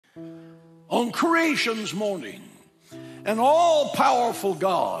On creation's morning, an all-powerful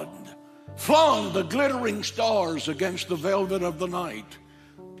God flung the glittering stars against the velvet of the night.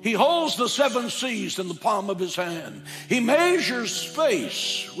 He holds the seven seas in the palm of his hand. He measures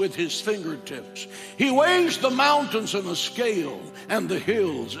space with his fingertips. He weighs the mountains in a scale and the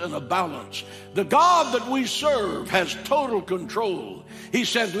hills in a balance. The God that we serve has total control. He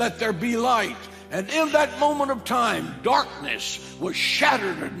said, "Let there be light." And in that moment of time, darkness was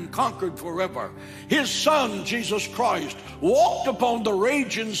shattered and conquered forever. His Son, Jesus Christ, walked upon the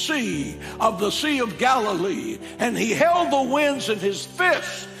raging sea of the Sea of Galilee, and he held the winds in his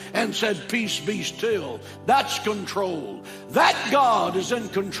fist and said, "Peace, be still." That's control. That God is in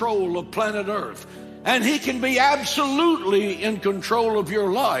control of planet Earth, and he can be absolutely in control of your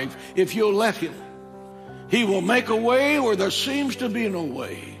life if you'll let him. He will make a way where there seems to be no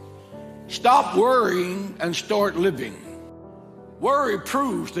way. Stop worrying and start living. Worry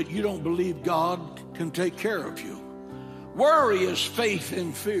proves that you don't believe God can take care of you. Worry is faith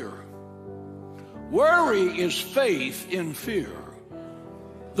in fear. Worry is faith in fear.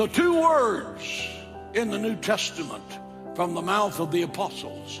 The two words in the New Testament from the mouth of the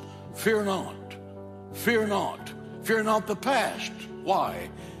apostles: fear not, fear not, fear not the past. Why?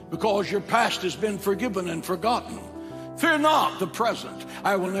 Because your past has been forgiven and forgotten. Fear not the present.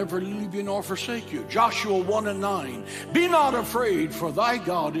 I will never leave you nor forsake you. Joshua 1:9. Be not afraid, for thy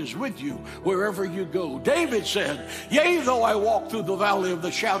God is with you wherever you go. David said, "Yea, though I walk through the valley of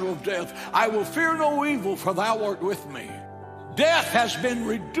the shadow of death, I will fear no evil, for thou art with me." Death has been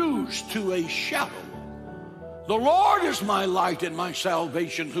reduced to a shadow. The Lord is my light and my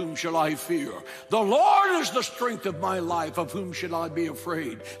salvation, whom shall I fear? The Lord is the strength of my life, of whom shall I be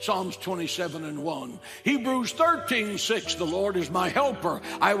afraid? Psalms 27:1. Hebrews 13:6. The Lord is my helper.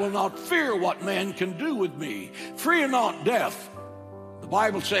 I will not fear what man can do with me. Fear not death. The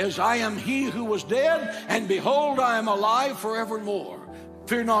Bible says, "I am he who was dead, and behold, I am alive forevermore."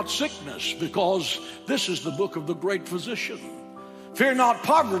 Fear not sickness, because this is the book of the great physician. Fear not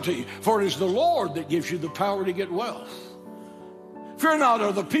poverty, for it is the Lord that gives you the power to get wealth. Fear not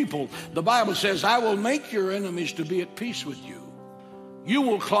other people. The Bible says, "I will make your enemies to be at peace with you." You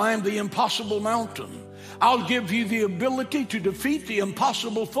will climb the impossible mountain. I'll give you the ability to defeat the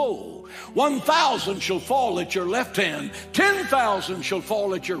impossible foe. 1,000 shall fall at your left hand. 10,000 shall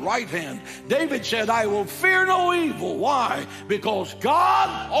fall at your right hand. David said, "I will fear no evil." Why? Because God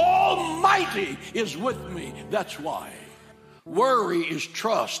Almighty is with me. That's why. Worry is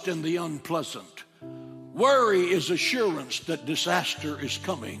trust in the unpleasant. Worry is assurance that disaster is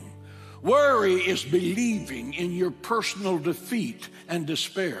coming. Worry is believing in your personal defeat and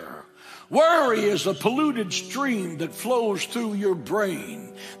despair. Worry is a polluted stream that flows through your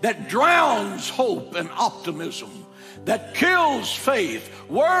brain, that drowns hope and optimism, that kills faith.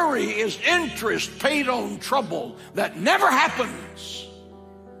 Worry is interest paid on trouble that never happens.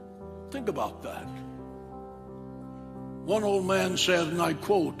 Think about that. One old man said, and I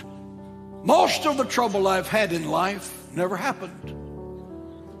quote, "Most of the trouble I've had in life never happened."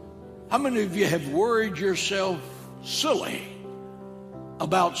 How many of you have worried yourself silly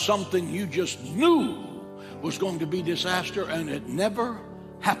about something you just knew was going to be disaster and it never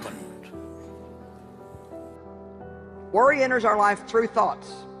happened? Worry enters our life through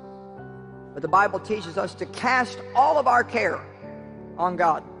thoughts. But the Bible teaches us to cast all of our care on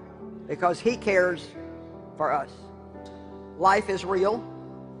God because He cares for us. Life is real,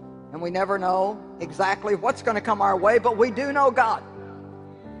 and we never know exactly what's going to come our way, but we do know God.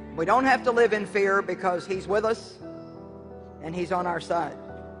 We don't have to live in fear because He's with us and He's on our side.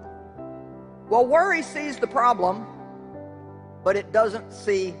 Well, worry sees the problem, but it doesn't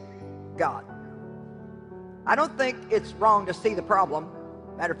see God. I don't think it's wrong to see the problem.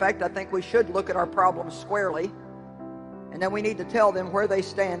 Matter of fact, I think we should look at our problems squarely, and then we need to tell them where they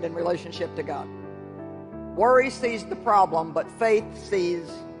stand in relationship to God. Worry sees the problem, but faith sees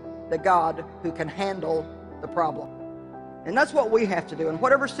the God who can handle the problem. And that's what we have to do. In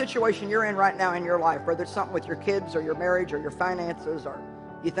whatever situation you're in right now in your life, whether it's something with your kids or your marriage or your finances, or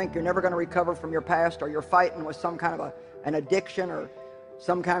you think you're never going to recover from your past, or you're fighting with some kind of an addiction or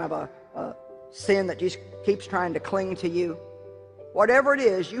some kind of a sin that just keeps trying to cling to you. Whatever it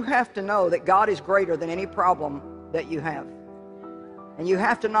is, you have to know that God is greater than any problem that you have. And you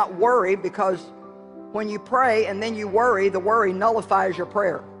have to not worry, because when you pray and then you worry, the worry nullifies your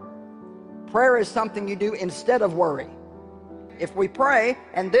prayer. Prayer is something you do instead of worry. If we pray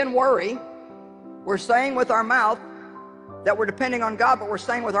and then worry, we're saying with our mouth that we're depending on God, but we're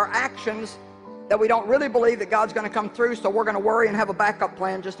saying with our actions that we don't really believe that God's going to come through, so we're going to worry and have a backup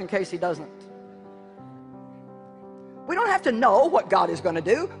plan just in case He doesn't. We don't have to know what God is going to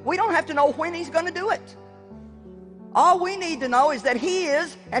do. We don't have to know when He's going to do it. All we need to know is that He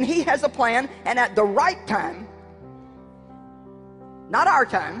is, and He has a plan, and at the right time, not our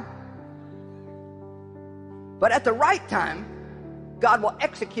time, but at the right time, God will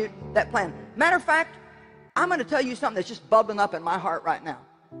execute that plan. Matter of fact, I'm going to tell you something that's just bubbling up in my heart right now.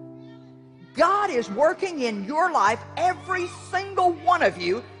 God is working in your life, every single one of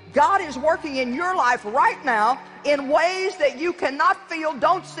you. God is working in your life right now in ways that you cannot feel,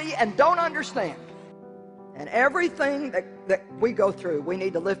 don't see, and don't understand. And everything that we go through, we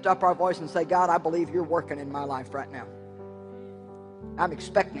need to lift up our voice and say, God, I believe you're working in my life right now. I'm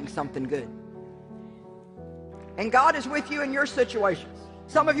expecting something good. And God is with you in your situations.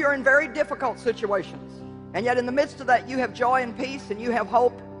 Some of you are in very difficult situations. And yet in the midst of that, you have joy and peace and you have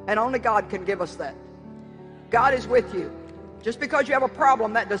hope. And only God can give us that. God is with you. Just because you have a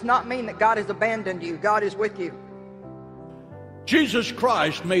problem, that does not mean that God has abandoned you. God is with you. Jesus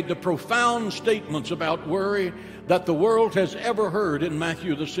Christ made the profound statements about worry that the world has ever heard in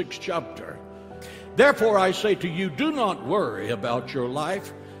Matthew the 6th chapter. Therefore I say to you, do not worry about your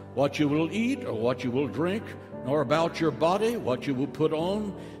life, what you will eat or what you will drink, nor about your body, what you will put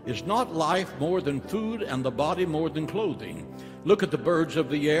on. Is not life more than food, and the body more than clothing? Look at the birds of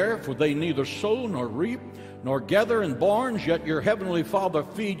the air, for they neither sow nor reap, nor gather in barns, yet your heavenly Father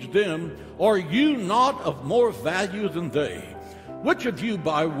feeds them. Are you not of more value than they? Which of you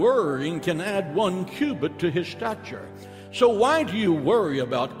by worrying can add 1 cubit to his stature? So why do you worry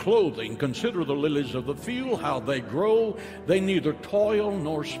about clothing? Consider the lilies of the field, how they grow. They neither toil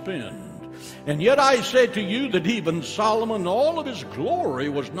nor spin. And yet I say to you that even Solomon in all of his glory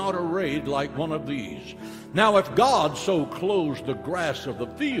was not arrayed like one of these. Now if God so clothes the grass of the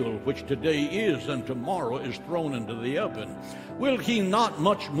field, which today is and tomorrow is thrown into the oven, will he not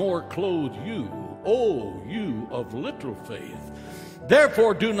much more clothe you, O you of little faith?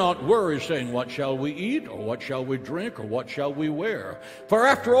 Therefore do not worry, saying, what shall we eat, or what shall we drink, or what shall we wear? For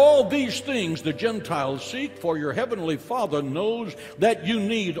after all these things the Gentiles seek, for your heavenly Father knows that you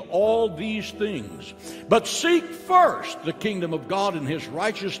need all these things. But seek first the kingdom of God and his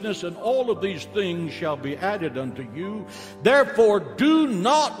righteousness, and all of these things shall be added unto you. Therefore do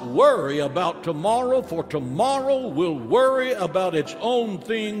not worry about tomorrow, for tomorrow will worry about its own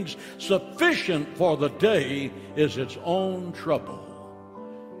things. Sufficient for the day is its own trouble.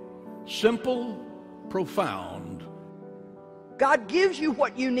 Simple, profound. God gives you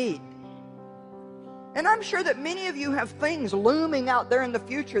what you need. And I'm sure that many of you have things looming out there in the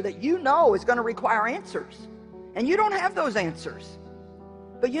future that you know is going to require answers. And you don't have those answers.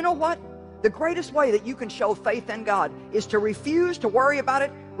 But you know what? The greatest way that you can show faith in God is to refuse to worry about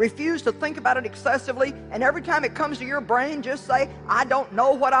it, refuse to think about it excessively, and every time it comes to your brain, just say, I don't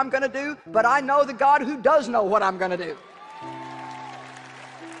know what I'm going to do, but I know the God who does know what I'm going to do.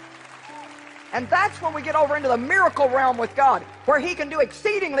 And that's when we get over into the miracle realm with God, where he can do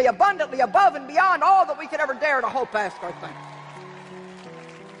exceedingly abundantly above and beyond all that we could ever dare to hope, ask, or think.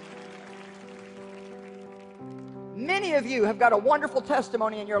 Many of you have got a wonderful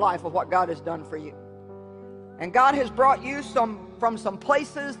testimony in your life of what God has done for you. And God has brought you from some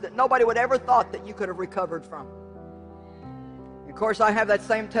places that nobody would ever thought that you could have recovered from. Of course, I have that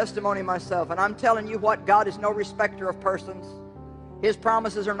same testimony myself, and I'm telling you what, God is no respecter of persons. His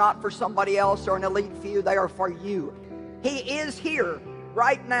promises are not for somebody else or an elite few. They are for you. He is here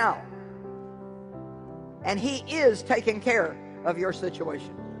right now. And he is taking care of your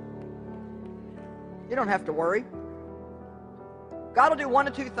situation. You don't have to worry. God will do one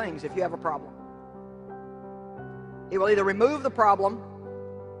of two things if you have a problem. He will either remove the problem,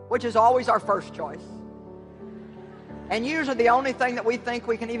 which is always our first choice, and usually the only thing that we think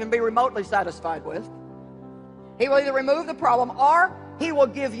we can even be remotely satisfied with. He will either remove the problem, or he will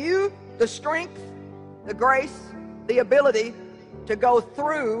give you the strength, the grace, the ability to go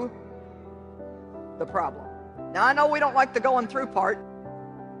through the problem. Now, I know we don't like the going through part,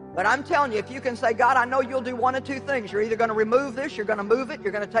 but I'm telling you, if you can say, God, I know you'll do one of two things. You're either going to remove this, you're going to move it,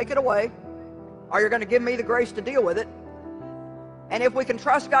 you're going to take it away, or you're going to give me the grace to deal with it. And if we can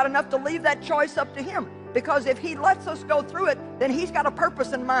trust God enough to leave that choice up to him, because if he lets us go through it, then he's got a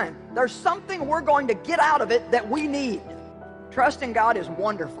purpose in mind. There's something we're going to get out of it that we need. Trusting God is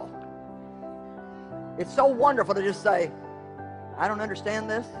wonderful. It's so wonderful to just say, I don't understand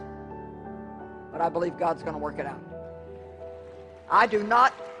this, but I believe God's going to work it out. I do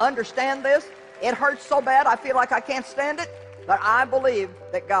not understand this. It hurts so bad I feel like I can't stand it, but I believe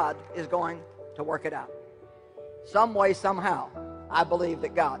that God is going to work it out. Some way, somehow, I believe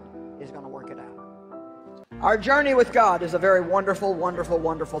that God is going to work it out. Our journey with God is a very wonderful, wonderful,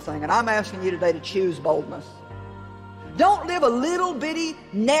 wonderful thing. And I'm asking you today to choose boldness. Don't live a little bitty,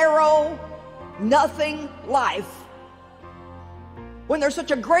 narrow, nothing life when there's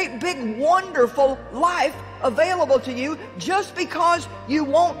such a great, big, wonderful life available to you just because you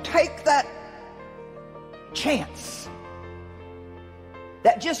won't take that chance.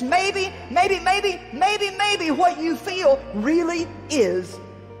 That just maybe what you feel really is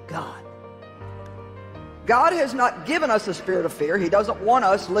God. God has not given us a spirit of fear. He doesn't want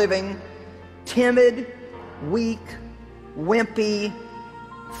us living timid, weak, wimpy,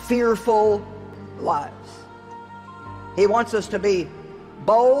 fearful lives. He wants us to be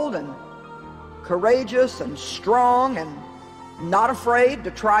bold and courageous and strong and not afraid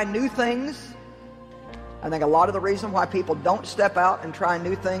to try new things. I think a lot of the reason why people don't step out and try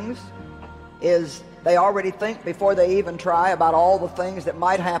new things is they already think before they even try about all the things that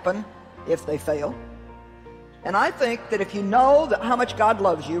might happen if they fail. And I think that if you know that how much God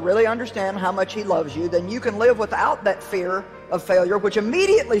loves you, really understand how much He loves you, then you can live without that fear of failure, which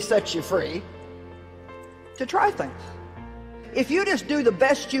immediately sets you free to try things. If you just do the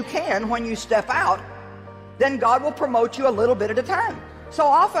best you can when you step out, then God will promote you a little bit at a time. So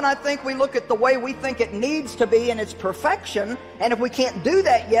often I think we look at the way we think it needs to be in its perfection, and if we can't do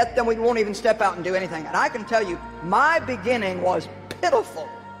that yet, then we won't even step out and do anything. And I can tell you, my beginning was pitiful.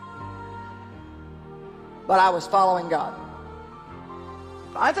 But I was following God.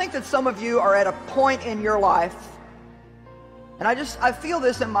 I think that some of you are at a point in your life, and I feel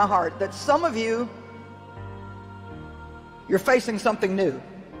this in my heart, that some of you, you're facing something new.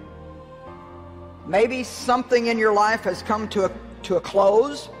 Maybe something in your life has come to a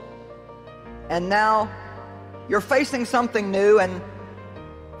close, and now you're facing something new, and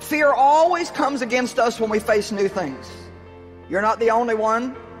fear always comes against us when we face new things. You're not the only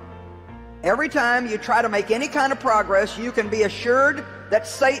one. Every time you try to make any kind of progress, you can be assured that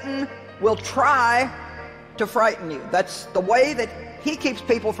Satan will try to frighten you. That's the way that he keeps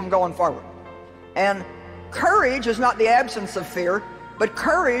people from going forward. And courage is not the absence of fear, but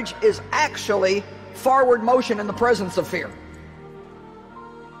courage is actually forward motion in the presence of fear.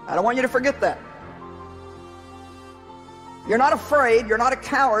 I don't want you to forget that. You're not afraid, you're not a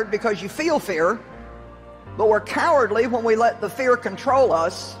coward because you feel fear, but we're cowardly when we let the fear control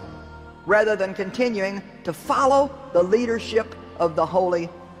us rather than continuing to follow the leadership of the Holy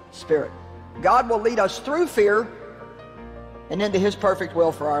Spirit. God will lead us through fear and into His perfect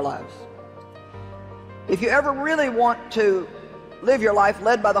will for our lives. If you ever really want to live your life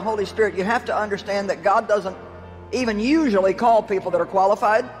led by the Holy Spirit, you have to understand that God doesn't even usually call people that are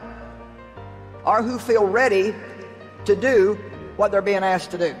qualified or who feel ready to do what they're being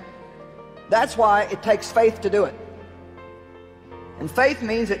asked to do. That's why it takes faith to do it. And faith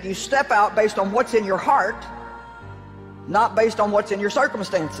means that you step out based on what's in your heart, not based on what's in your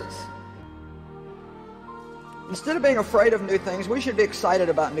circumstances. Instead of being afraid of new things, we should be excited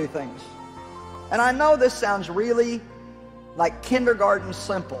about new things. And I know this sounds really like kindergarten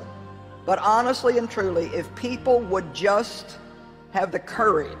simple, but honestly and truly, if people would just have the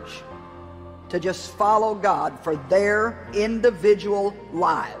courage to just follow God for their individual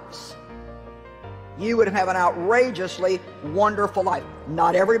lives, you would have an outrageously wonderful life.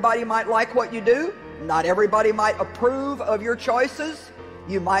 Not everybody might like what you do. Not everybody might approve of your choices.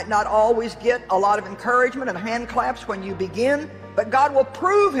 You might not always get a lot of encouragement and hand claps when you begin, but God will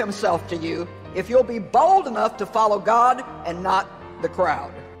prove Himself to you if you'll be bold enough to follow God and not the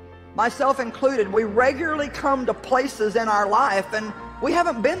crowd. Myself included, we regularly come to places in our life and we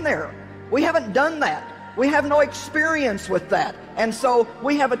haven't been there. We haven't done that. We have no experience with that. And so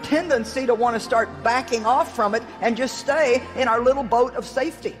we have a tendency to want to start backing off from it and just stay in our little boat of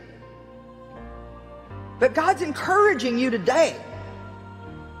safety. But God's encouraging you today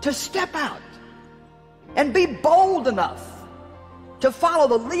to step out and be bold enough to follow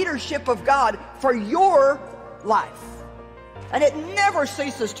the leadership of God for your life. And it never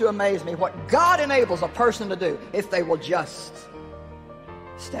ceases to amaze me what God enables a person to do if they will just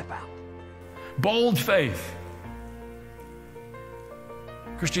step out. Bold faith.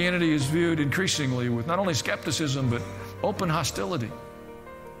 Christianity is viewed increasingly with not only skepticism, but open hostility.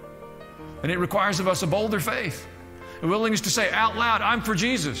 And it requires of us a bolder faith, a willingness to say out loud, I'm for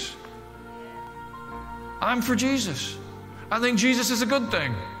Jesus. I'm for Jesus. I think Jesus is a good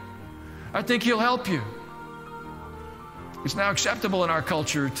thing. I think He'll help you. It's now acceptable in our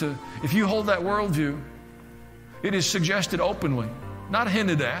culture to, if you hold that worldview, it is suggested openly, not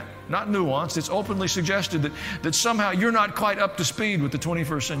hinted at, not nuanced. It's openly suggested that somehow you're not quite up to speed with the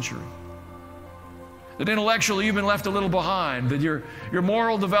 21st century. that intellectually you've been left a little behind, that your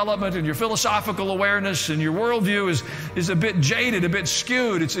moral development and your philosophical awareness and your worldview is a bit jaded, a bit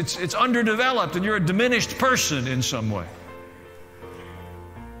skewed. It's underdeveloped, and you're a diminished person in some way.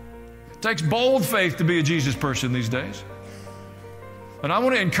 It takes bold faith to be a Jesus person these days. And I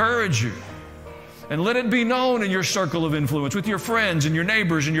want to encourage you, and let it be known in your circle of influence, with your friends and your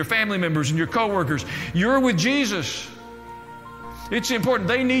neighbors and your family members and your coworkers, you're with Jesus. It's important.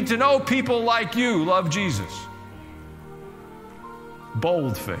 They need to know people like you love Jesus.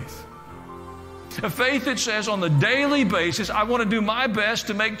 Bold faith. A faith that says on the daily basis, I want to do my best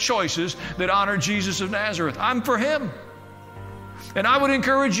to make choices that honor Jesus of Nazareth. I'm for Him. And I would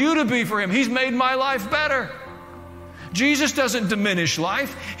encourage you to be for Him. He's made my life better. Jesus doesn't diminish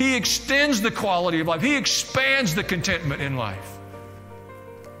life. He extends the quality of life. He expands the contentment in life.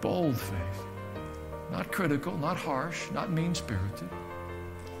 Bold faith. Not critical, not harsh, not mean-spirited,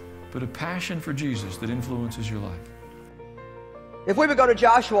 but a passion for Jesus that influences your life. If we would go to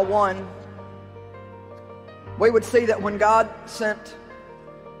Joshua 1, we would see that when God sent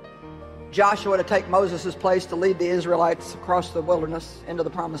Joshua to take Moses' place to lead the Israelites across the wilderness into the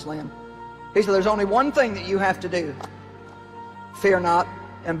Promised Land, He said, there's only one thing that you have to do. Fear not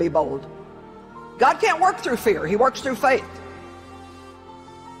and be bold. God can't work through fear. He works through faith.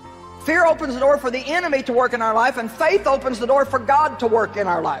 Fear opens the door for the enemy to work in our life, and faith opens the door for God to work in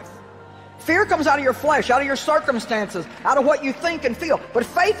our life. Fear comes out of your flesh, out of your circumstances, out of what you think and feel. But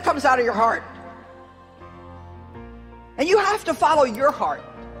faith comes out of your heart. And you have to follow your heart.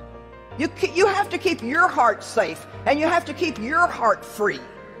 You have to keep your heart safe, and you have to keep your heart free.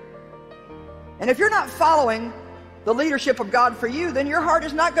 And if you're not following the leadership of God for you, then your heart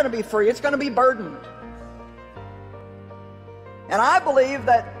is not going to be free. It's going to be burdened. And I believe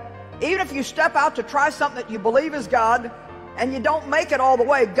that even if you step out to try something that you believe is God and you don't make it all the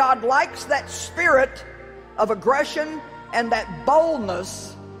way, God likes that spirit of aggression and that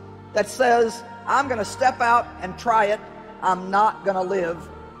boldness that says, I'm going to step out and try it. I'm not going to live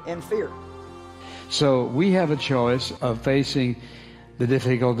in fear. So we have a choice of facing the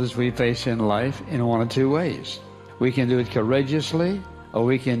difficulties we face in life in one of two ways. We can do it courageously, or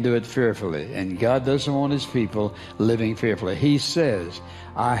we can do it fearfully. And God doesn't want His people living fearfully. He says,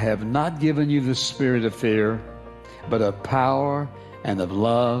 I have not given you the spirit of fear, but of power and of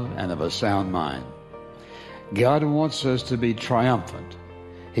love and of a sound mind. God wants us to be triumphant.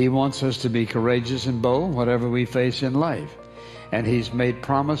 He wants us to be courageous and bold, whatever we face in life. And He's made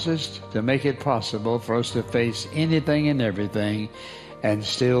promises to make it possible for us to face anything and everything and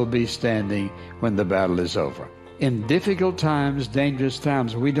still be standing when the battle is over. In difficult times, dangerous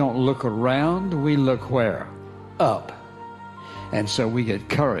times, we don't look around, we look where? Up. And so we get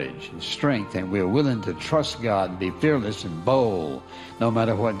courage and strength, and we're willing to trust God and be fearless and bold no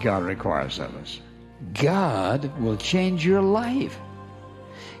matter what God requires of us. God will change your life.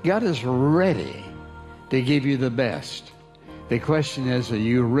 God is ready to give you the best. The question is, are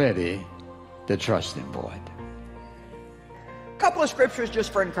you ready to trust Him for it? A couple of scriptures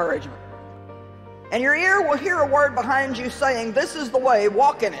just for encouragement. And your ear will hear a word behind you saying, this is the way,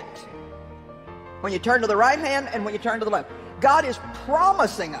 walk in it. When you turn to the right hand and when you turn to the left. God is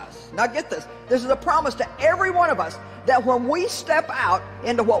promising us, now get this, this is a promise to every one of us, that when we step out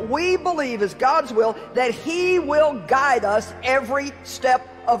into what we believe is God's will, that He will guide us every step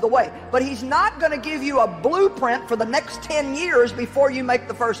of the way. But He's not going to give you a blueprint for the next 10 years before you make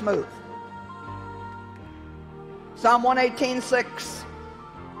the first move. Psalm 118:6.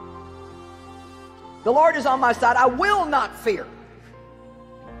 The Lord is on my side. I will not fear.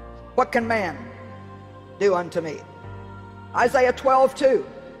 What can man do unto me? Isaiah 12:2.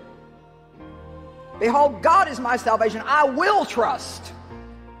 Behold, God is my salvation. I will trust.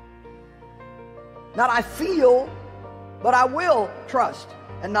 Not I feel, but I will trust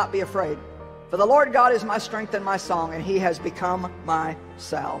and not be afraid. For the Lord God is my strength and my song, and He has become my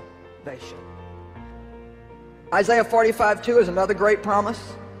salvation. Isaiah 45:2 is another great promise.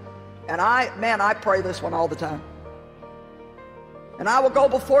 And I pray this one all the time. And I will go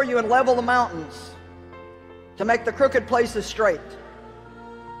before you and level the mountains to make the crooked places straight.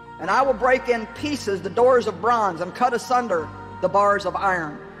 And I will break in pieces the doors of bronze and cut asunder the bars of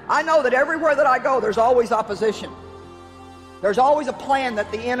iron. I know that everywhere that I go, there's always opposition. There's always a plan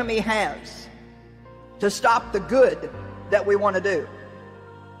that the enemy has to stop the good that we want to do.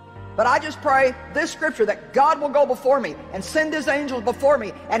 But I just pray this scripture that God will go before me and send His angels before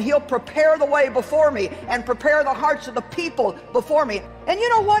me, and He'll prepare the way before me and prepare the hearts of the people before me. And you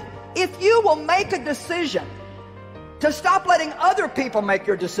know what? If you will make a decision to stop letting other people make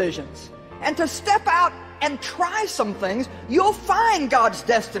your decisions and to step out and try some things, you'll find God's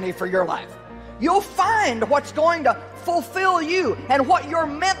destiny for your life. you'll find what's going to fulfill you and what you're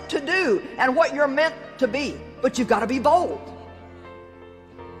meant to do and what you're meant to be. But you've got to be bold.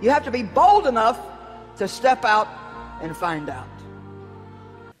 You have to be bold enough to step out and find out.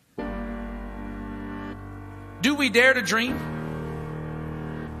 Do we dare to dream?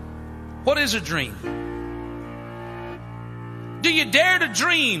 What is a dream? Do you dare to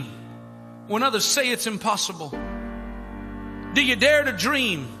dream when others say it's impossible? Do you dare to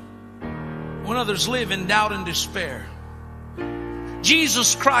dream when others live in doubt and despair?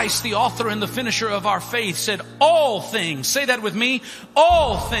 Jesus Christ, the author and the finisher of our faith, said all things, say that with me,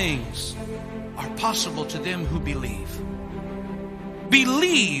 all things are possible to them who believe.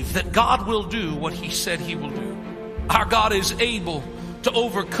 Believe that God will do what He said He will do. Our God is able to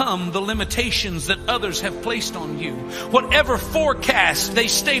overcome the limitations that others have placed on you. Whatever forecast they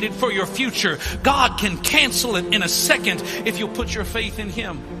stated for your future, God can cancel it in a second if you'll put your faith in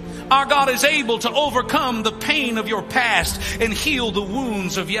Him. Our God is able to overcome the pain of your past and heal the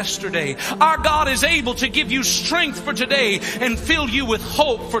wounds of yesterday. Our God is able to give you strength for today and fill you with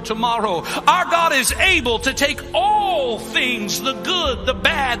hope for tomorrow. Our God is able to take all things, the good, the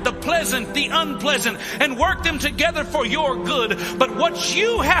bad, the pleasant, the unpleasant, and work them together for your good. But what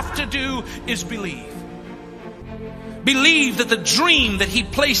you have to do is believe. Believe that the dream that He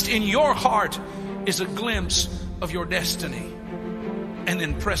placed in your heart is a glimpse of your destiny. And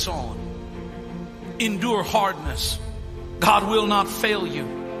then press on. Endure hardness. God will not fail you.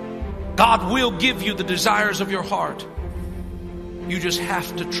 God will give you the desires of your heart. You just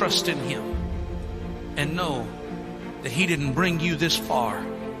have to trust in Him and know that He didn't bring you this far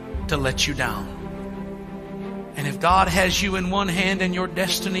to let you down. And if God has you in one hand and your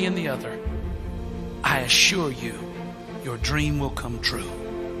destiny in the other, I assure you, your dream will come true.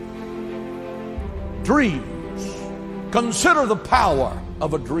 Dreams. Consider the power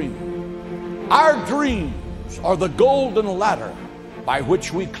of a dream. Our dreams are the golden ladder by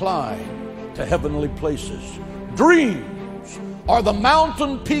which we climb to heavenly places. Dreams are the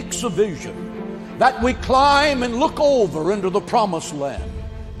mountain peaks of vision that we climb and look over into the promised land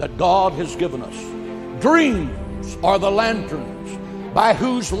that God has given us. Dreams are the lanterns by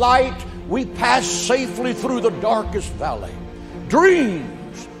whose light we pass safely through the darkest valley.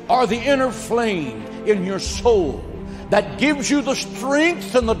 Dreams are the inner flame in your soul that gives you the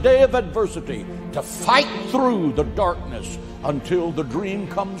strength in the day of adversity to fight through the darkness until the dream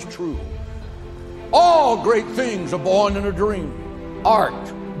comes true. All great things are born in a dream.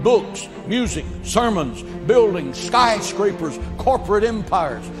 Art, books, music, sermons, buildings, skyscrapers, corporate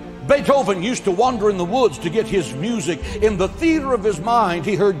empires. Beethoven used to wander in the woods to get his music. In the theater of his mind,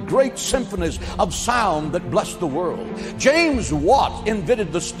 he heard great symphonies of sound that blessed the world. James Watt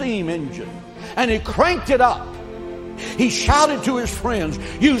invented the steam engine, and he cranked it up. He shouted to his friends,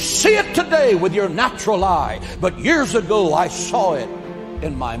 "You see it today with your natural eye, but years ago I saw it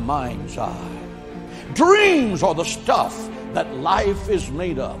in my mind's eye." Dreams are the stuff that life is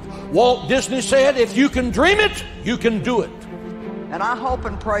made of. Walt Disney said, if you can dream it, you can do it. And I hope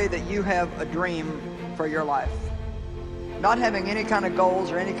and pray that you have a dream for your life. Not having any kind of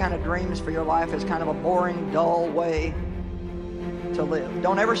goals or any kind of dreams for your life is kind of a boring, dull way to live.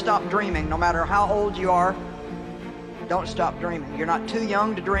 Don't ever stop dreaming, no matter how old you are. Don't stop dreaming. You're not too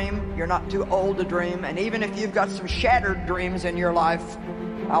young to dream. You're not too old to dream. And even if you've got some shattered dreams in your life,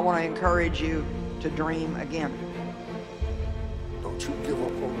 I want to encourage you to dream again. Don't you give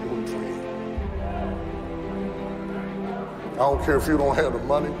up on your dream. I don't care if you don't have the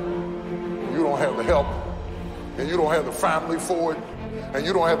money, you don't have the help, and you don't have the family for it, and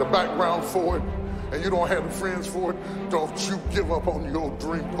you don't have the background for it, and you don't have the friends for it. Don't you give up on your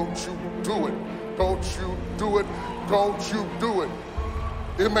dream. Don't you do it. Don't you do it. Don't you do it.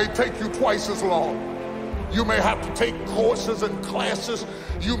 It may take you twice as long. You may have to take courses and classes.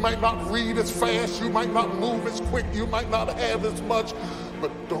 You might not read as fast. You might not move as quick. You might not have as much.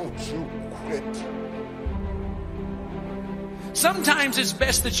 But don't you quit. Sometimes it's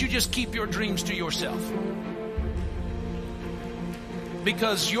best that you just keep your dreams to yourself.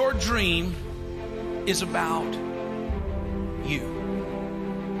 Because your dream is about you.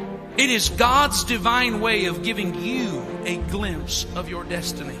 It is God's divine way of giving you a glimpse of your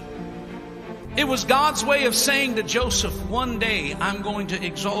destiny. It was God's way of saying to Joseph, one day I'm going to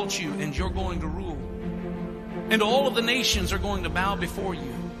exalt you and you're going to rule. And all of the nations are going to bow before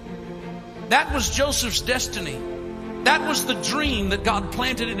you. That was Joseph's destiny. That was the dream that God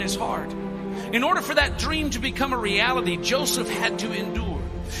planted in his heart. In order for that dream to become a reality, Joseph had to endure.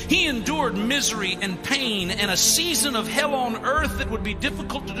 He endured misery and pain and a season of hell on earth that would be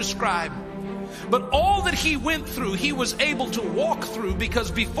difficult to describe. But all that he went through, he was able to walk through,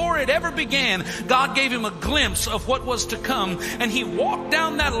 because before it ever began, God gave him a glimpse of what was to come. And he walked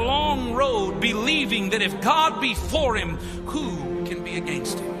down that long road believing that if God be for him, who can be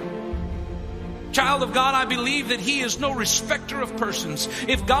against him? Child of God, I believe that he is no respecter of persons.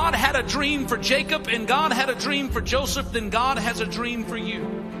 If God had a dream for Jacob and God had a dream for Joseph, then God has a dream for you.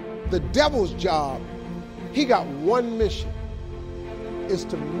 The devil's job, he got one mission, is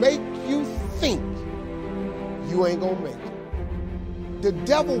to make you think you ain't gonna make it. The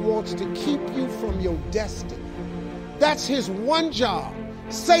devil wants to keep you from your destiny. That's his one job.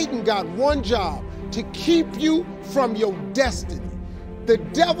 Satan got one job, to keep you from your destiny. The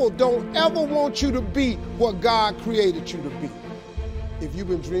devil don't ever want you to be what God created you to be. If you've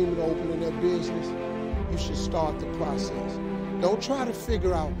been dreaming of opening that business, you should start the process. Don't try to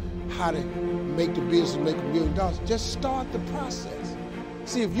figure out how to make the business make $1 million. Just start the process.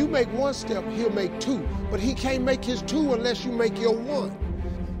 See, if you make one step, he'll make two. But he can't make his two unless you make your one.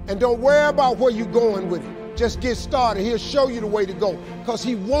 And don't worry about where you're going with it. Just get started. He'll show you the way to go, because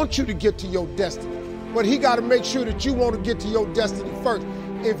he wants you to get to your destiny. But he got to make sure that you want to get to your destiny first.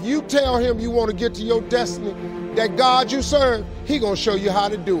 If you tell him you want to get to your destiny, that God you serve, he going to show you how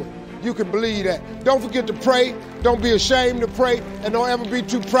to do it. You can believe that. Don't forget to pray. Don't be ashamed to pray. And don't ever be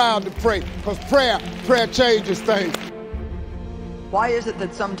too proud to pray. Because prayer changes things. Why is it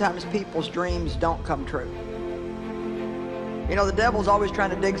that sometimes people's dreams don't come true? You know, the devil's always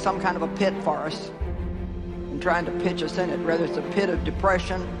trying to dig some kind of a pit for us and trying to pitch us in it, whether it's a pit of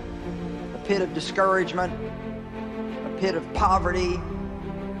depression, a pit of discouragement, a pit of poverty,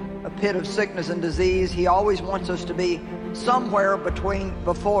 a pit of sickness and disease. He always wants us to be somewhere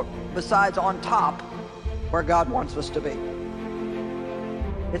besides on top where God wants us to be.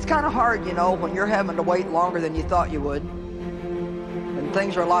 It's kind of hard, you know, when you're having to wait longer than you thought you would, and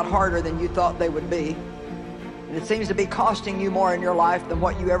things are a lot harder than you thought they would be, and it seems to be costing you more in your life than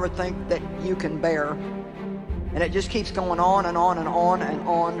what you ever think that you can bear, and it just keeps going on and on and on and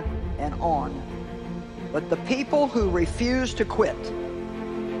on and on. But the people who refuse to quit,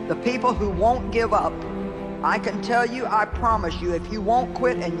 the people who won't give up, I can tell you, I promise you, if you won't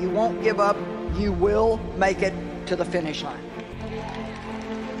quit and you won't give up, you will make it to the finish line.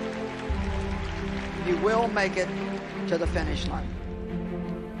 You will make it to the finish line.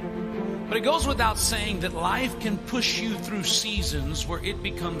 But it goes without saying that life can push you through seasons where it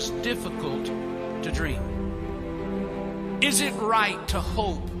becomes difficult to dream. Is it right to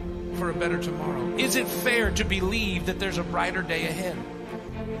hope for a better tomorrow? Is it fair to believe that there's a brighter day ahead?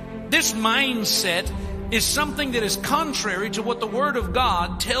 This mindset is something that is contrary to what the Word of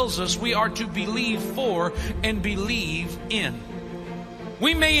God tells us we are to believe for and believe in.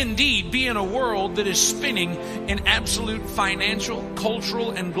 We may indeed be in a world that is spinning in absolute financial,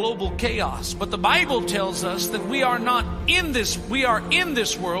 cultural, and global chaos. But the Bible tells us that we are not in this, we are in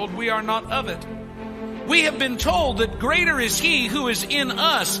this world, we are not of it. We have been told that greater is He who is in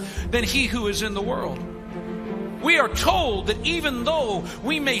us than he who is in the world. We are told that even though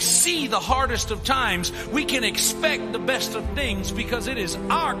we may see the hardest of times, we can expect the best of things, because it is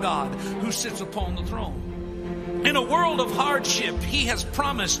our God who sits upon the throne. In a world of hardship, He has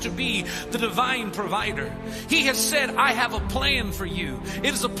promised to be the divine provider. He has said, I have a plan for you.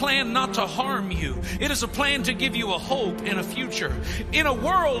 It is a plan not to harm you. It is a plan to give you a hope and a future. In a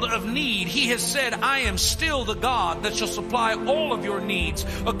world of need, He has said, I am still the God that shall supply all of your needs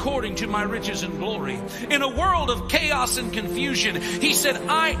according to my riches and glory. In a world of chaos and confusion, He said,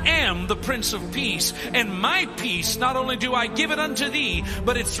 I am the Prince of Peace, and my peace, not only do I give it unto thee,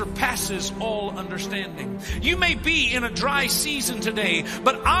 but it surpasses all understanding. You may be in a dry season today,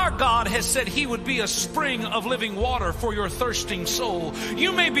 but our God has said He would be a spring of living water for your thirsting soul.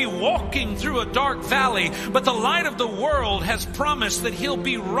 You may be walking through a dark valley, but the light of the world has promised that He'll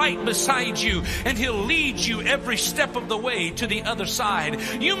be right beside you, and He'll lead you every step of the way to the other side.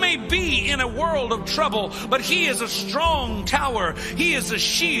 You may be in a world of trouble, but He is a strong tower. He is a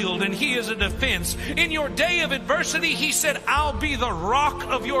shield, and He is a defense. In your day of adversity, He said, I'll be the rock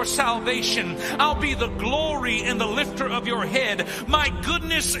of your salvation. I'll be the glory and the lifter of your head. My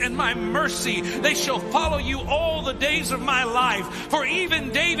goodness and my mercy, they shall follow you all the days of my life. For even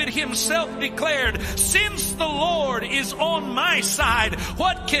David himself declared, since the Lord is on my side,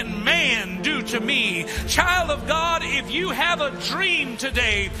 what can man do to me? Child of God, if you have a dream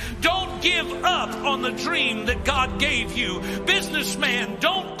today, don't give up on the dream that God gave you. Businessman,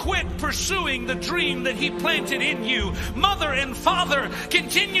 don't quit pursuing the dream that He planted in you. Mother and father,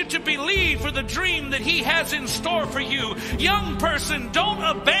 continue to believe for the dream that He has in store for you. Young person, don't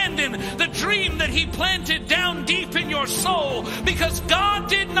abandon the dream that He planted down deep in your soul, because God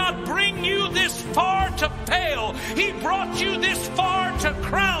did not bring you this far to fail. He brought you this far to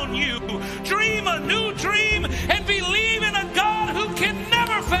crown you. Dream a new dream and believe in a God who can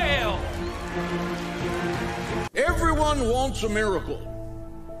never fail. Everyone wants a miracle,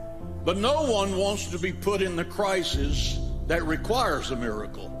 but no one wants to be put in the crisis that requires a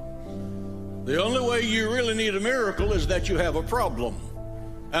miracle. The only way you really need a miracle is that you have a problem.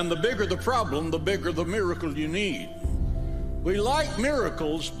 And the bigger the problem, the bigger the miracle you need. We like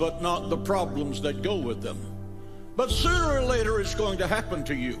miracles, but not the problems that go with them. But sooner or later, it's going to happen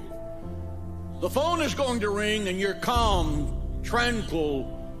to you. The phone is going to ring, and your calm,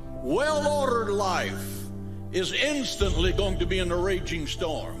 tranquil, well-ordered life is instantly going to be in a raging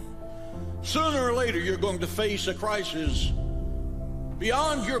storm. Sooner or later, you're going to face a crisis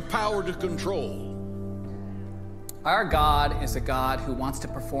beyond your power to control. Our God is a God who wants to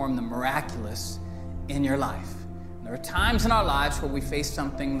perform the miraculous in your life. There are times in our lives where we face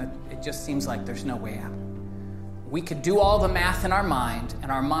something that it just seems like there's no way out. We could do all the math in our mind,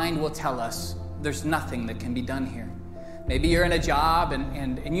 and our mind will tell us there's nothing that can be done here. Maybe you're in a job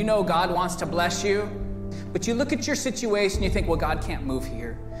and you know God wants to bless you, but you look at your situation, you think, well, God can't move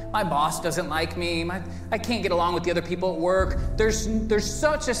here. My boss doesn't like me. I can't get along with the other people at work. There's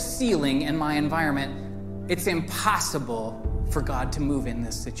such a ceiling in my environment. It's impossible for God to move in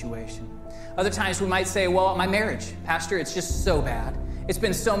this situation. Other times we might say, well, my marriage, Pastor, it's just so bad. It's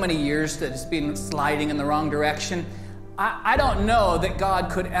been so many years that it's been sliding in the wrong direction. I don't know that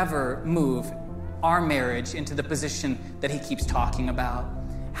God could ever move our marriage into the position that He keeps talking about.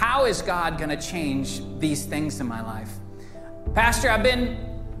 How is God going to change these things in my life? Pastor, I've been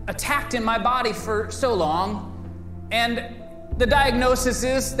attacked in my body for so long, and the diagnosis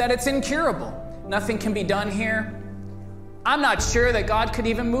is that it's incurable. Nothing can be done here. I'm not sure that God could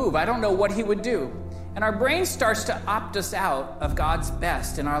even move. I don't know what He would do. And our brain starts to opt us out of God's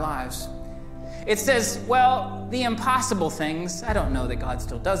best in our lives. It says, well, the impossible things, I don't know that God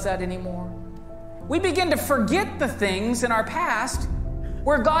still does that anymore. We begin to forget the things in our past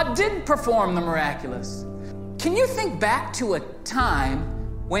where God did perform the miraculous. Can you think back to a time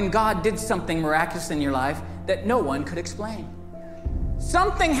when God did something miraculous in your life that no one could explain?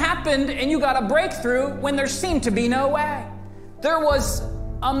 Something happened and you got a breakthrough when there seemed to be no way. There was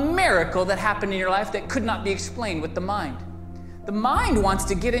a miracle that happened in your life that could not be explained with the mind. The mind wants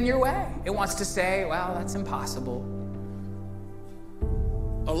to get in your way. It wants to say, well, that's impossible.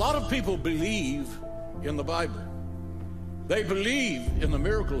 A lot of people believe in the Bible. They believe in the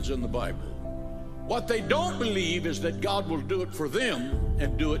miracles in the Bible. What they don't believe is that God will do it for them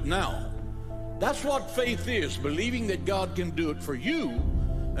and do it now. That's what faith is, believing that God can do it for you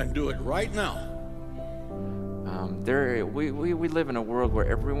and do it right now. We live in a world where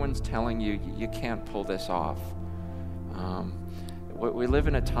everyone's telling you you can't pull this off. We live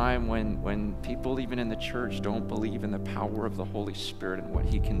in a time when people even in the church don't believe in the power of the Holy Spirit and what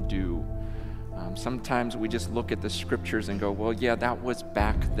He can do. Sometimes we just look at the scriptures and go, well, yeah, that was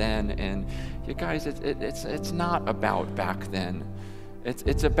back then. And you guys, it's not about back then.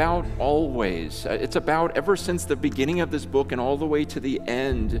 It's about always. It's about ever since the beginning of this book and all the way to the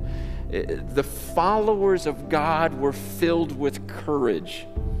end. The followers of God were filled with courage.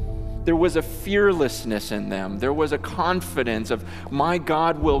 There was a fearlessness in them. There was a confidence of, my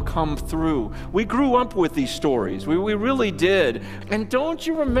God will come through. We grew up with these stories. We really did. And don't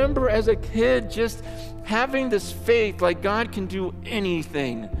you remember as a kid just having this faith like God can do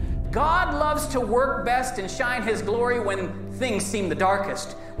anything? God loves to work best and shine His glory when things seem the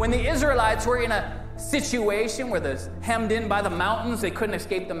darkest. When the Israelites were in a situation where they're hemmed in by the mountains, they couldn't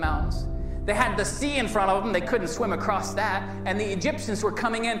escape the mountains. They had the sea in front of them, they couldn't swim across that, and the Egyptians were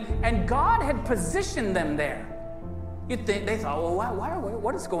coming in, and God had positioned them there. They thought, well,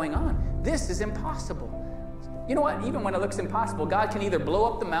 what is going on? This is impossible. You know what? Even when it looks impossible, God can either blow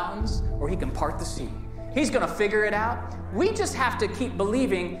up the mountains or He can part the sea. He's going to figure it out. We just have to keep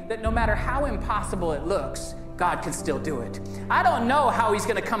believing that no matter how impossible it looks, God can still do it. I don't know how He's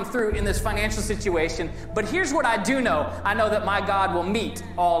going to come through in this financial situation, but here's what I do know. I know that my God will meet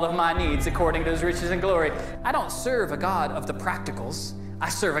all of my needs according to His riches and glory. I don't serve a God of the practicals. I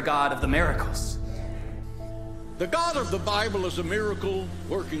serve a God of the miracles. The God of the Bible is a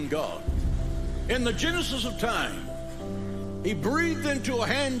miracle-working God. In the Genesis of time, He breathed into a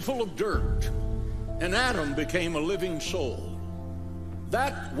handful of dirt, and Adam became a living soul.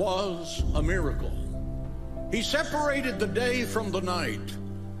 That was a miracle. He separated the day from the night.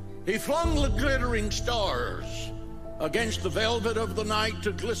 He flung the glittering stars against the velvet of the night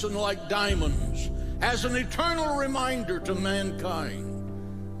to glisten like diamonds as an eternal reminder to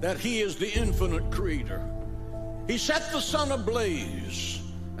mankind that he is the infinite creator. He set the sun ablaze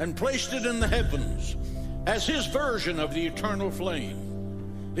and placed it in the heavens as his version of the eternal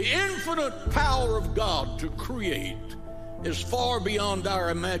flame. The infinite power of God to create is far beyond our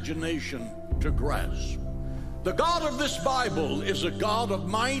imagination to grasp. The God of this Bible is a God of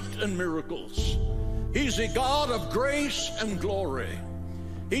might and miracles. He's a God of grace and glory.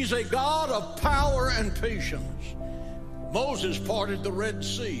 He's a God of power and patience. Moses parted the Red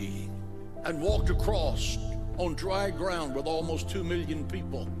Sea and walked across on dry ground with almost 2 million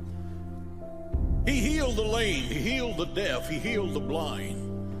people. He healed the lame, he healed the deaf, he healed the blind.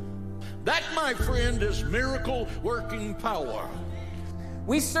 That, my friend, is miracle working power.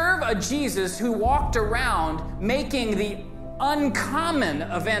 We serve a Jesus who walked around making the uncommon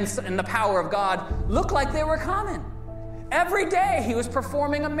events in the power of God look like they were common. Every day he was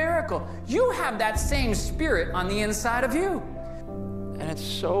performing a miracle. You have that same spirit on the inside of you. And it's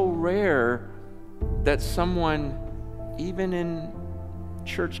so rare that someone, even in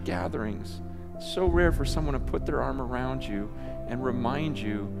church gatherings, so rare for someone to put their arm around you and remind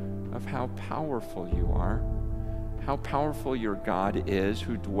you of how powerful you are, how powerful your God is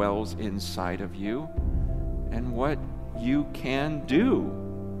who dwells inside of you, and what you can do.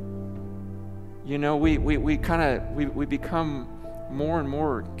 You know, we become more and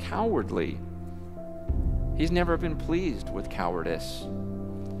more cowardly. He's never been pleased with cowardice.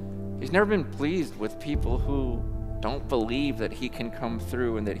 He's never been pleased with people who don't believe that he can come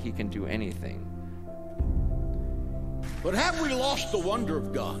through and that he can do anything. But have we lost the wonder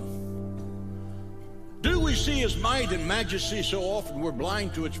of God? Do we see his might and majesty so often we're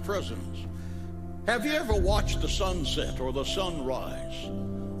blind to its presence? Have you ever watched the sunset or the sunrise?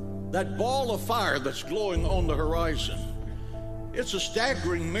 That ball of fire that's glowing on the horizon. It's a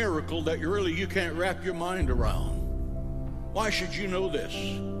staggering miracle that you can't wrap your mind around. Why should you know this?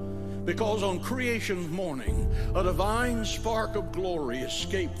 Because on creation's morning, a divine spark of glory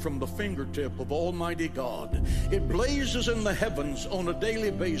escaped from the fingertip of Almighty God. It blazes in the heavens on a daily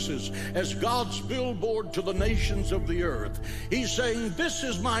basis as God's billboard to the nations of the earth. He's saying, this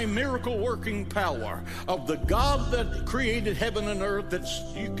is my miracle-working power of the God that created heaven and earth that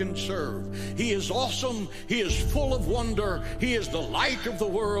you can serve. He is awesome. He is full of wonder. He is the light of the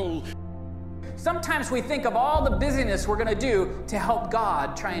world. Sometimes we think of all the busyness we're going to do to help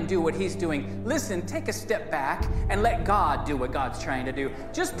God try and do what he's doing. Listen, take a step back and let God do what God's trying to do.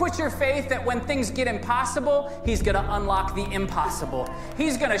 Just put your faith that when things get impossible, he's going to unlock the impossible.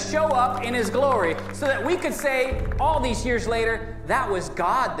 He's going to show up in his glory so that we could say all these years later, that was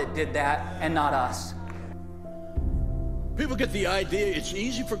God that did that and not us. People get the idea it's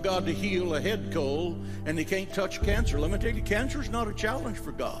easy for God to heal a head cold and he can't touch cancer. Let me tell you, cancer is not a challenge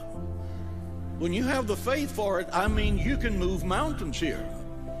for God. When you have the faith for it, I mean, you can move mountains here.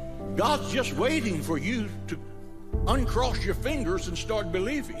 God's just waiting for you to uncross your fingers and start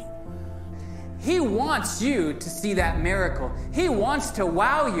believing. He wants you to see that miracle. He wants to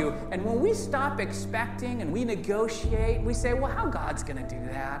wow you. And when we stop expecting and we negotiate, we say, well, how God's going to do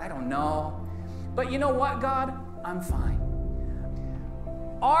that? I don't know. But you know what, God? I'm fine.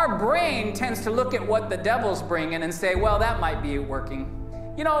 Our brain tends to look at what the devil's bringing and say, well, that might be working.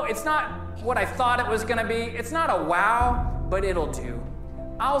 You know, it's not what I thought it was going to be. It's not a wow, but it'll do.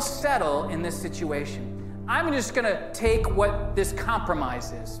 I'll settle in this situation. I'm just going to take what this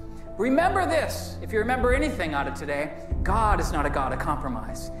compromise is. Remember this. If you remember anything out of today, God is not a God of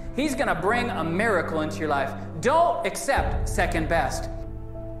compromise. He's going to bring a miracle into your life. Don't accept second best.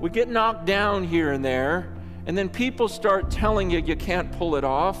 We get knocked down here and there, and then people start telling you you can't pull it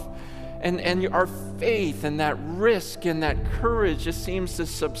off. And our faith and that risk and that courage just seems to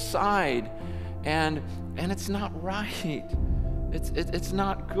subside, and it's not right. It's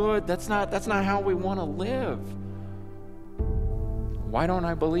not good. That's not how we want to live. Why don't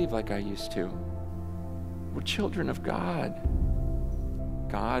I believe like I used to? We're children of God.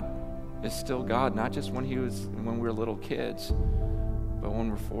 God is still God, not just when we were little kids, but when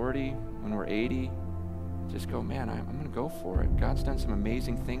we're 40, when we're 80. Just go, man, I'm going to go for it. God's done some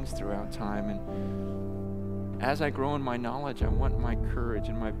amazing things throughout time. And as I grow in my knowledge, I want my courage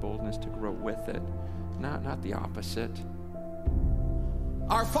and my boldness to grow with it, not the opposite.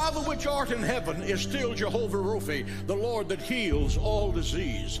 Our Father which art in heaven is still Jehovah Rophi, the Lord that heals all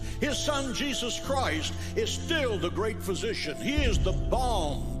disease. His Son Jesus Christ is still the great physician. He is the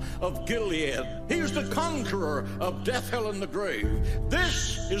balm of Gilead. He is the conqueror of death, hell, and the grave.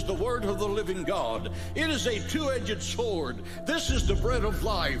 This is the word of the living God. It is a two-edged sword. This is the bread of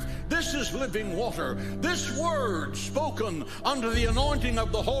life. This is living water. This word spoken under the anointing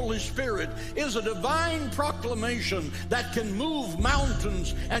of the Holy Spirit is a divine proclamation that can move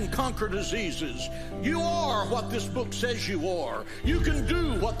mountains and conquer diseases. You are what this book says you are. You can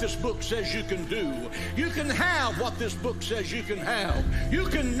do what this book says you can do. You can have what this book says you can have. You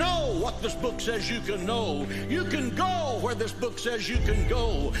can know what this book says you can know. You can go where this book says you can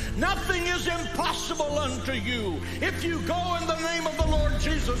go. Nothing is impossible unto you if you go in the name of the Lord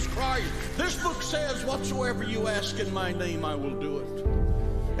Jesus Christ. This book says, whatsoever you ask in my name, I will do it.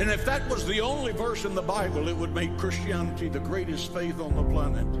 And if that was the only verse in the Bible, it would make Christianity the greatest faith on the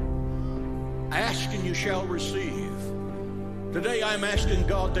planet. Ask and you shall receive. Today I'm asking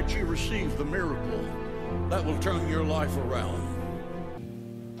God that you receive the miracle that will turn your life around.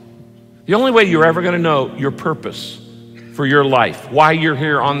 The only way you're ever going to know your purpose for your life, why you're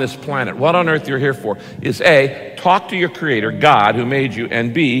here on this planet, what on earth you're here for, is A, talk to your Creator, God, who made you,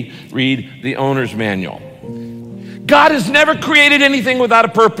 and B, read the owner's manual. God has never created anything without a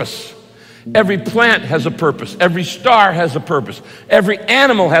purpose. Every plant has a purpose. Every star has a purpose. Every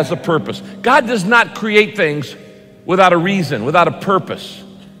animal has a purpose. God does not create things without a reason, without a purpose.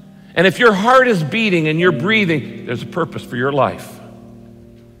 And if your heart is beating and you're breathing, there's a purpose for your life.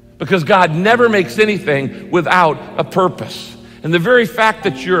 Because God never makes anything without a purpose. And the very fact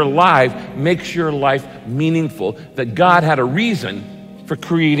that you're alive makes your life meaningful, that God had a reason for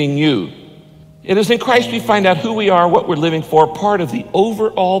creating you. It is in Christ we find out who we are, what we're living for, part of the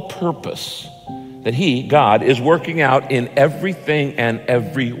overall purpose that He, God, is working out in everything and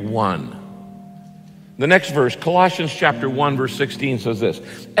everyone. The next verse, Colossians chapter 1, verse 16 says this: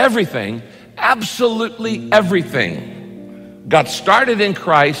 everything, absolutely everything, got started in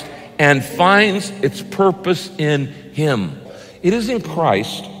Christ and finds its purpose in Him. It is in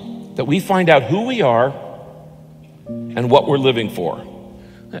Christ that we find out who we are and what we're living for.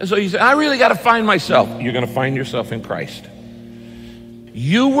 So you say, I really got to find myself. You're going to find yourself in Christ.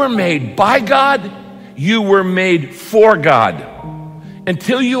 You were made by God. You were made for God.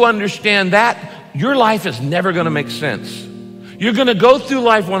 Until you understand that, your life is never going to make sense. You're going to go through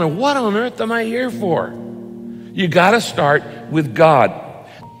life wondering, what on earth am I here for? You got to start with God.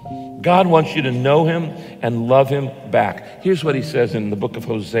 God wants you to know Him and love Him back. Here's what He says in the book of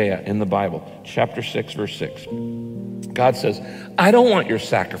Hosea in the Bible, chapter 6, verse 6. God says, I don't want your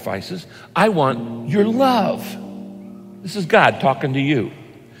sacrifices. I want your love. This is God talking to you.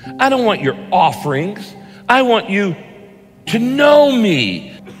 I don't want your offerings. I want you to know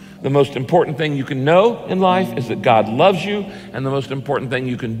me. The most important thing you can know in life is that God loves you, and the most important thing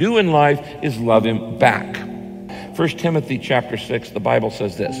you can do in life is love Him back. 1 Timothy chapter 6, the Bible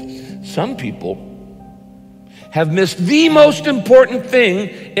says this: some people have missed the most important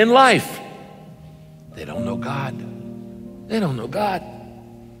thing in life. They don't know God. They don't know God.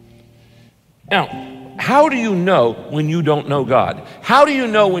 Now, how do you know when you don't know God? How do you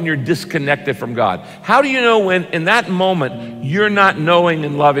know when you're disconnected from God? How do you know when in that moment you're not knowing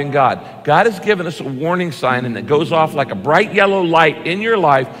and loving God? God has given us a warning sign, and it goes off like a bright yellow light in your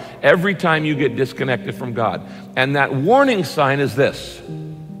life every time you get disconnected from God. And that warning sign is this: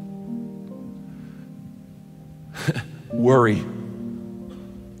 worry.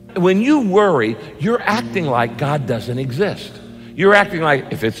 When you worry, you're acting like God doesn't exist. You're acting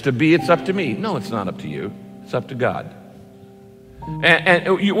like, if it's to be, it's up to me. No, it's not up to you. It's up to God.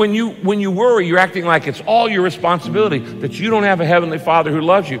 When you worry, you're acting like it's all your responsibility, that you don't have a heavenly Father who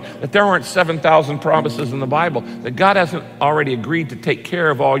loves you, that there aren't 7,000 promises in the Bible, that God hasn't already agreed to take care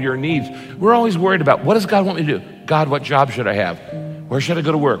of all your needs. We're always worried about, what does God want me to do? God, what job should I have? Where should I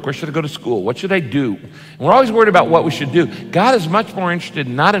go to work? Where should I go to school? What should I do? And we're always worried about what we should do. God is much more interested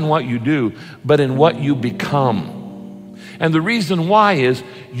not in what you do, but in what you become. And the reason why is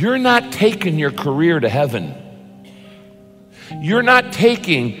you're not taking your career to heaven. You're not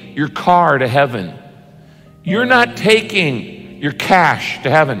taking your car to heaven. You're not taking your cash to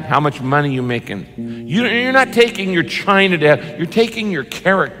heaven, how much money you're making. You're not taking your china to heaven. You're taking your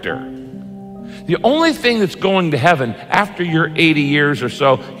character. The only thing that's going to heaven after your 80 years or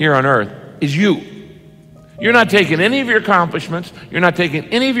so here on earth is you. You're not taking any of your accomplishments. You're not taking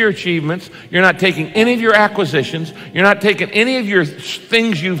any of your achievements. You're not taking any of your acquisitions. You're not taking any of your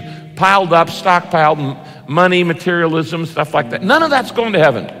things you've piled up, stockpiled, money, materialism, stuff like that. None of that's going to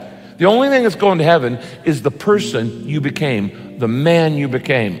heaven. The only thing that's going to heaven is the person you became, the man you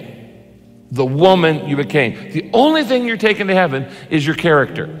became, the woman you became. The only thing you're taking to heaven is your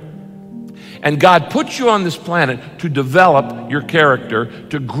character. And God puts you on this planet to develop your character,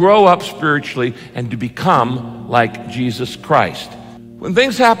 to grow up spiritually, and to become like Jesus Christ. When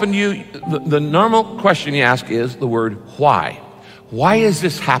things happen to you, the normal question you ask is the word why. Why is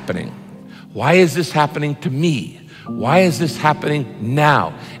this happening? Why is this happening to me? Why is this happening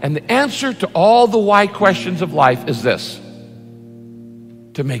now? And the answer to all the why questions of life is this: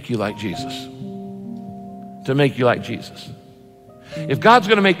 to make you like Jesus. To make you like Jesus. If God's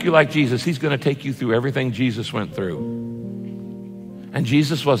going to make you like Jesus, he's going to take you through everything Jesus went through. And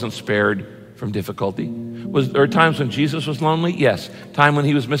Jesus wasn't spared from difficulty. Was there times when Jesus was lonely? Yes. Time when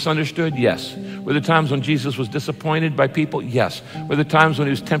he was misunderstood? Yes. Were there times when Jesus was disappointed by people? Yes. Were there times when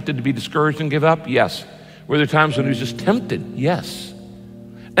he was tempted to be discouraged and give up? Yes. Were there times when he was just tempted? Yes.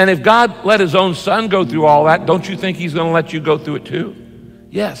 And if God let his own son go through all that, don't you think he's going to let you go through it too?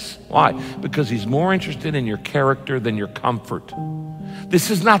 Yes. Why? Because he's more interested in your character than your comfort. This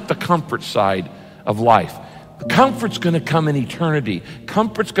is not the comfort side of life. The comfort's going to come in eternity.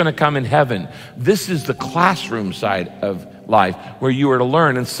 Comfort's going to come in heaven. This is the classroom side of life where you are to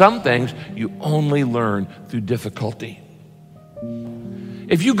learn. And some things you only learn through difficulty.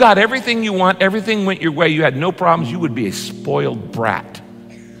 If you got everything you want, everything went your way, you had no problems, you would be a spoiled brat.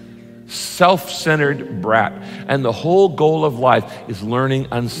 Self-centered brat. And the whole goal of life is learning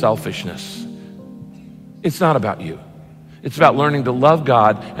unselfishness. It's not about you. It's about learning to love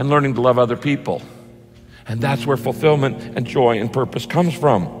God and learning to love other people. And that's where fulfillment and joy and purpose comes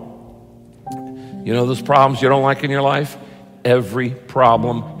from. You know those problems you don't like in your life? Every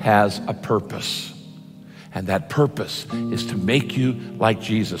problem has a purpose. And that purpose is to make you like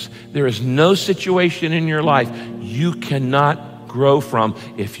Jesus. There is no situation in your life you cannot grow from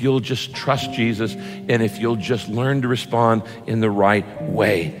if you'll just trust Jesus and if you'll just learn to respond in the right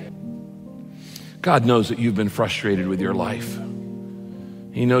way. God knows that you've been frustrated with your life.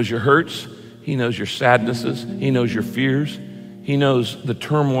 He knows your hurts. He knows your sadnesses. He knows your fears. He knows the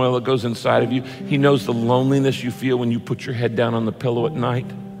turmoil that goes inside of you. He knows the loneliness you feel when you put your head down on the pillow at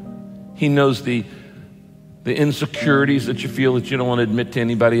night. He knows the insecurities that you feel that you don't want to admit to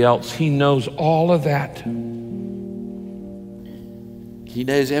anybody else. He knows all of that. He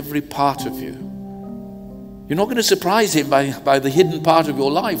knows every part of you. You're not going to surprise him by the hidden part of your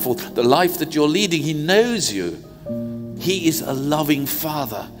life or the life that you're leading. He knows you. He is a loving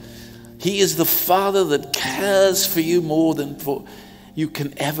Father. He is the Father that cares for you more than you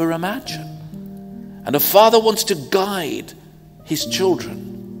can ever imagine. And a father wants to guide his children.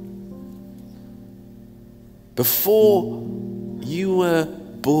 Before you were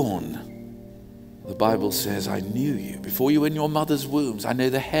born, the Bible says, I knew you. Before you were in your mother's wombs, I know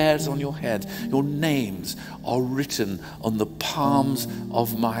the hairs on your head. Your names are written on the palms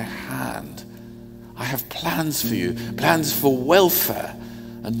of my hand. I have plans for you, plans for welfare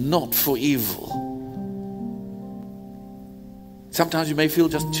and not for evil. Sometimes you may feel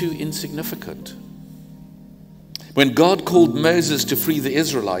just too insignificant. When God called Moses to free the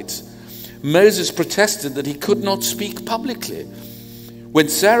Israelites, Moses protested that he could not speak publicly. When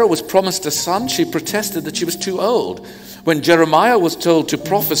Sarah was promised a son, she protested that she was too old. When Jeremiah was told to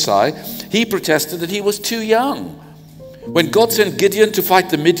prophesy, he protested that he was too young. When God sent Gideon to fight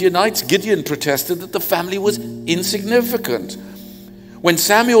the Midianites, Gideon protested that the family was insignificant. When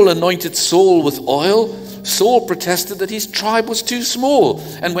Samuel anointed Saul with oil, Saul protested that his tribe was too small.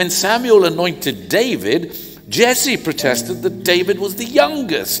 And when Samuel anointed David, Jesse protested that David was the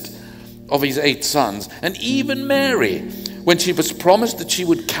youngest of his 8 sons. And even Mary, when she was promised that she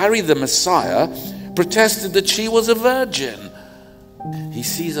would carry the Messiah, protested that she was a virgin. He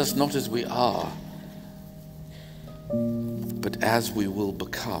sees us not as we are, but as we will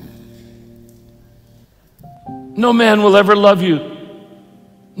become. No man will ever love you.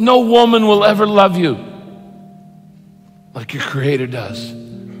 No woman will ever love you like your Creator does,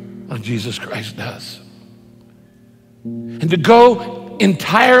 like Jesus Christ does. And to go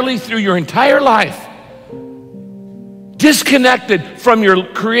entirely through your entire life disconnected from your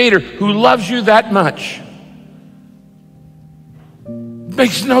Creator who loves you that much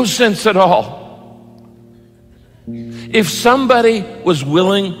makes no sense at all. If somebody was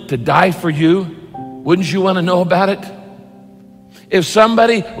willing to die for you, wouldn't you want to know about it? If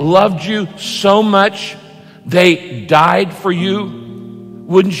somebody loved you so much they died for you,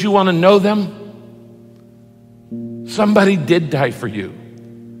 wouldn't you want to know them? Somebody did die for you.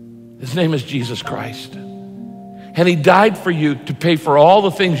 His name is Jesus Christ. And he died for you to pay for all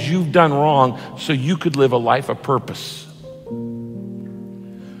the things you've done wrong so you could live a life of purpose.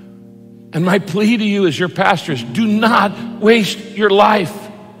 And my plea to you as your pastors, do not waste your life.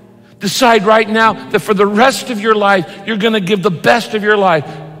 Decide right now that for the rest of your life, you're going to give the best of your life.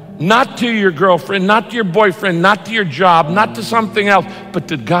 Not to your girlfriend, not to your boyfriend, not to your job, not to something else, but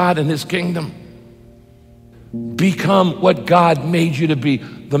to God and His kingdom. Become what God made you to be,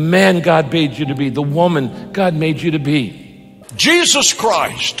 the man God made you to be, the woman God made you to be. Jesus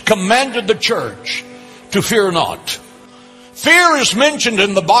Christ commanded the church to fear not. Fear is mentioned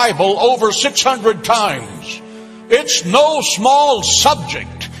in the Bible over 600 times. It's no small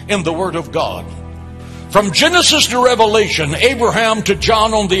subject in the Word of God. From Genesis to Revelation, Abraham to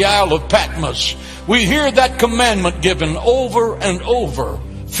John on the Isle of Patmos, we hear that commandment given over and over,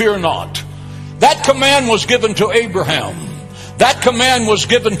 fear not. That command was given to Abraham. That command was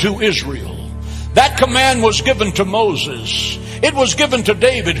given to Israel. That command was given to Moses. It was given to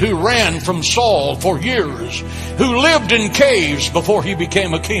David, who ran from Saul for years, who lived in caves before he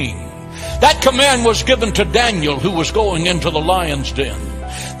became a king. That command was given to Daniel, who was going into the lion's den.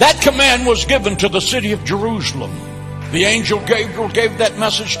 That command was given to the city of Jerusalem. The angel Gabriel gave that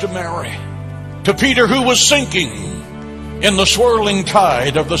message to Mary. To Peter, who was sinking in the swirling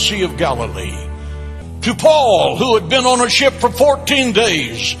tide of the Sea of Galilee. To Paul, who had been on a ship for 14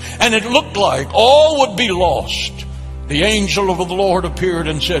 days, and it looked like all would be lost. The angel of the Lord appeared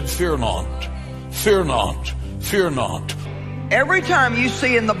and said, fear not, fear not, fear not. Every time you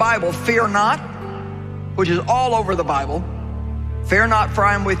see in the Bible, fear not, which is all over the Bible, fear not, for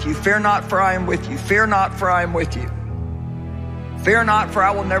I am with you. Fear not, for I am with you. Fear not, for I am with you. Fear not, for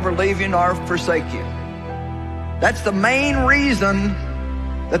I will never leave you nor forsake you. That's the main reason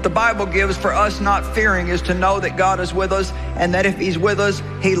that the Bible gives for us not fearing, is to know that God is with us, and that if He's with us,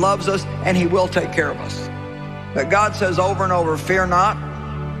 He loves us, and He will take care of us. But God says over and over, fear not,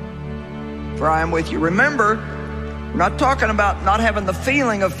 for I am with you. Remember, we're not talking about not having the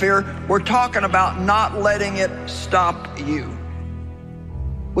feeling of fear. We're talking about not letting it stop you.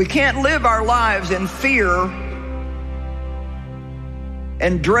 We can't live our lives in fear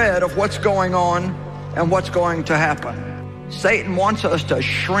and dread of what's going on and what's going to happen. Satan wants us to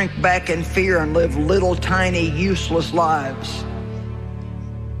shrink back in fear and live little, tiny, useless lives.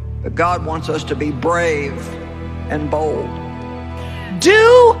 But God wants us to be brave and bold.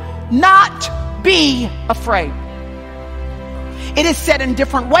 Do not be afraid. It is said in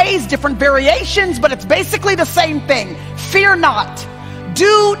different ways, different variations, but it's basically the same thing. Fear not.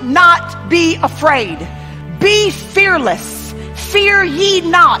 Do not be afraid. Be fearless. Fear ye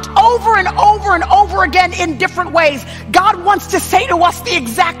not. Over and over and over again in different ways. God wants to say to us the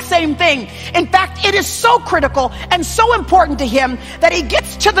exact same thing. In fact, it is so critical and so important to Him that He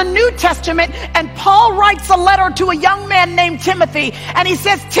gets to the New Testament and Paul writes a letter to a young man named Timothy, and he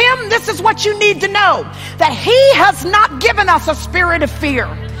says, Tim, this is what you need to know, that He has not given us a spirit of fear.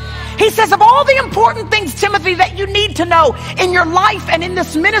 He says, of all the important things, Timothy, that you need to know in your life and in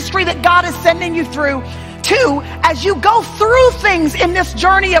this ministry that God is sending you through, too, as you go through things in this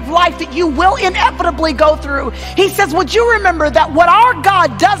journey of life that you will inevitably go through, He says, would you remember that what our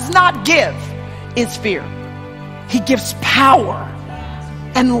God does not give is fear. He gives power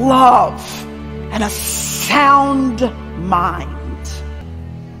and love and a sound mind.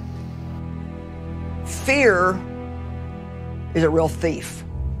 Fear is a real thief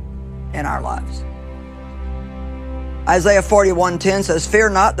in our lives. Isaiah 41:10 says, fear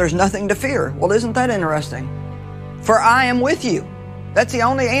not, there's nothing to fear. Well, isn't that interesting? For I am with you. That's the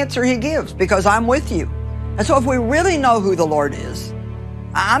only answer He gives, because I'm with you. And so if we really know who the Lord is,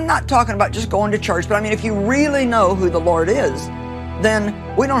 I'm not talking about just going to church, but I mean, if you really know who the Lord is,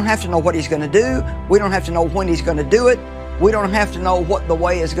 then we don't have to know what He's going to do. We don't have to know when He's going to do it. We don't have to know what the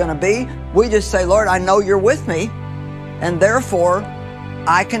way is going to be. We just say, Lord, I know You're with me, and therefore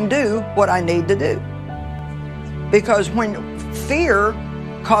I can do what I need to do. Because when fear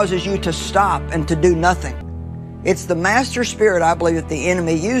causes you to stop and to do nothing, it's the master spirit, I believe, that the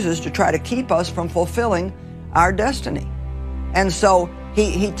enemy uses to try to keep us from fulfilling our destiny. And so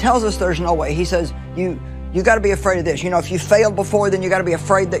he tells us there's no way. He says, you got to be afraid of this. You know, if you failed before, then you got to be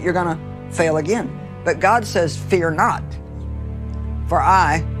afraid that you're going to fail again. But God says, fear not, for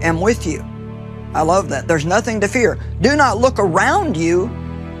I am with you. I love that. There's nothing to fear. Do not look around you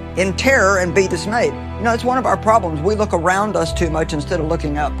in terror and be dismayed. You know, it's one of our problems. We look around us too much instead of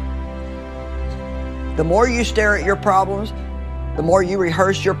looking up. The more you stare at your problems, the more you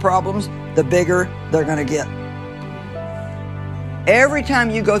rehearse your problems, the bigger they're going to get. Every time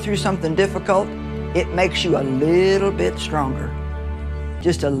you go through something difficult, it makes you a little bit stronger.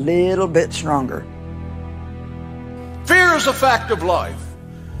 Just a little bit stronger. Fear is a fact of life.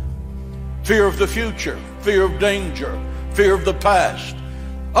 Fear of the future, fear of danger, fear of the past.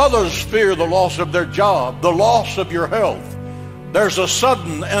 Others fear the loss of their job, the loss of your health. There's a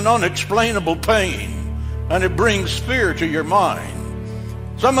sudden and unexplainable pain, and it brings fear to your mind.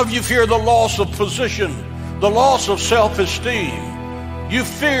 Some of you fear the loss of position, the loss of self-esteem. You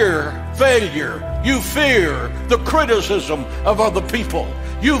fear failure. You fear the criticism of other people.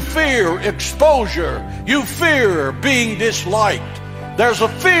 You fear exposure. You fear being disliked. There's a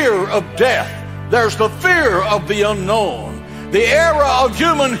fear of death. There's the fear of the unknown. The era of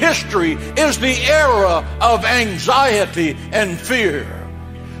human history is the era of anxiety and fear.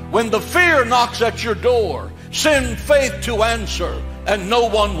 When the fear knocks at your door, send faith to answer, and no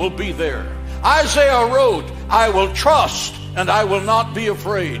one will be there. Isaiah wrote, I will trust and I will not be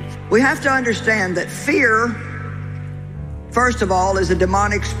afraid. We have to understand that fear, first of all, is a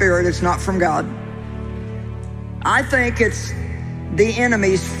demonic spirit. It's not from God. I think it's the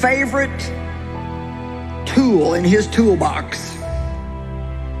enemy's favorite tool in his toolbox,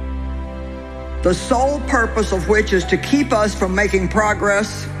 the sole purpose of which is to keep us from making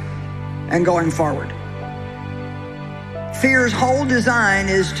progress and going forward. Fear's whole design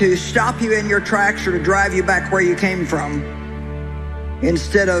is to stop you in your tracks or to drive you back where you came from,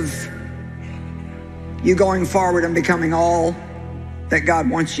 instead of you going forward and becoming all that God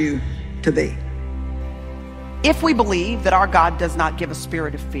wants you to be. If we believe that our God does not give a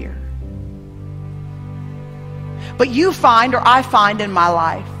spirit of fear, but you find, or I find in my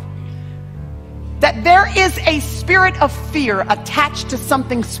life, that there is a spirit of fear attached to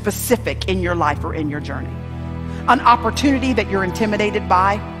something specific in your life or in your journey. An opportunity that you're intimidated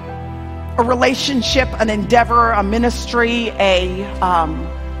by, a relationship, an endeavor, a ministry, an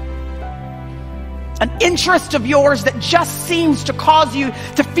interest of yours that just seems to cause you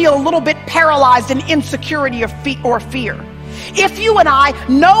to feel a little bit paralyzed in insecurity or fear. If you and I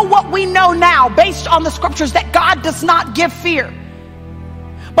know what we know now based on the scriptures, that God does not give fear,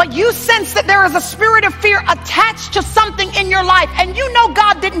 but you sense that there is a spirit of fear attached to something in your life, and you know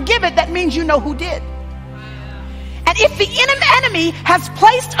God didn't give it, that means you know who did. And if the enemy has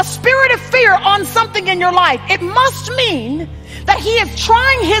placed a spirit of fear on something in your life, it must mean that he is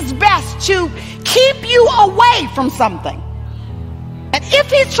trying his best to keep you away from something. And if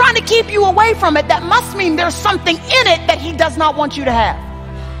he's trying to keep you away from it, that must mean there's something in it that he does not want you to have.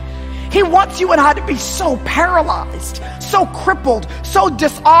 He wants you and I to be so paralyzed, so crippled, so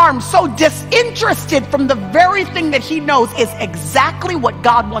disarmed, so disinterested from the very thing that he knows is exactly what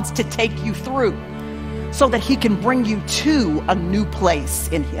God wants to take you through, so that he can bring you to a new place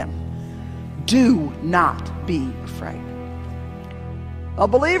in him. Do not be afraid. A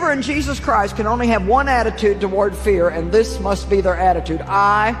believer in Jesus Christ can only have one attitude toward fear, and this must be their attitude: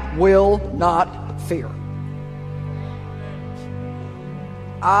 I will not fear.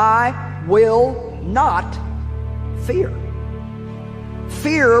 I will not fear.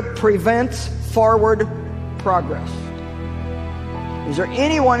 Fear prevents forward progress. Is there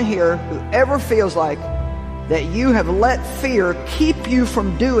anyone here who ever feels like that you have let fear keep you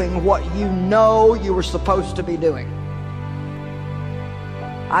from doing what you know you were supposed to be doing?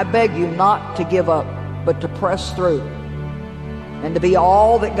 I beg you not to give up, but to press through and to be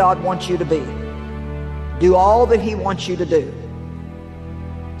all that God wants you to be. Do all that he wants you to do,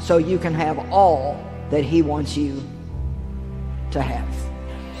 so you can have all that he wants you to have.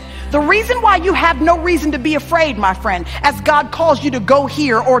 The reason why you have no reason to be afraid, my friend, as God calls you to go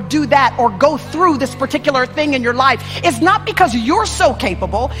here or do that or go through this particular thing in your life, is not because you're so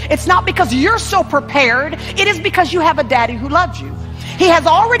capable. It's not because you're so prepared. It is because you have a daddy who loves you. He has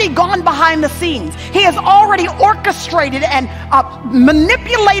already gone behind the scenes. He has already orchestrated and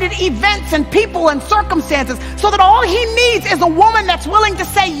manipulated events and people and circumstances, so that all he needs is a woman that's willing to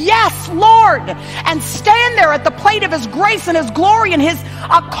say, yes, Lord, and stand there at the plate of his grace and his glory and his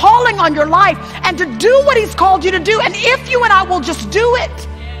calling on your life, and to do what he's called you to do. And if you and I will just do it,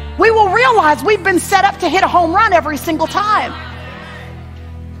 we will realize we've been set up to hit a home run every single time.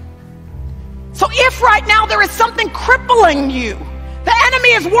 So if right now there is something crippling you, the enemy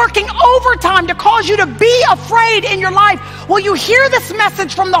is working overtime to cause you to be afraid in your life, will you hear this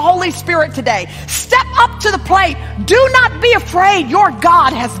message from the Holy Spirit today? Step up to the plate. Do not be afraid. Your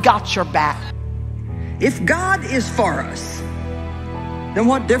God has got your back. If God is for us, then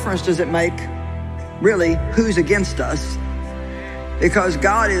what difference does it make, really, who's against us? Because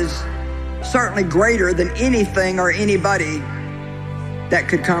God is certainly greater than anything or anybody that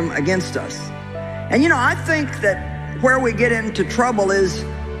could come against us. And you know, I think that where we get into trouble is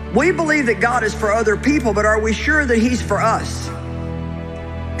we believe that God is for other people, but are we sure that he's for us?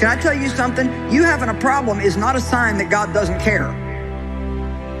 Can I tell you something? You having a problem is not a sign that God doesn't care.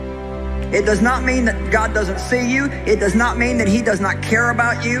 It does not mean that God doesn't see you. It does not mean that He does not care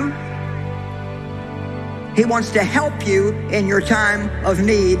about you. He wants to help you in your time of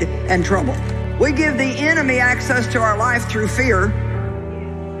need and trouble. We give the enemy access to our life through fear,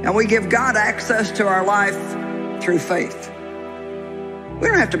 and we give God access to our life through faith. We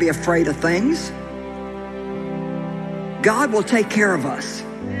don't have to be afraid of things. God will take care of us.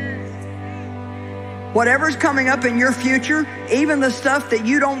 Whatever's coming up in your future, even the stuff that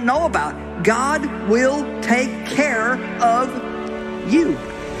you don't know about, God will take care of you.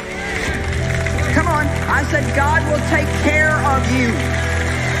 Come on, I said God will take care of you.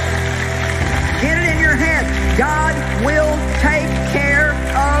 Get it in your head. God will take care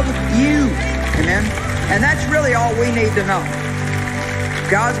of you. Amen? And that's really all we need to know.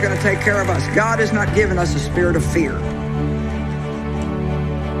 God's going to take care of us. God has not given us a spirit of fear.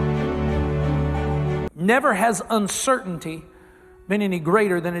 Never has uncertainty been any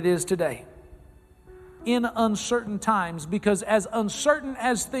greater than it is today. In uncertain times, because as uncertain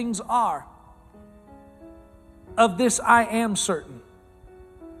as things are, of this I am certain,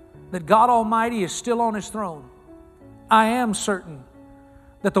 that God Almighty is still on His throne. I am certain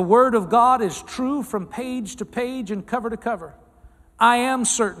that the Word of God is true from page to page and cover to cover. I am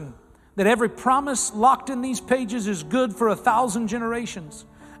certain that every promise locked in these pages is good for 1,000 generations.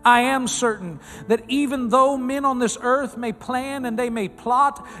 I am certain that even though men on this earth may plan and they may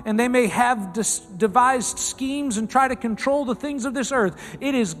plot and they may have devised schemes and try to control the things of this earth,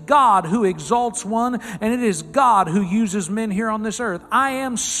 it is God who exalts one, and it is God who uses men here on this earth. I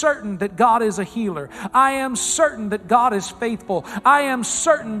am certain that God is a healer. I am certain that God is faithful. I am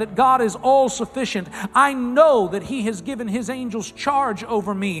certain that God is all sufficient. I know that He has given His angels charge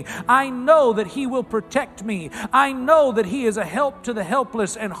over me. I know that He will protect me. I know that He is a help to the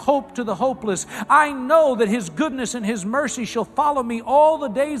helpless and hope to the hopeless. I know that His goodness and His mercy shall follow me all the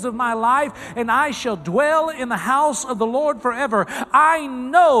days of my life, and I shall dwell in the house of the Lord forever. I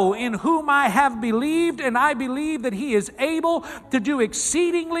know in whom I have believed, and I believe that He is able to do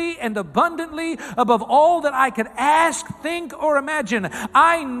exceedingly and abundantly above all that I could ask, think, or imagine.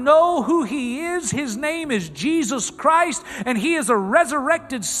 I know who He is. His name is Jesus Christ, and He is a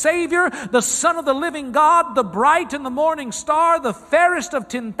resurrected Savior, the Son of the living God, the bright and the morning star, the fairest of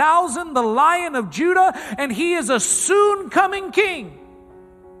 10,000, the Lion of Judah, and He is a soon coming King.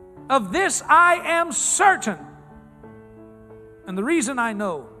 Of this I am certain. And the reason I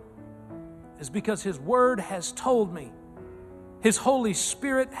know is because His Word has told me. His Holy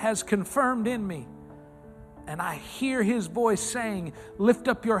Spirit has confirmed in me. And I hear His voice saying, lift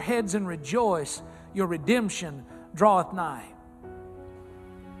up your heads and rejoice. Your redemption draweth nigh.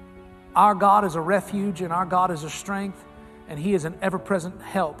 Our God is a refuge and our God is a strength, and He is an ever-present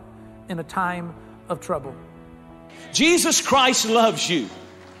help in a time of trouble. Jesus Christ loves you.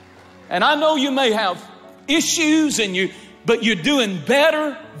 And I know you may have issues but you're doing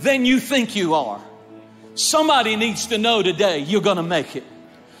better than you think you are. Somebody needs to know today you're going to make it.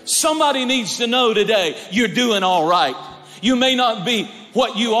 Somebody needs to know today you're doing all right. You may not be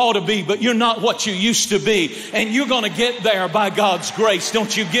what you ought to be, but you're not what you used to be. And you're going to get there by God's grace.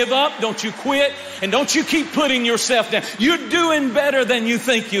 Don't you give up. Don't you quit. And don't you keep putting yourself down. You're doing better than you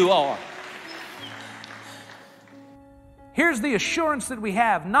think you are. Here's the assurance that we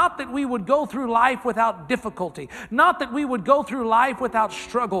have. Not that we would go through life without difficulty. Not that we would go through life without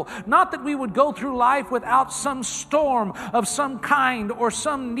struggle. Not that we would go through life without some storm of some kind or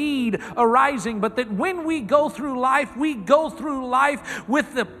some need arising. But that when we go through life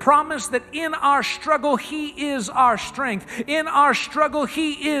with the promise that in our struggle He is our strength. In our struggle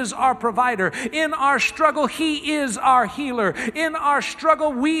He is our provider. In our struggle He is our healer. In our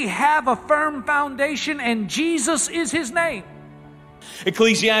struggle we have a firm foundation, and Jesus is His name.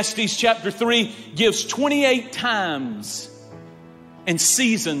 Ecclesiastes chapter 3 gives 28 times and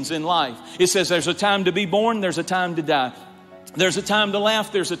seasons in life. It says there's a time to be born, there's a time to die. There's a time to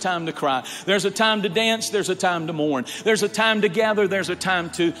laugh, there's a time to cry. There's a time to dance, there's a time to mourn. There's a time to gather, there's a time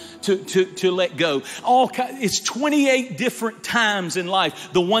to let go. It's 28 different times in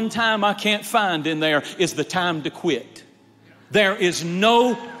life. The one time I can't find in there is the time to quit. There is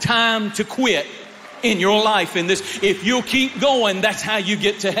no time to quit in your life in this. If you'll keep going, that's how you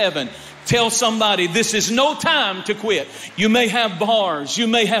get to heaven. Tell somebody this is no time to quit. You may have bars, you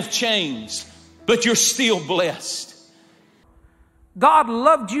may have chains, but you're still blessed. God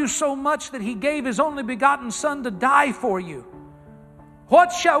loved you so much that He gave His only begotten Son to die for you.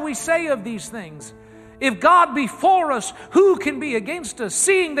 What shall we say of these things? If God be for us, who can be against us?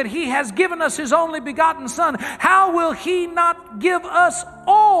 Seeing that He has given us His only begotten Son, how will He not give us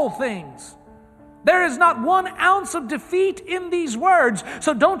all things? There is not 1 ounce of defeat in these words.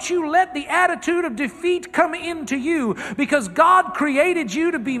 So don't you let the attitude of defeat come into you, because God created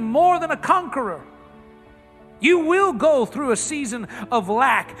you to be more than a conqueror. You will go through a season of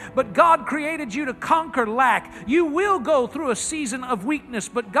lack, but God created you to conquer lack. You will go through a season of weakness,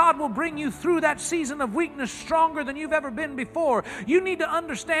 but God will bring you through that season of weakness stronger than you've ever been before. You need to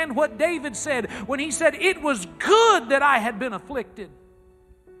understand what David said when he said, "It was good that I had been afflicted."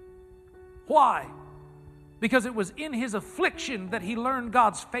 Why? Because it was in his affliction that he learned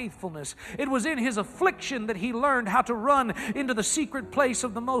God's faithfulness. It was in his affliction that he learned how to run into the secret place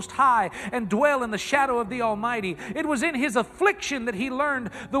of the Most High and dwell in the shadow of the Almighty. It was in his affliction that he learned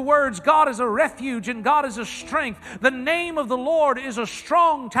the words, "God is a refuge and God is a strength. The name of the Lord is a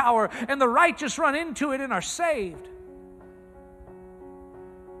strong tower, and the righteous run into it and are saved."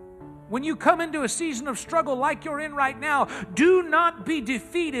 When you come into a season of struggle like you're in right now, do not be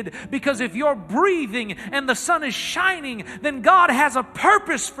defeated, because if you're breathing and the sun is shining, then God has a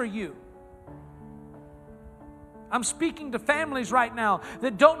purpose for you. I'm speaking to families right now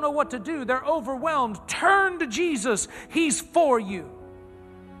that don't know what to do. They're overwhelmed. Turn to Jesus. He's for you.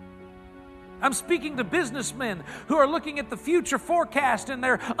 I'm speaking to businessmen who are looking at the future forecast and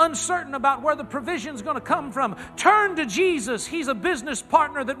they're uncertain about where the provision's going to come from. Turn to Jesus. He's a business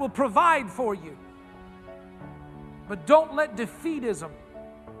partner that will provide for you. But don't let defeatism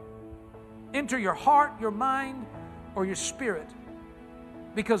enter your heart, your mind, or your spirit,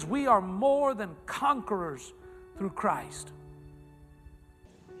 because we are more than conquerors through Christ.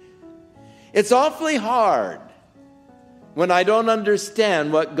 It's awfully hard when I don't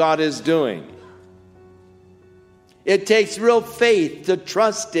understand what God is doing. It takes real faith to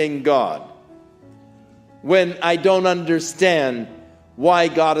trust in God when I don't understand why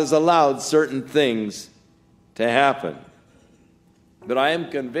God has allowed certain things to happen. But I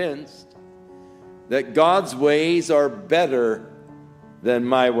am convinced that God's ways are better than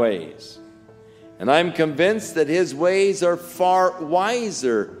my ways. And I'm convinced that His ways are far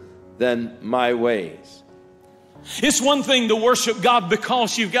wiser than my ways. It's one thing to worship God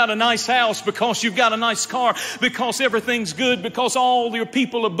because you've got a nice house, because you've got a nice car, because everything's good, because all your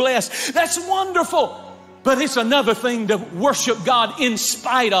people are blessed. That's wonderful. But it's another thing to worship God in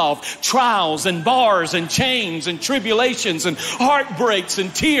spite of trials and bars and chains and tribulations and heartbreaks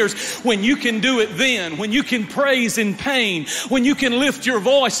and tears. When you can do it then, when you can praise in pain, when you can lift your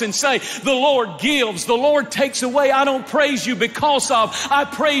voice and say, "The Lord gives, the Lord takes away. I don't praise you because of, I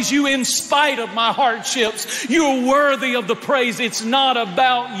praise you in spite of my hardships. You're worthy of the praise." It's not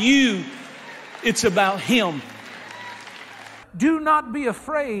about you. It's about Him. Do not be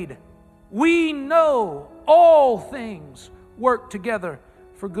afraid. We know all things work together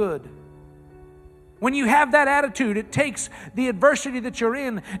for good. When you have that attitude, it takes the adversity that you're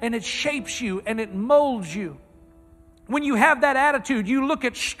in and it shapes you and it molds you. When you have that attitude, you look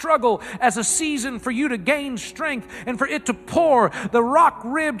at struggle as a season for you to gain strength and for it to pour the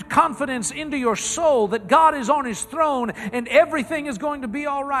rock-ribbed confidence into your soul that God is on His throne and everything is going to be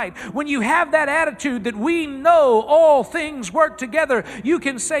all right. When you have that attitude that we know all things work together, you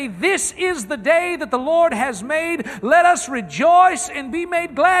can say, "This is the day that the Lord has made. Let us rejoice and be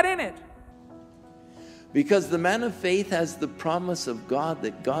made glad in it." Because the man of faith has the promise of God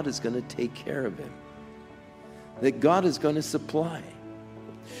that God is going to take care of him, that God is going to supply.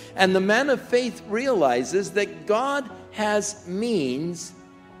 And the man of faith realizes that God has means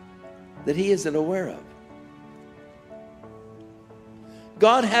that he isn't aware of.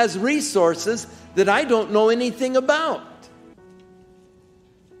 God has resources that I don't know anything about.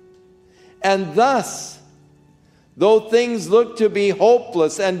 And thus, though things look to be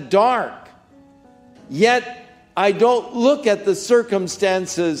hopeless and dark, yet I don't look at the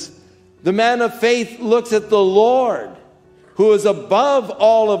circumstances. The man of faith looks at the Lord, who is above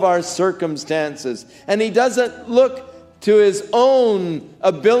all of our circumstances. And he doesn't look to his own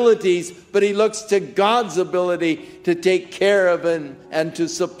abilities, but he looks to God's ability to take care of him and to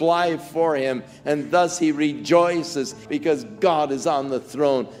supply for him. And thus he rejoices because God is on the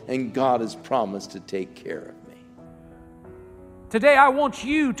throne and God has promised to take care of me. Today I want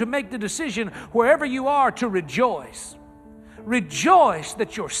you to make the decision, wherever you are, to rejoice. Rejoice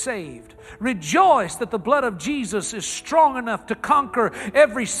that you're saved. Rejoice that the blood of Jesus is strong enough to conquer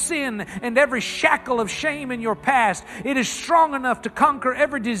every sin and every shackle of shame in your past. It is strong enough to conquer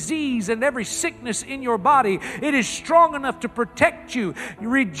every disease and every sickness in your body. It is strong enough to protect you.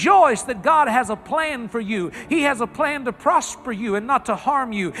 Rejoice that God has a plan for you. He has a plan to prosper you and not to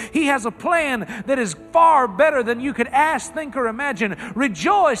harm you. He has a plan that is far better than you could ask, think, or imagine.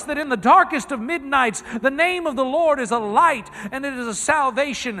 Rejoice that in the darkest of midnights, the name of the Lord is a light and it is a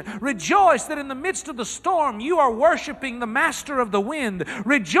salvation. Rejoice Rejoice that in the midst of the storm you are worshiping the master of the wind.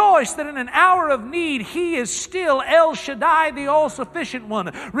 Rejoice that in an hour of need He is still El Shaddai, the all-sufficient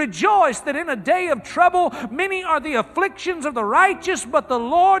one. Rejoice that in a day of trouble many are the afflictions of the righteous, but the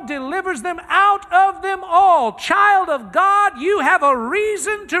Lord delivers them out of them all. Child of God, you have a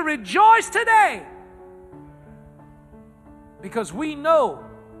reason to rejoice today, because we know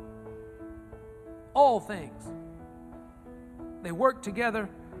all things, they work together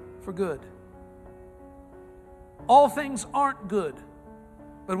for good. All things aren't good,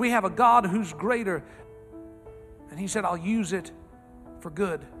 but we have a God who's greater, and He said, I'll use it for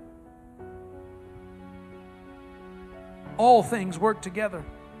good. All things work together.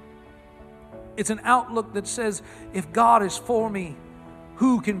 It's an outlook that says, if God is for me,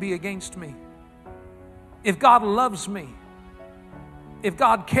 who can be against me? If God loves me, if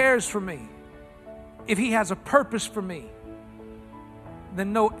God cares for me, if He has a purpose for me,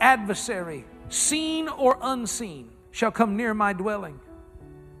 then no adversary, seen or unseen, shall come near my dwelling.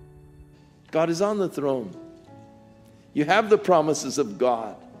 God is on the throne. You have the promises of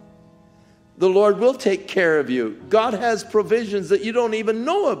God. The Lord will take care of you. God has provisions that you don't even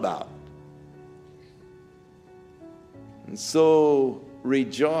know about. And so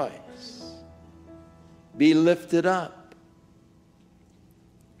rejoice. Be lifted up.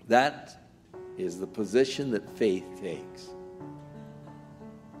 That is the position that faith takes.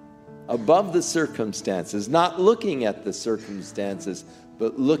 Above the circumstances, not looking at the circumstances,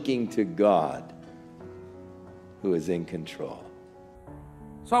 but looking to God, who is in control.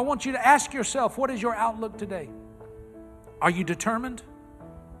 So I want you to ask yourself, what is your outlook today? Are you determined?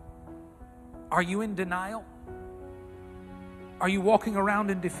 Are you in denial? Are you walking around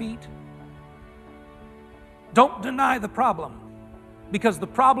in defeat? Don't deny the problem, because the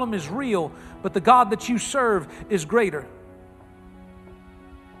problem is real, but the God that you serve is greater.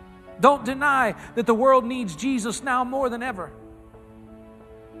 Don't deny that the world needs Jesus now more than ever.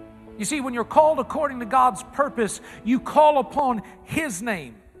 You see, when you're called according to God's purpose, you call upon His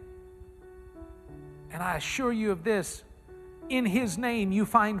name. And I assure you of this, in His name you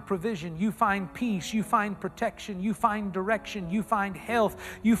find provision, you find peace, you find protection, you find direction, you find health,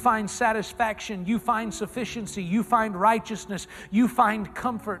 you find satisfaction, you find sufficiency, you find righteousness, you find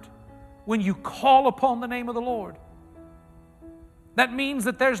comfort when you call upon the name of the Lord. That means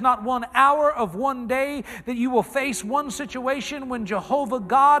that there's not 1 hour of one day that you will face one situation when Jehovah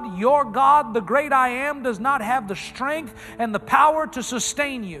God, your God, the great I am, does not have the strength and the power to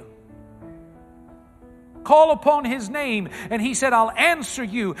sustain you. Call upon His name, and He said, I'll answer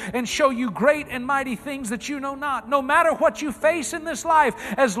you and show you great and mighty things that you know not. No matter what you face in this life,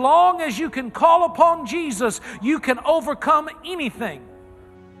 as long as you can call upon Jesus, you can overcome anything.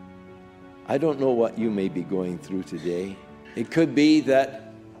 I don't know what you may be going through today. It could be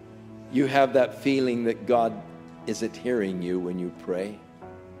that you have that feeling that God isn't hearing you when you pray.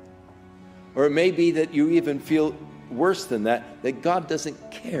 Or it may be that you even feel worse than that, that God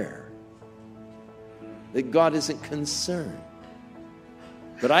doesn't care, that God isn't concerned.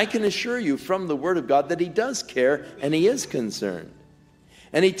 But I can assure you from the Word of God that He does care and He is concerned.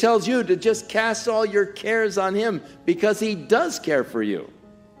 And He tells you to just cast all your cares on Him because He does care for you.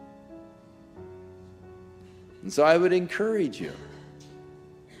 And so I would encourage you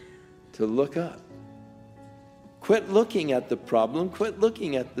to look up. Quit looking at the problem. Quit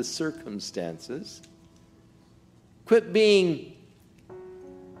looking at the circumstances. Quit being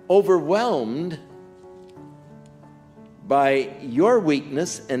overwhelmed by your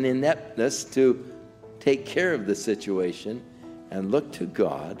weakness and ineptness to take care of the situation, and look to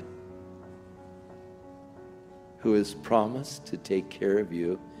God, who has promised to take care of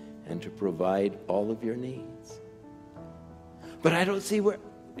you and to provide all of your needs. But I don't see where.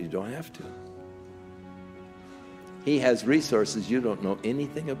 You don't have to. He has resources you don't know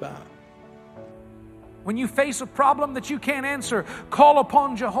anything about. When you face a problem that you can't answer, call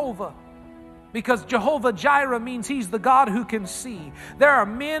upon Jehovah. Because Jehovah Jireh means He's the God who can see. There are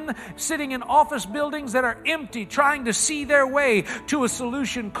men sitting in office buildings that are empty, trying to see their way to a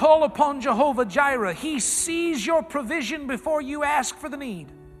solution. Call upon Jehovah Jireh. He sees your provision before you ask for the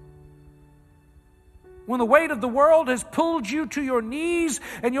need. When the weight of the world has pulled you to your knees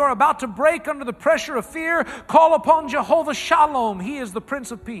and you're about to break under the pressure of fear, call upon Jehovah Shalom. He is the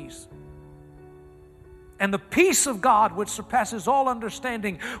Prince of Peace. And the peace of God, which surpasses all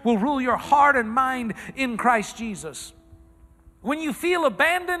understanding, will rule your heart and mind in Christ Jesus. When you feel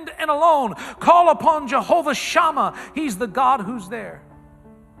abandoned and alone, call upon Jehovah Shammah. He's the God who's there.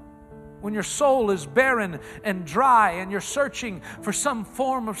 when your soul is barren and dry and you're searching for some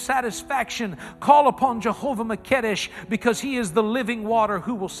form of satisfaction, call upon Jehovah Mekadesh, because He is the living water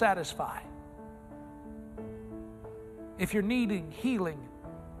who will satisfy. If you're needing healing,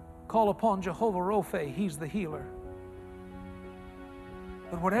 call upon Jehovah Rophe. He's the healer.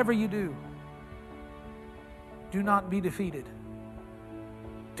 But whatever you do, do not be defeated.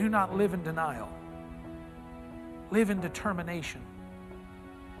 Do not live in denial. Live in determination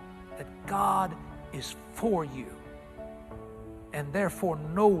that God is for you, and therefore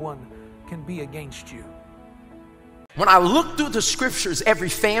no one can be against you. When I look through the scriptures, every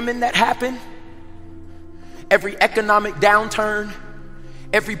famine that happened, every economic downturn,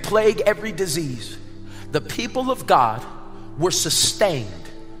 every plague, every disease, the people of God were sustained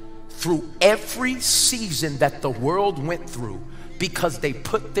through every season that the world went through because they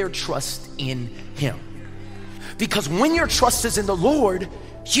put their trust in Him. Because when your trust is in the Lord,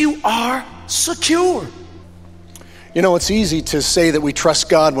 you are secure. You know, it's easy to say that we trust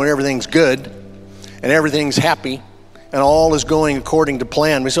God when everything's good and everything's happy and all is going according to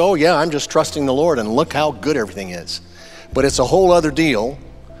plan. We say, oh yeah, I'm just trusting the Lord and look how good everything is. But it's a whole other deal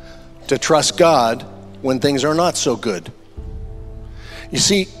to trust God when things are not so good. You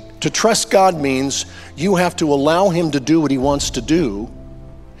see, to trust God means you have to allow Him to do what He wants to do,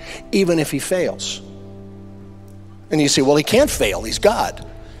 even if He fails. And you say, well, He can't fail, He's God.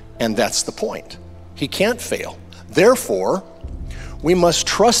 And that's the point. He can't fail. Therefore, we must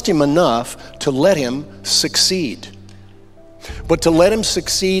trust Him enough to let Him succeed. But to let Him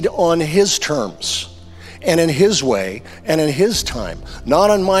succeed on His terms, and in His way, and in His time. Not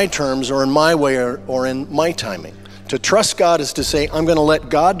on my terms, or in my way, or in my timing. To trust God is to say, I'm going to let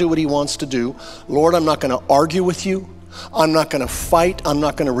God do what He wants to do. Lord, I'm not going to argue with You. I'm not going to fight. I'm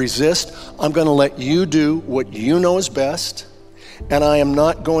not going to resist. I'm going to let You do what You know is best. And I am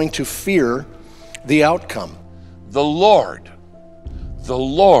not going to fear the outcome. The Lord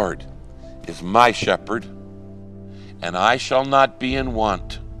is my shepherd, and I shall not be in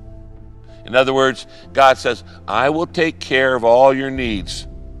want. In other words, God says, I will take care of all your needs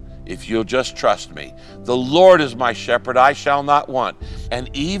if you'll just trust me. The Lord is my shepherd, I shall not want. And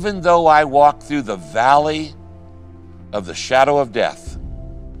even though I walk through the valley of the shadow of death,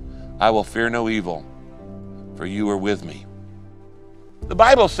 I will fear no evil, for You are with me. The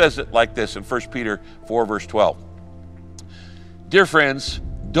Bible says it like this in 1 Peter 4, verse 12. Dear friends,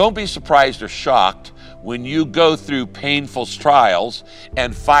 don't be surprised or shocked when you go through painful trials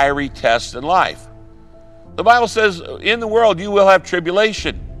and fiery tests in life. The Bible says, in the world you will have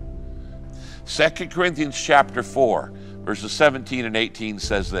tribulation. 2 Corinthians chapter 4, verses 17 and 18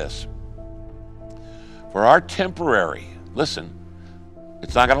 says this. For our temporary, listen,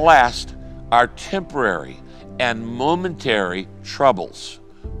 it's not going to last, our temporary and momentary troubles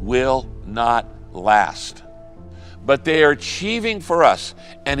will not last. But they are achieving for us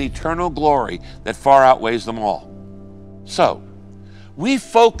an eternal glory that far outweighs them all. So, we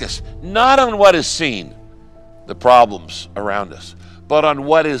focus not on what is seen, the problems around us, but on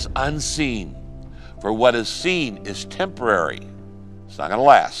what is unseen. For what is seen is temporary. It's not going to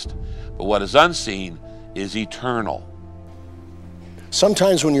last. But what is unseen is eternal.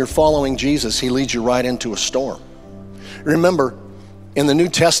 Sometimes when you're following Jesus, He leads you right into a storm. Remember, in the New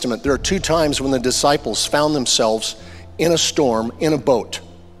Testament, there are 2 times when the disciples found themselves in a storm, in a boat.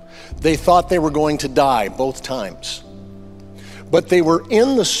 They thought they were going to die both times. But they were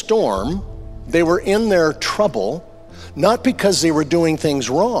in the storm, they were in their trouble, not because they were doing things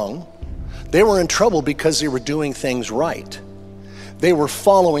wrong. They were in trouble because they were doing things right. They were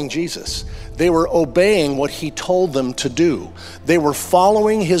following Jesus. They were obeying what He told them to do. They were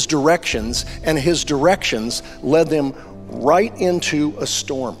following His directions, and His directions led them right into a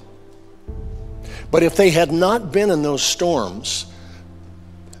storm. But if they had not been in those storms,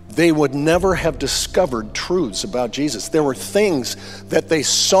 they would never have discovered truths about Jesus. There were things that they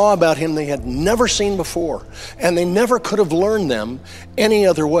saw about Him they had never seen before, and they never could have learned them any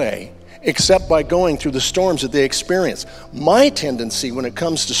other way except by going through the storms that they experienced. My tendency when it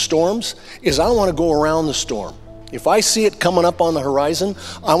comes to storms is I want to go around the storm. If I see it coming up on the horizon,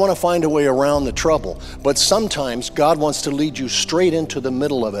 I want to find a way around the trouble. But sometimes God wants to lead you straight into the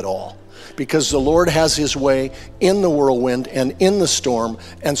middle of it all, because the Lord has His way in the whirlwind and in the storm,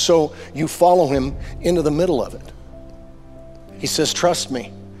 and so you follow Him into the middle of it. He says, trust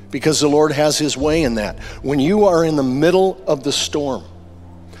me, because the Lord has His way in that. When you are in the middle of the storm,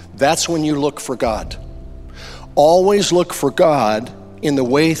 that's when you look for God. Always look for God in the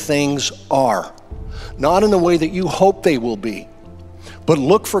way things are, not in the way that you hope they will be, But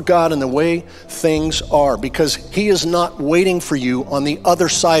look for God in the way things are, because He is not waiting for you on the other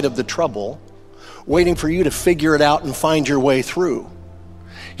side of the trouble, waiting for you to figure it out and find your way through.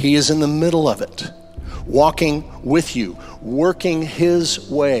 He is in the middle of it, walking with you, working His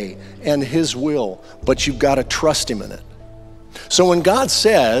way and His will, but you've got to trust Him in it. So when God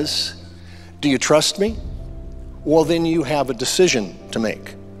says, do you trust me? Well, then you have a decision to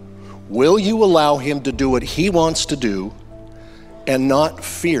make. Will you allow Him to do what He wants to do and not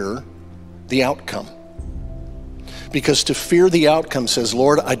fear the outcome? Because to fear the outcome says,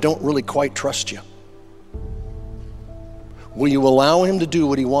 Lord, I don't really quite trust you. Will you allow Him to do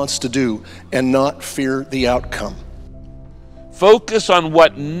what He wants to do and not fear the outcome? Focus on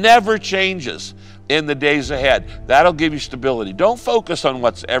what never changes in the days ahead. That'll give you stability. Don't focus on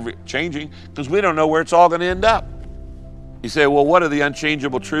what's ever changing, because we don't know where it's all going to end up. You say, well, what are the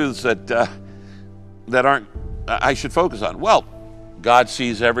unchangeable truths that I should focus on? Well, God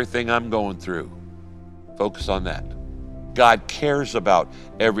sees everything I'm going through. Focus on that. God cares about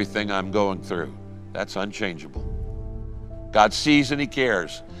everything I'm going through. That's unchangeable. God sees and He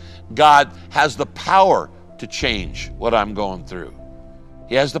cares. God has the power to change what I'm going through.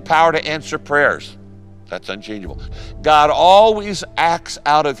 He has the power to answer prayers. That's unchangeable. God always acts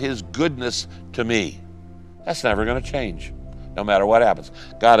out of His goodness to me. That's never going to change, no matter what happens.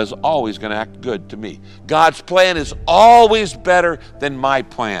 God is always going to act good to me. God's plan is always better than my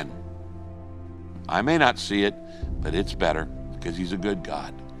plan. I may not see it, but it's better because He's a good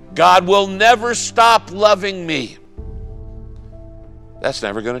God. God will never stop loving me. That's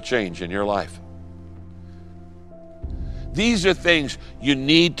never going to change in your life. These are things you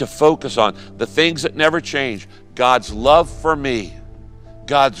need to focus on, the things that never change. God's love for me,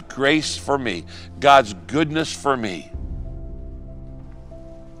 God's grace for me, God's goodness for me.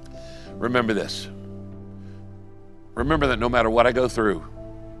 Remember this. Remember that no matter what I go through,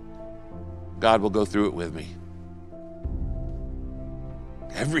 God will go through it with me.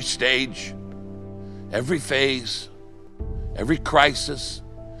 Every stage, every phase, every crisis,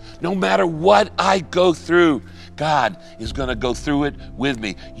 no matter what I go through, God is going to go through it with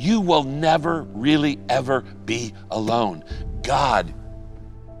me. You will never really ever be alone. God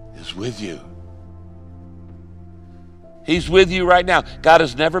is with you. He's with you right now. God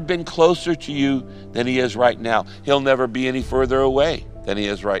has never been closer to you than He is right now. He'll never be any further away than He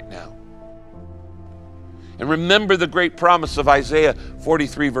is right now. And remember the great promise of Isaiah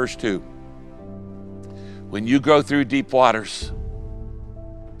 43 verse 2. When you go through deep waters,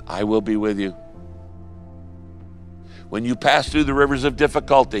 I will be with you. When you pass through the rivers of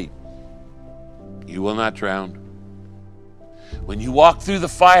difficulty, you will not drown. When you walk through the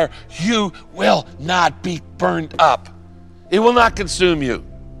fire, you will not be burned up. It will not consume you.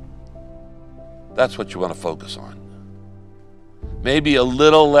 That's what you want to focus on. Maybe a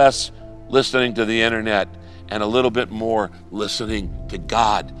little less listening to the internet and a little bit more listening to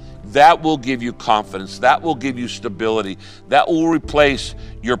God. That will give you confidence. That will give you stability. That will replace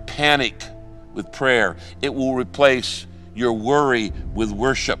your panic with prayer. It will replace your worry with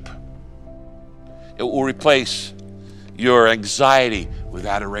worship. It will replace your anxiety with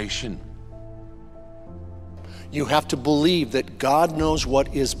adoration. You have to believe that God knows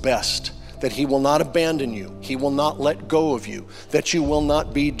what is best, that He will not abandon you, He will not let go of you, that you will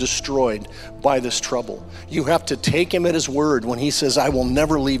not be destroyed by this trouble. You have to take Him at His word when He says, I will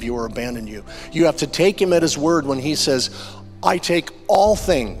never leave you or abandon you. You have to take Him at His word when He says, I take all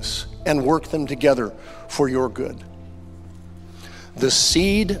things and work them together for your good. The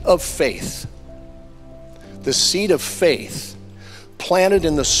seed of faith planted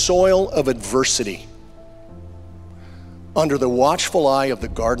in the soil of adversity under the watchful eye of the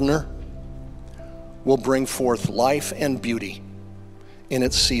gardener will bring forth life and beauty in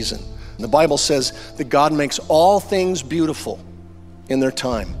its season. And the Bible says that God makes all things beautiful in their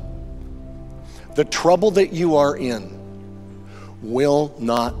time. The trouble that you are in will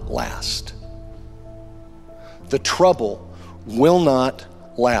not last. The trouble will not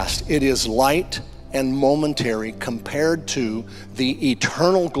last. It is light and momentary compared to the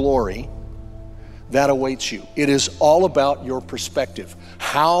eternal glory that awaits you. It is all about your perspective.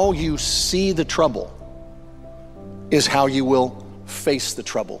 How you see the trouble is how you will face the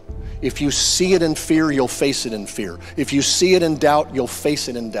trouble. If you see it in fear, you'll face it in fear. If you see it in doubt, you'll face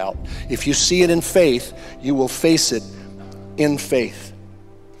it in doubt. If you see it in faith, you will face it in faith.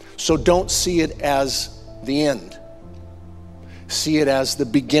 So don't see it as the end. See it as the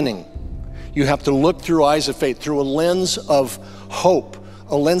beginning. You have to look through eyes of faith, through a lens of hope,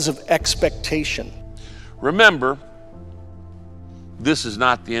 a lens of expectation. Remember, this is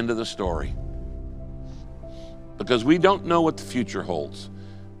not the end of the story. because we don't know what the future holds,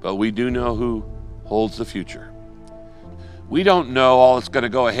 but we do know who holds the future. We don't know all that's going to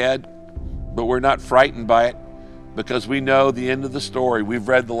go ahead, but we're not frightened by it because we know the end of the story. We've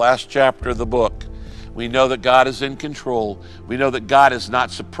read the last chapter of the book. We know that God is in control. We know that God is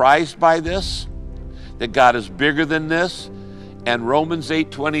not surprised by this, that God is bigger than this, and Romans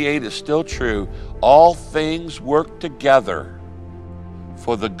 8:28 is still true. All things work together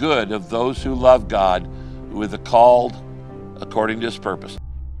for the good of those who love God, who are the called according to his purpose.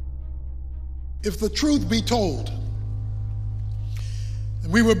 If the truth be told,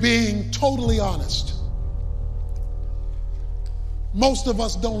 and we were being totally honest, most of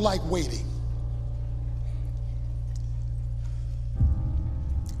us don't like waiting.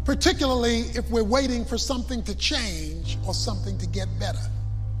 Particularly if we're waiting for something to change or something to get better.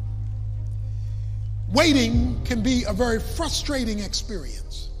 Waiting can be a very frustrating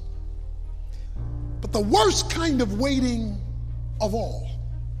experience. But the worst kind of waiting of all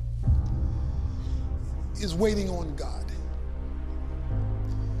is waiting on God.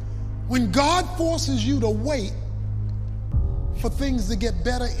 When God forces you to wait for things to get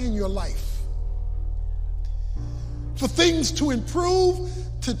better in your life, for things to improve,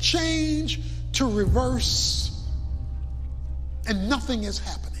 to change, to reverse, and nothing is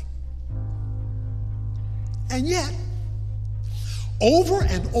happening. And yet, over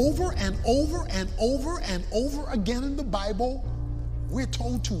and over and over and over and over again in the Bible, we're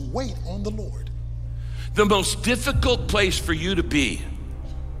told to wait on the Lord. The most difficult place for you to be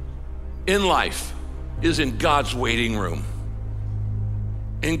in life is in God's waiting room.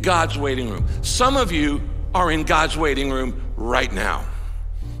 In God's waiting room. Some of you are in God's waiting room right now.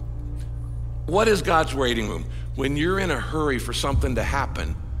 What is God's waiting room? When you're in a hurry for something to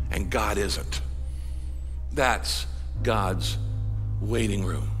happen and God isn't. That's God's waiting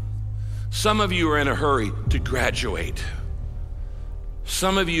room. Some of you are in a hurry to graduate.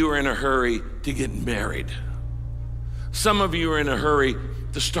 Some of you are in a hurry to get married. Some of you are in a hurry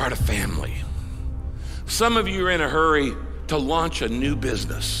to start a family. Some of you are in a hurry to launch a new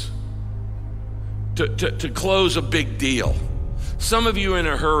business, to close a big deal. Some of you are in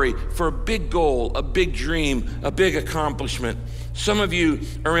a hurry for a big goal, a big dream, a big accomplishment. Some of you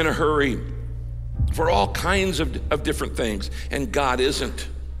are in a hurry for all kinds of different things, and God isn't.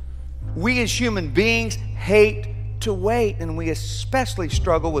 We as human beings hate to wait, and we especially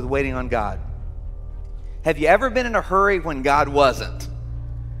struggle with waiting on God. Have you ever been in a hurry when God wasn't?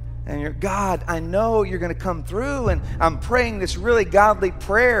 And you're, God, I know you're going to come through, and I'm praying this really godly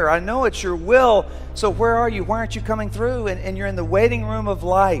prayer. I know it's your will, so where are you? Why aren't you coming through? And you're in the waiting room of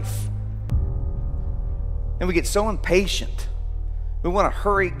life. And we get so impatient. We want to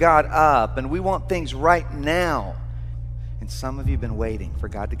hurry God up, and we want things right now. And some of you have been waiting for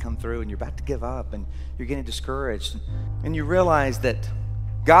God to come through, and you're about to give up, and you're getting discouraged. And you realize that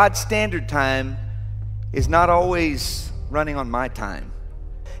God's standard time is not always running on my time.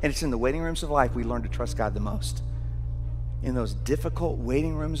 And it's in the waiting rooms of life we learn to trust God the most. In those difficult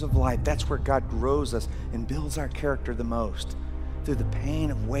waiting rooms of life, that's where God grows us and builds our character the most. Through the pain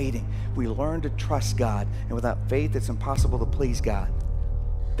of waiting, we learn to trust God, and without faith, it's impossible to please God.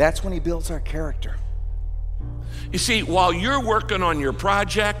 That's when he builds our character. You see, while you're working on your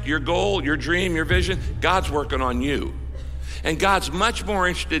project, your goal, your dream, your vision, God's working on you. And God's much more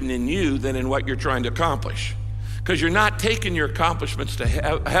interested in you than in what you're trying to accomplish. Because you're not taking your accomplishments to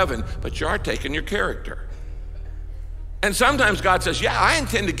heaven, but you are taking your character. And sometimes God says, yeah, I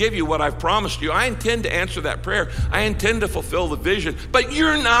intend to give you what I've promised you. I intend to answer that prayer. I intend to fulfill the vision, but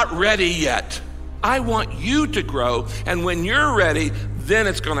you're not ready yet. I want you to grow, and when you're ready, then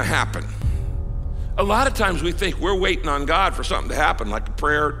it's going to happen. A lot of times we think we're waiting on God for something to happen, like a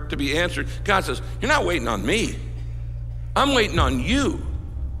prayer to be answered. God says, you're not waiting on me. I'm waiting on you.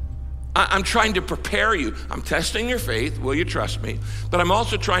 I'm trying to prepare you. I'm testing your faith. Will you trust me? But I'm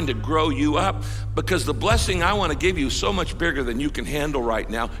also trying to grow you up, because the blessing I want to give you is so much bigger than you can handle right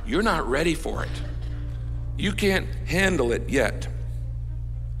now. You're not ready for it. You can't handle it yet.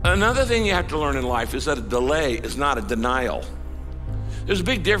 Another thing you have to learn in life is that a delay is not a denial. There's a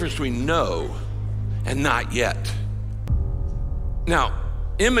big difference between no and not yet. Now,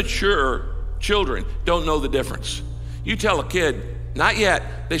 immature children don't know the difference. You tell a kid, not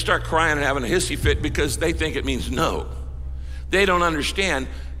yet, they start crying and having a hissy fit because they think it means no. They don't understand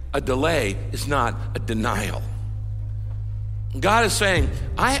a delay is not a denial. God is saying,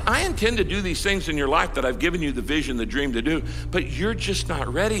 I intend to do these things in your life that I've given you the vision, the dream to do, but you're just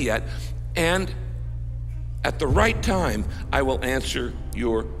not ready yet. And at the right time, I will answer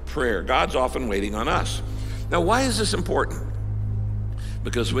your prayer. God's often waiting on us. Now, why is this important?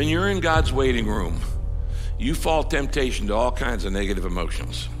 Because when you're in God's waiting room, you fall temptation to all kinds of negative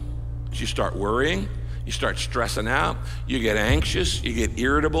emotions. You start worrying, you start stressing out, you get anxious, you get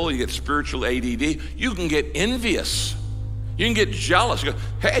irritable, you get spiritual ADD, you can get envious, you can get jealous. You go,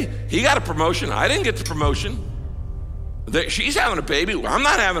 hey, he got a promotion, I didn't get the promotion. She's having a baby, well, I'm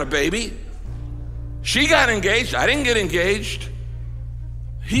not having a baby. She got engaged, I didn't get engaged.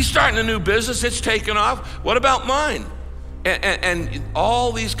 He's starting a new business, it's taken off, what about mine? And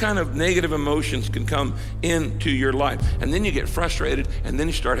all these kind of negative emotions can come into your life. And then you get frustrated, and then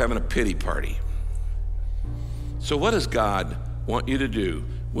you start having a pity party. So what does God want you to do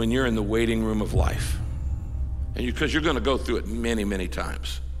when you're in the waiting room of life? And because you're going to go through it many, many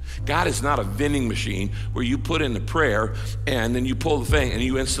times. God is not a vending machine where you put in the prayer and then you pull the thing and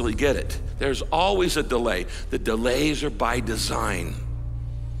you instantly get it. There's always a delay. The delays are by design.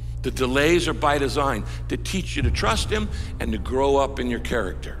 The delays are by design to teach you to trust him and to grow up in your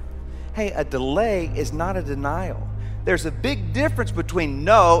character. Hey, a delay is not a denial. There's a big difference between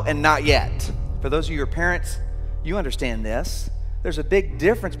no and not yet. For those of you who are parents, you understand this. There's a big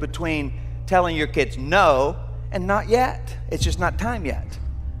difference between telling your kids no and not yet. It's just not time yet.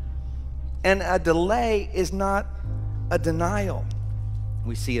 And a delay is not a denial.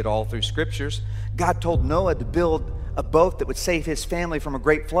 We see it all through scriptures. God told Noah to build a boat that would save his family from a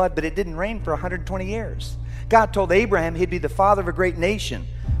great flood, but it didn't rain for 120 years. God told Abraham he'd be the father of a great nation,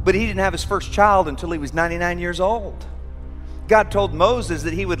 but he didn't have his first child until he was 99 years old. God told Moses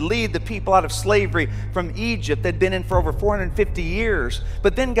that he would lead the people out of slavery from Egypt they'd been in for over 450 years,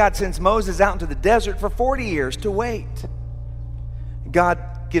 but then God sends Moses out into the desert for 40 years to wait. God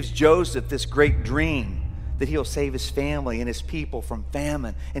gives Joseph this great dream that he'll save his family and his people from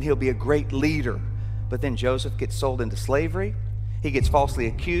famine, and he'll be a great leader. But then Joseph gets sold into slavery. He gets falsely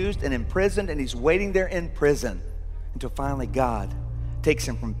accused and imprisoned, and he's waiting there in prison until finally God takes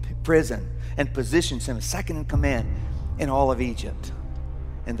him from prison and positions him as second in command in all of Egypt.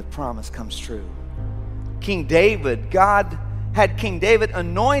 And the promise comes true. King David, God had King David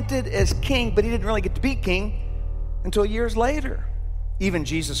anointed as king, but he didn't really get to be king until years later. Even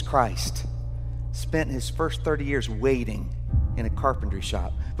Jesus Christ spent his first 30 years waiting in a carpentry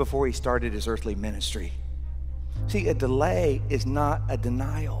shop before he started his earthly ministry. See, a delay is not a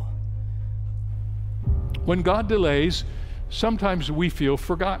denial. When God delays, sometimes we feel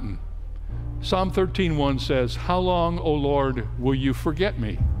forgotten. Psalm 13:1 says, "How long, O Lord, will you forget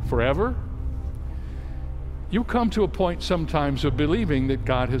me? Forever?" You come to a point sometimes of believing that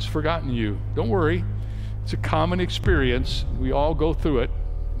God has forgotten you. Don't worry. It's a common experience. We all go through it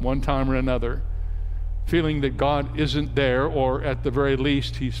one time or another, feeling that God isn't there, or at the very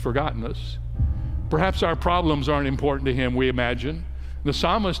least, he's forgotten us. Perhaps our problems aren't important to him, we imagine. The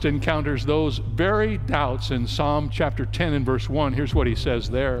psalmist encounters those very doubts in Psalm chapter 10 and verse 1. Here's what he says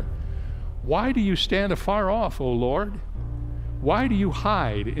there. "Why do you stand afar off, O Lord? Why do you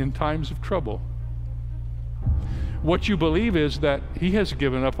hide in times of trouble?" What you believe is that he has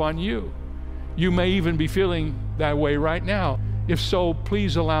given up on you. You may even be feeling that way right now. If so,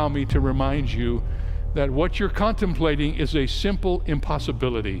 please allow me to remind you that what you're contemplating is a simple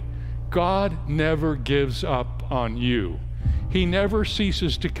impossibility. God never gives up on you. He never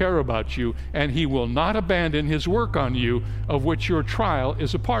ceases to care about you, and he will not abandon his work on you, of which your trial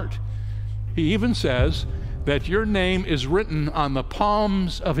is a part. He even says that your name is written on the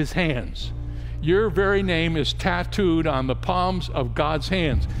palms of his hands. Your very name is tattooed on the palms of God's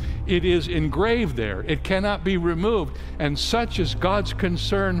hands. It is engraved there. It cannot be removed. And such is God's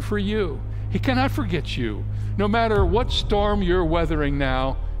concern for you. He cannot forget you. No matter what storm you're weathering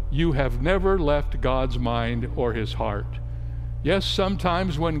now, you have never left God's mind or his heart. Yes,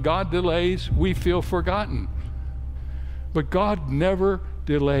 sometimes when God delays, we feel forgotten. But God never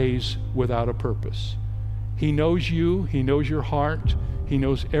delays without a purpose. He knows you. He knows your heart. He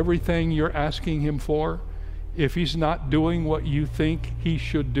knows everything you're asking him for. If he's not doing what you think he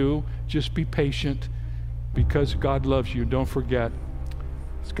should do, just be patient, because God loves you. Don't forget.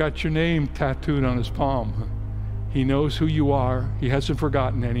 He's got your name tattooed on his palm. He knows who you are. He hasn't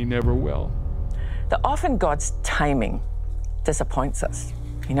forgotten, and he never will. That often God's timing disappoints us.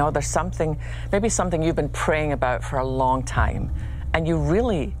 You know, there's something, maybe something you've been praying about for a long time, and you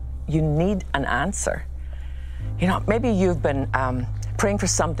need an answer. You know, maybe you've been praying for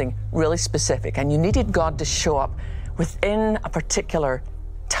something really specific, and you needed God to show up within a particular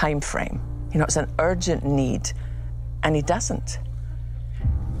time frame. You know, it's an urgent need, and he doesn't.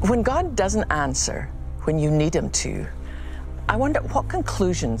 When God doesn't answer when you need him to, I wonder, what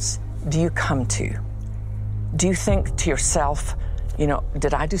conclusions do you come to? Do you think to yourself, you know,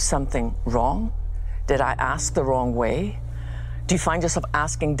 did I do something wrong? Did I ask the wrong way? Do you find yourself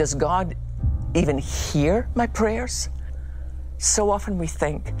asking, does God even hear my prayers? So often we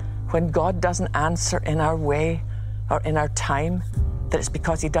think when God doesn't answer in our way or in our time, that it's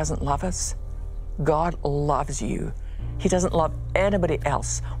because he doesn't love us. God loves you. He doesn't love anybody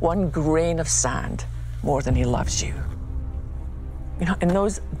else one grain of sand more than he loves you. You know, in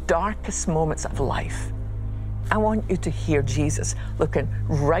those darkest moments of life, I want you to hear Jesus looking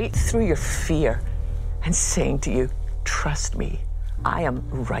right through your fear and saying to you, trust me, I am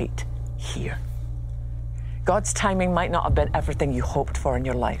right here. God's timing might not have been everything you hoped for in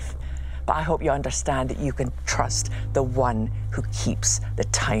your life, but I hope you understand that you can trust the one who keeps the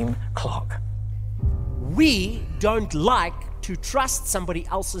time clock. We don't like to trust somebody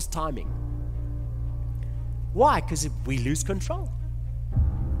else's timing. Why? Because we lose control.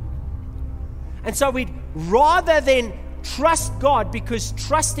 And so we'd rather than trust God, because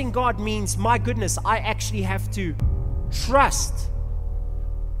trusting God means, my goodness, I actually have to trust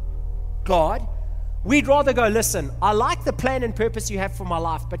God. We'd rather go, listen, I like the plan and purpose you have for my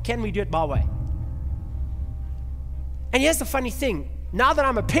life, but can we do it my way? And here's the funny thing. Now that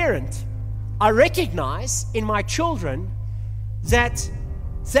I'm a parent, I recognize in my children that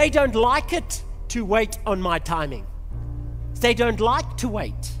they don't like it to wait on my timing. They don't like to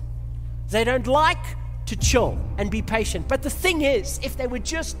wait. They don't like to chill and be patient. But the thing is, if they would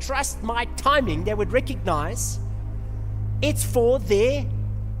just trust my timing, they would recognize it's for their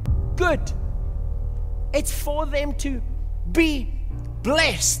good. It's for them to be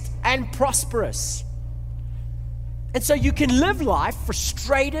blessed and prosperous. And so you can live life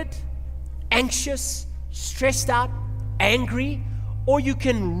frustrated, anxious, stressed out, angry, or you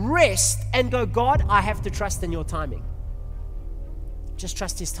can rest and go, God, I have to trust in your timing. Just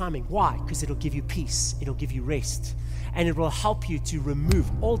trust his timing. Why? Because it'll give you peace. It'll give you rest. And it will help you to remove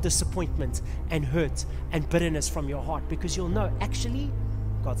all disappointment and hurt and bitterness from your heart, because you'll know, actually,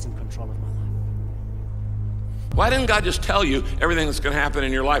 God's in control of my life. Why didn't God just tell you everything that's going to happen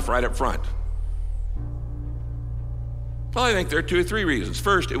in your life right up front? Well, I think there are 2 or 3 reasons.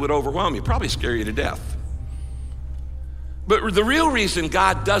 First, it would overwhelm you, probably scare you to death. But the real reason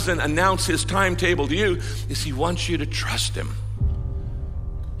God doesn't announce his timetable to you is he wants you to trust him.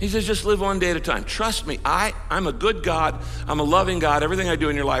 He says, just live one day at a time. Trust me, I'm a good God. I'm a loving God. Everything I do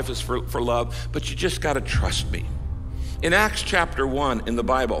in your life is for love, but you just got to trust me. In Acts chapter 1 in the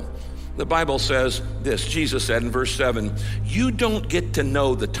Bible says this. Jesus said in verse 7, you don't get to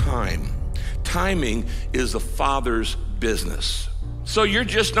know the time. Timing is the Father's business. So you're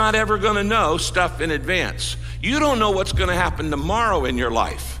just not ever going to know stuff in advance. You don't know what's going to happen tomorrow in your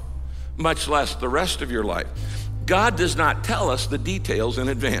life, much less the rest of your life. God does not tell us the details in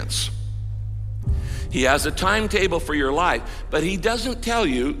advance. He has a timetable for your life, but he doesn't tell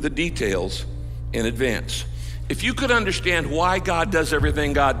you the details in advance. If you could understand why God does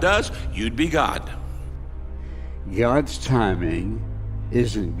everything God does, you'd be God. God's timing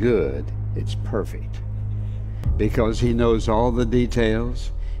isn't good, it's perfect. Because he knows all the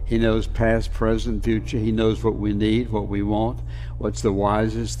details. He knows past, present, future. He knows what we need, what we want, what's the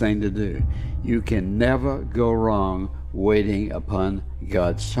wisest thing to do. You can never go wrong waiting upon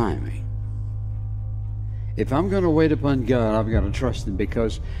God's timing. If I'm going to wait upon God, I've got to trust him,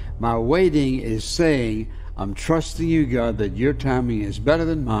 because my waiting is saying, I'm trusting you, God, that your timing is better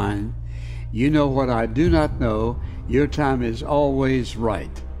than mine. You know what I do not know. Your time is always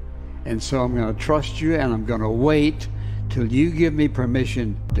right. And so I'm going to trust you, and I'm going to wait till you give me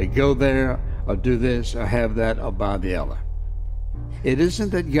permission to go there or do this or have that or buy the other. It isn't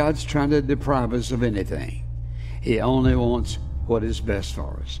that God's trying to deprive us of anything. He only wants what is best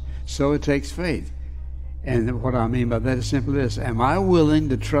for us. So it takes faith. And what I mean by that is simply this. Am I willing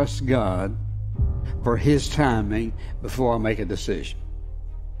to trust God for his timing before I make a decision?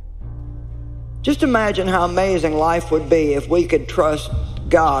 Just imagine how amazing life would be if we could trust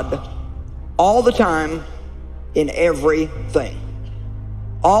God all the time in everything.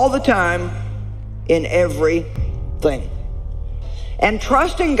 All the time in everything. And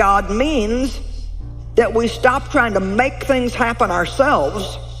trusting God means that we stop trying to make things happen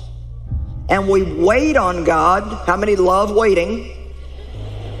ourselves and we wait on God. How many love waiting?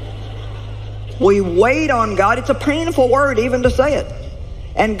 We wait on God. It's a painful word even to say it.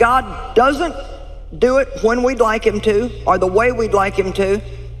 And God doesn't do it when we'd like him to or the way we'd like him to.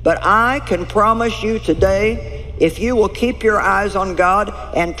 But I can promise you today, if you will keep your eyes on God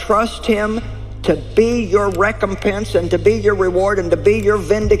and trust him to be your recompense and to be your reward and to be your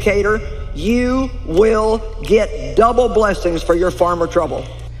vindicator, you will get double blessings for your farm or trouble.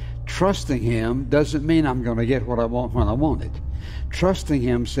 Trusting him doesn't mean I'm going to get what I want when I want it. Trusting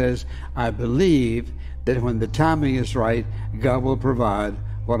him says, I believe that when the timing is right, God will provide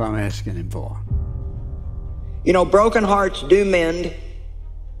what I'm asking him for. You know, broken hearts do mend,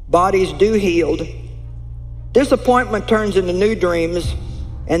 bodies do healed. Disappointment turns into new dreams,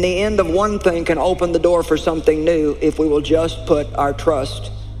 and the end of one thing can open the door for something new if we will just put our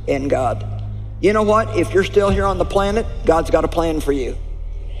trust in God. You know what? If you're still here on the planet, God's got a plan for you.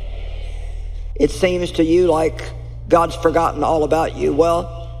 It seems to you like God's forgotten all about you.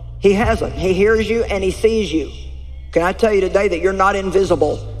 Well, he hasn't. He hears you and he sees you. Can I tell you today that you're not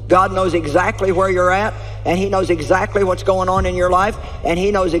invisible? God knows exactly where you're at, and he knows exactly what's going on in your life, and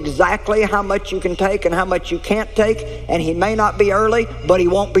he knows exactly how much you can take and how much you can't take, and he may not be early, but he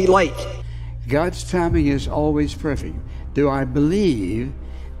won't be late. God's timing is always perfect. Do I believe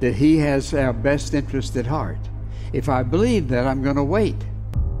that he has our best interest at heart? If I believe that, I'm going to wait.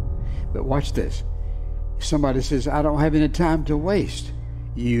 But watch this. If somebody says, I don't have any time to waste,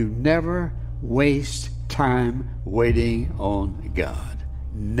 you never waste time waiting on God.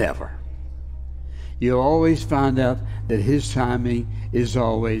 Never. You'll always find out that his timing is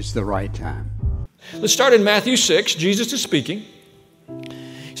always the right time. Let's start in Matthew 6. Jesus is speaking.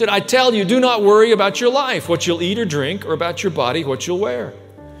 He said, I tell you, do not worry about your life, what you'll eat or drink, or about your body, what you'll wear.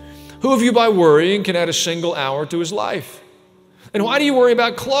 Who of you by worrying can add a single hour to his life? And why do you worry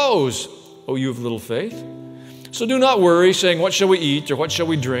about clothes, O you of little faith? So do not worry, saying, what shall we eat, or what shall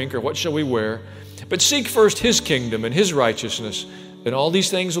we drink, or what shall we wear? But seek first his kingdom and his righteousness, and all these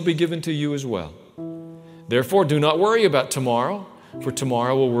things will be given to you as well. Therefore, do not worry about tomorrow, for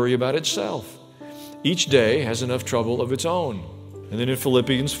tomorrow will worry about itself. Each day has enough trouble of its own. And then in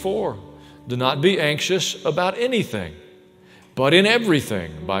Philippians 4, do not be anxious about anything, but in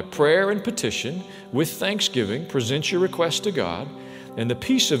everything, by prayer and petition, with thanksgiving, present your requests to God, and the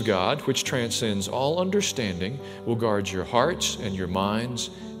peace of God, which transcends all understanding, will guard your hearts and your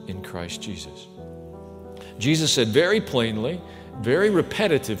minds in Christ Jesus. Jesus said very plainly, very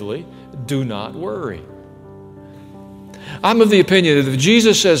repetitively, do not worry. I'm of the opinion that if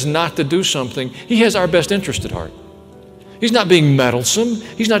Jesus says not to do something, he has our best interest at heart. He's not being meddlesome.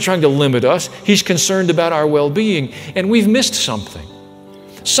 He's not trying to limit us. He's concerned about our well-being, and we've missed something.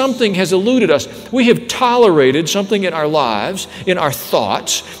 Something has eluded us. We have tolerated something in our lives, in our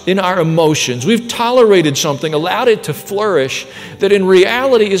thoughts, in our emotions. We've tolerated something, allowed it to flourish, that in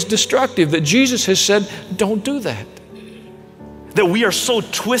reality is destructive, that Jesus has said, don't do that. That we are so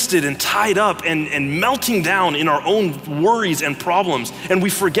twisted and tied up and melting down in our own worries and problems, and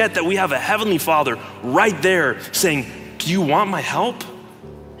we forget that we have a Heavenly Father right there saying, do you want my help?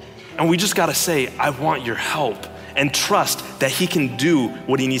 And we just gotta say, I want your help, and trust that he can do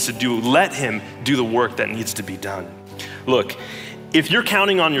what he needs to do. Let him do the work that needs to be done. Look, if you're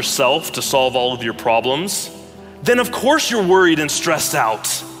counting on yourself to solve all of your problems, then of course you're worried and stressed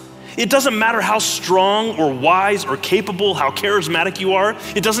out. It doesn't matter how strong or wise or capable, how charismatic you are.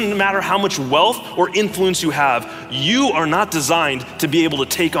 It doesn't matter how much wealth or influence you have. You are not designed to be able to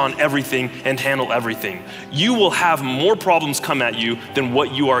take on everything and handle everything. You will have more problems come at you than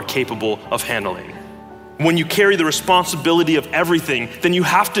what you are capable of handling. When you carry the responsibility of everything, then you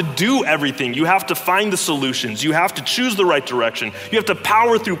have to do everything. You have to find the solutions. You have to choose the right direction. You have to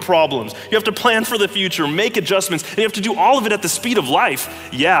power through problems. You have to plan for the future, make adjustments, and you have to do all of it at the speed of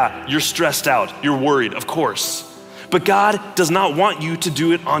life. Yeah, you're stressed out. You're worried, of course. But God does not want you to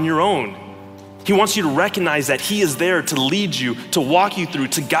do it on your own. He wants you to recognize that he is there to lead you, to walk you through,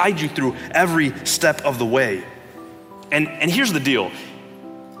 to guide you through every step of the way. And here's the deal.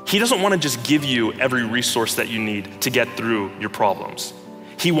 He doesn't want to just give you every resource that you need to get through your problems.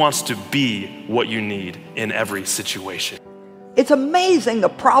 He wants to be what you need in every situation. It's amazing the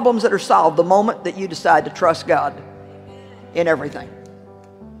problems that are solved the moment that you decide to trust God in everything.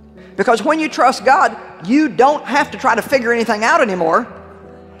 Because when you trust God, you don't have to try to figure anything out anymore.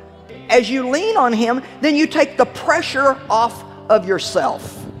 As you lean on him, then you take the pressure off of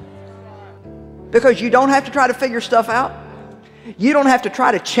yourself. Because you don't have to try to figure stuff out. You don't have to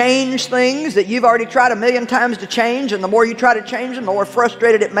try to change things that you've already tried 1,000,000 times to change, and the more you try to change them, the more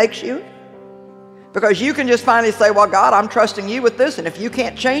frustrated it makes you. Because you can just finally say, well, God, I'm trusting you with this, and if you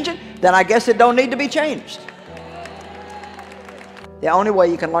can't change it, then I guess it don't need to be changed. The only way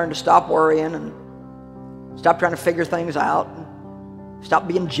you can learn to stop worrying and stop trying to figure things out, and stop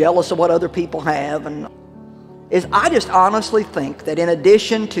being jealous of what other people have, is I just honestly think that in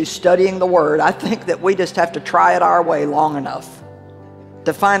addition to studying the Word, I think that we just have to try it our way long enough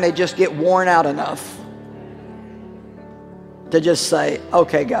to finally just get worn out enough to just say,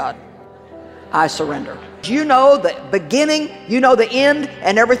 okay, God, I surrender. You know the beginning, you know the end,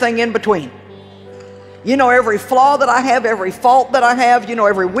 and everything in between. You know every flaw that I have, every fault that I have, you know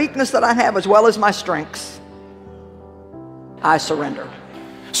every weakness that I have, as well as my strengths. I surrender.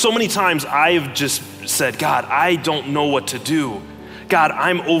 So many times I've just said, God, I don't know what to do. God,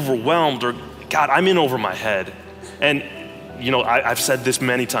 I'm overwhelmed, or God, I'm in over my head. And, I've said this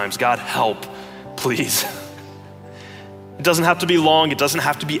many times, God, help, please. It doesn't have to be long. It doesn't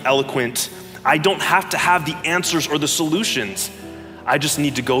have to be eloquent. I don't have to have the answers or the solutions. I just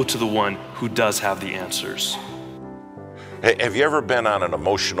need to go to the one who does have the answers. Hey, have you ever been on an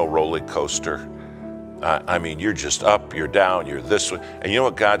emotional roller coaster? You're just up, you're down, you're this way. And you know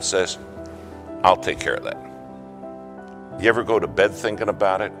what God says? I'll take care of that. You ever go to bed thinking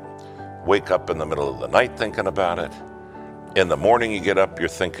about it? Wake up in the middle of the night thinking about it? In the morning you get up, you're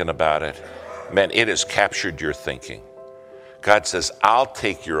thinking about it. Man, it has captured your thinking. God says, I'll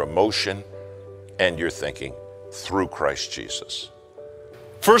take your emotion and your thinking through Christ Jesus.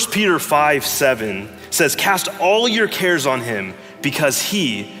 1 Peter 5:7 says, cast all your cares on him because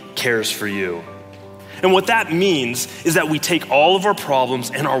he cares for you. And what that means is that we take all of our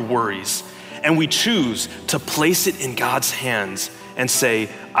problems and our worries and we choose to place it in God's hands and say,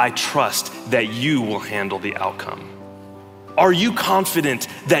 I trust that you will handle the outcome. Are you confident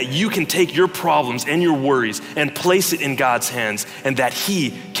that you can take your problems and your worries and place it in God's hands and that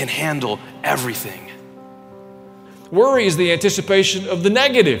he can handle everything? Worry is the anticipation of the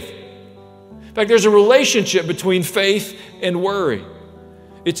negative. In fact, there's a relationship between faith and worry.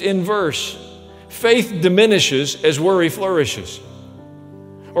 It's inverse. Faith diminishes as worry flourishes.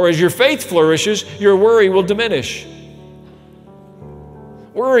 Or as your faith flourishes, your worry will diminish.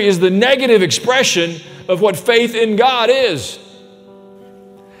 Worry is the negative expression of what faith in God is.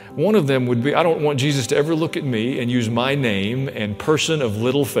 One of them would be, I don't want Jesus to ever look at me and use my name and person of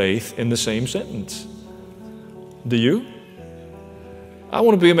little faith in the same sentence. Do you? I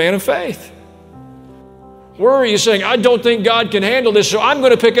want to be a man of faith. Worry is saying, I don't think God can handle this, so I'm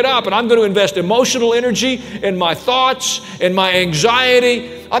going to pick it up and I'm going to invest emotional energy in my thoughts and my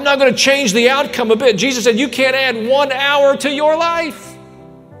anxiety. I'm not going to change the outcome a bit. Jesus said, you can't add 1 hour to your life.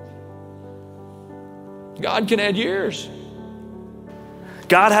 God can add years.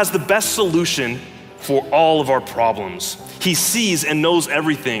 God has the best solution for all of our problems. He sees and knows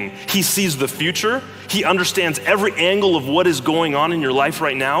everything. He sees the future. He understands every angle of what is going on in your life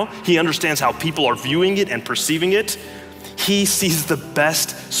right now. He understands how people are viewing it and perceiving it. He sees the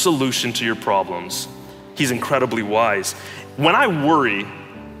best solution to your problems. He's incredibly wise. When I worry,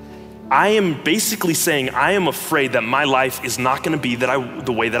 I am basically saying I am afraid that my life is not going to be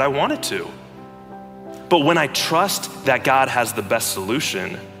the way that I want it to. But when I trust that God has the best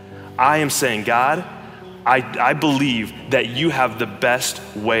solution, I am saying, God, I believe that you have the best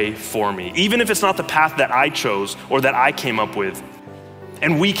way for me, even if it's not the path that I chose or that I came up with.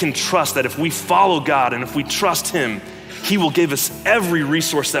 And we can trust that if we follow God and if we trust him, he will give us every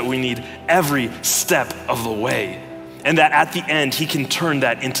resource that we need every step of the way. And that at the end, he can turn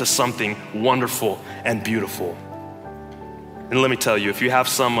that into something wonderful and beautiful. And let me tell you, if you have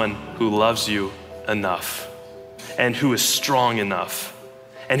someone who loves you enough and who is strong enough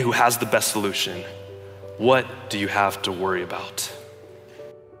and who has the best solution, what do you have to worry about?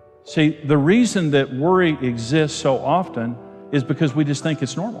 See, the reason that worry exists so often is because we just think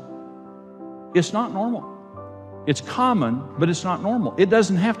it's normal. It's not normal. It's common, but it's not normal. It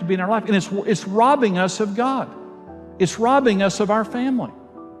doesn't have to be in our life. And it's robbing us of God. It's robbing us of our family.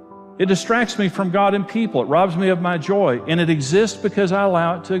 It distracts me from God and people. It robs me of my joy. And it exists because I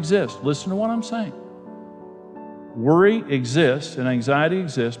allow it to exist. Listen to what I'm saying. Worry exists and anxiety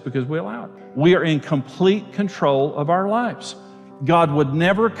exists because we allow it. We are in complete control of our lives. God would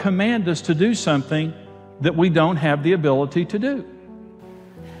never command us to do something that we don't have the ability to do.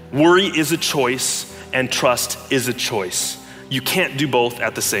 Worry is a choice and trust is a choice. You can't do both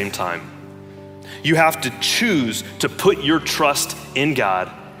at the same time. You have to choose to put your trust in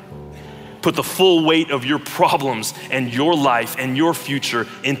God, put the full weight of your problems and your life and your future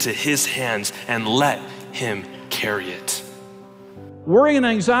into his hands and let him carry it. Worry and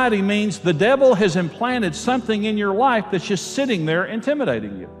anxiety means the devil has implanted something in your life that's just sitting there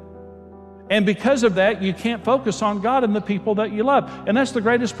intimidating you. And because of that, you can't focus on God and the people that you love. And that's the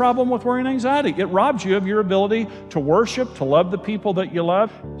greatest problem with worry and anxiety. It robs you of your ability to worship, to love the people that you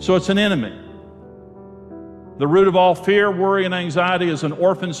love. So it's an enemy. The root of all fear, worry, and anxiety is an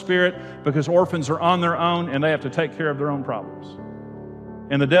orphan spirit, because orphans are on their own and they have to take care of their own problems.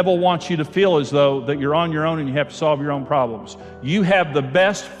 And the devil wants you to feel as though that you're on your own and you have to solve your own problems. You have the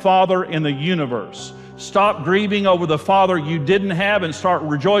best father in the universe. Stop grieving over the father you didn't have and start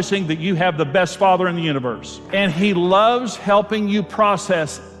rejoicing that you have the best father in the universe. And he loves helping you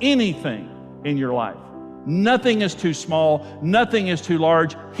process anything in your life. Nothing is too small. Nothing is too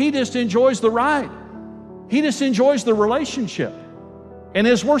large. He just enjoys the ride. He just enjoys the relationship. And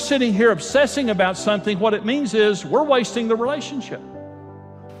as we're sitting here obsessing about something, what it means is we're wasting the relationship.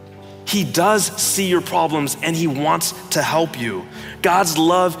 He does see your problems and he wants to help you. God's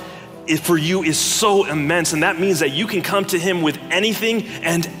love for you is so immense, and that means that you can come to him with anything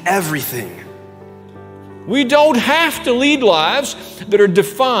and everything. We don't have to lead lives that are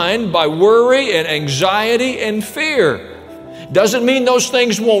defined by worry and anxiety and fear. Doesn't mean those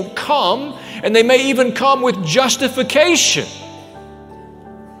things won't come, and they may even come with justification.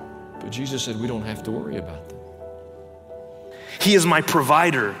 But Jesus said we don't have to worry about them. He is my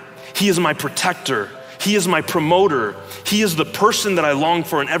provider. He is my protector. He is my promoter. He is the person that I long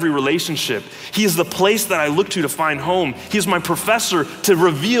for in every relationship. He is the place that I look to find home. He is my professor to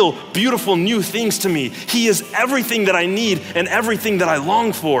reveal beautiful new things to me. He is everything that I need and everything that I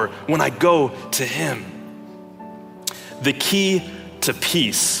long for when I go to him. The key to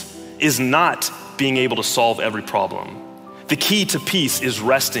peace is not being able to solve every problem. The key to peace is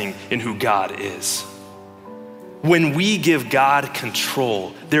resting in who God is. When we give God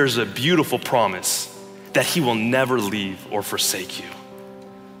control, there's a beautiful promise that he will never leave or forsake you.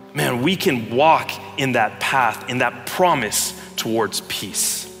 Man, we can walk in that path, in that promise towards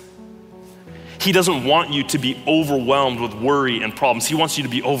peace. He doesn't want you to be overwhelmed with worry and problems. He wants you to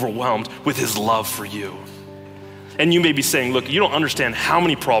be overwhelmed with his love for you. And you may be saying, look, you don't understand how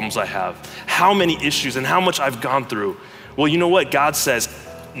many problems I have, how many issues, and how much I've gone through. Well, you know what? God says,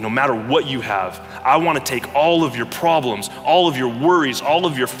 no matter what you have, I want to take all of your problems, all of your worries, all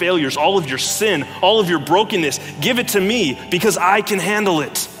of your failures, all of your sin, all of your brokenness, give it to me because I can handle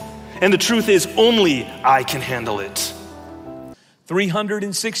it. And the truth is, only I can handle it.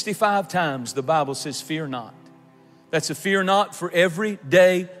 365 times the Bible says, fear not. That's a fear not for every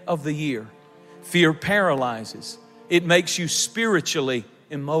day of the year. Fear paralyzes. It makes you spiritually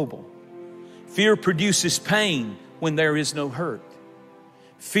immobile. Fear produces pain when there is no hurt.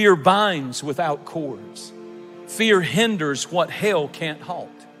 Fear binds without cords. Fear hinders what hell can't halt.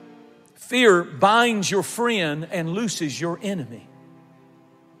 Fear binds your friend and looses your enemy.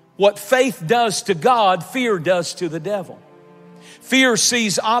 What faith does to God, fear does to the devil. Fear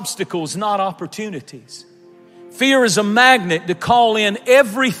sees obstacles, not opportunities. Fear is a magnet to call in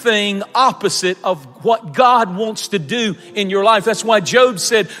everything opposite of what God wants to do in your life. That's why Job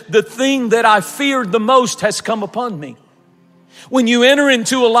said, the thing that I feared the most has come upon me. When you enter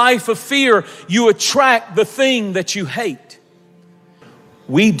into a life of fear, you attract the thing that you hate.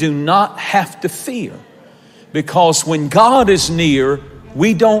 We do not have to fear, because when God is near,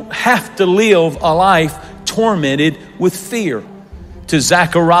 we don't have to live a life tormented with fear. To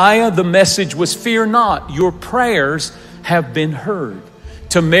Zechariah, the message was, fear not, your prayers have been heard.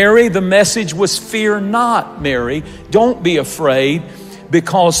 To Mary, the message was, fear not, Mary, don't be afraid,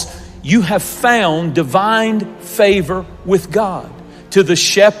 because you have found divine favor with God. To the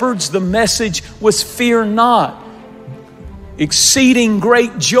shepherds, the message was, fear not. Exceeding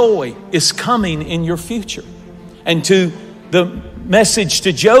great joy is coming in your future. And to the message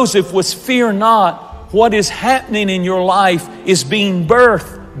to Joseph was, fear not. What is happening in your life is being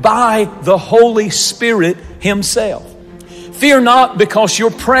birthed by the Holy Spirit himself. Fear not, because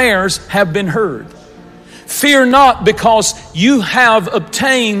your prayers have been heard. Fear not, because you have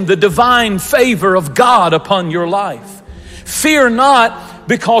obtained the divine favor of God upon your life. Fear not,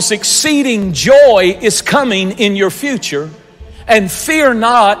 because exceeding joy is coming in your future. And fear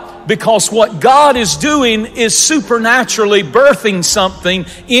not, because what God is doing is supernaturally birthing something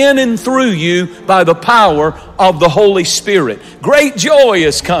in and through you by the power of the Holy Spirit. Great joy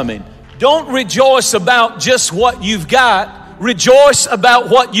is coming. Don't rejoice about just what you've got. Rejoice about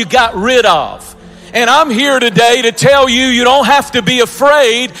what you got rid of. And I'm here today to tell you, you don't have to be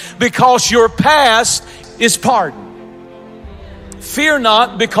afraid, because your past is pardoned. Fear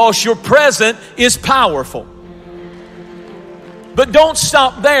not, because your present is powerful. But don't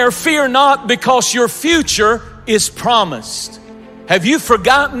stop there. Fear not, because your future is promised. Have you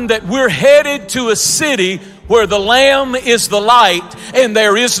forgotten that we're headed to a city where the Lamb is the light, and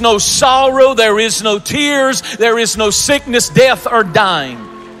there is no sorrow, there is no tears, there is no sickness, death, or dying?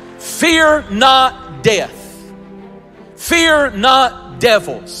 Fear not death. Fear not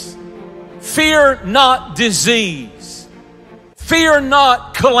devils. Fear not disease. Fear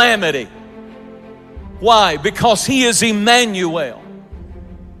not calamity. Why? Because He is Emmanuel.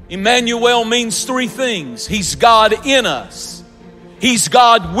 Emmanuel means three things. He's God in us. He's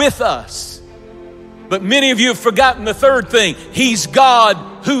God with us. But many of you have forgotten the third thing. He's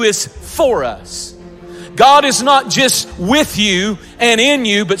God who is for us. God is not just with you and in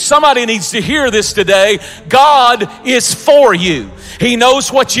you, but somebody needs to hear this today. God is for you. He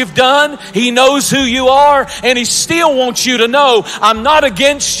knows what you've done. He knows who you are. And He still wants you to know, I'm not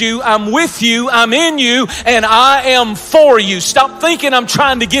against you. I'm with you. I'm in you. And I am for you. Stop thinking I'm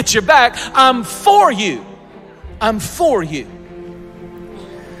trying to get you back. I'm for you. I'm for you.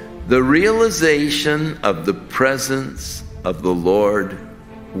 The realization of the presence of the Lord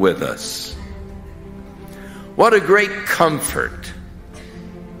with us. What a great comfort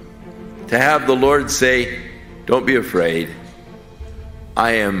to have the Lord say, don't be afraid,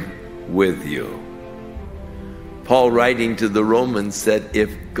 I am with you. Paul, writing to the Romans, said,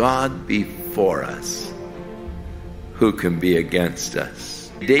 if God be for us, who can be against us?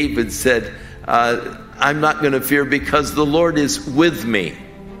 David said, I'm not going to fear because the Lord is with me.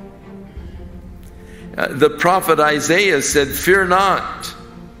 The prophet Isaiah said, fear not,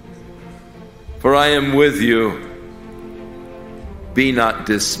 for I am with you. Be not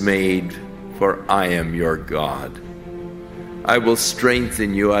dismayed, for I am your God. I will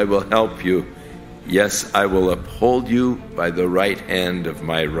strengthen you, I will help you. Yes, I will uphold you by the right hand of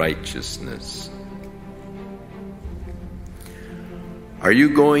my righteousness. Are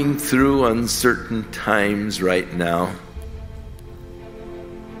you going through uncertain times right now?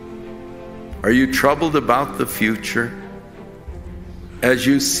 Are you troubled about the future? As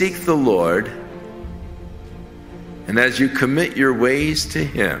you seek the Lord, and as you commit your ways to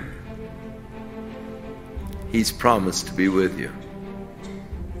Him, He's promised to be with you.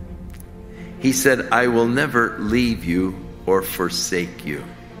 He said, I will never leave you or forsake you.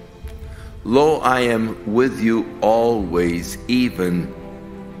 Lo, I am with you always, even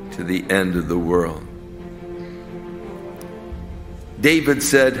to the end of the world. David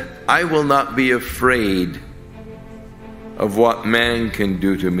said, I will not be afraid of what man can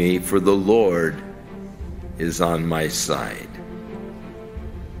do to me, for the Lord is on my side.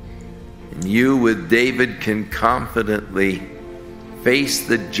 And you, with David, can confidently face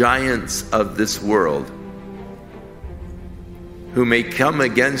the giants of this world who may come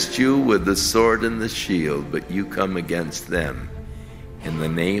against you with the sword and the shield, but you come against them in the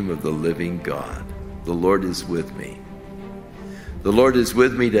name of the living God. The Lord is with me. The Lord is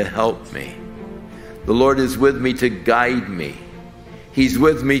with me to help me. The Lord is with me to guide me. He's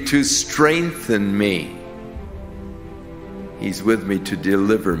with me to strengthen me. He's with me to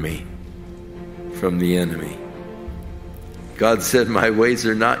deliver me from the enemy. God said, my ways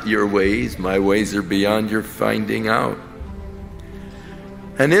are not your ways. My ways are beyond your finding out.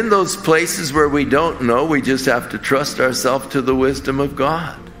 And in those places where we don't know, we just have to trust ourselves to the wisdom of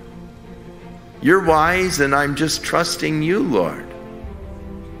God. You're wise, and I'm just trusting you, Lord.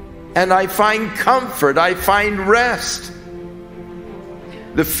 And I find comfort. I find rest.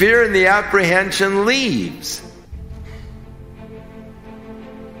 The fear and the apprehension leaves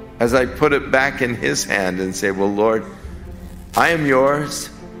as I put it back in His hand and say, well, Lord, I am yours.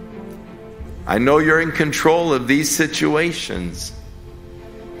 I know you're in control of these situations.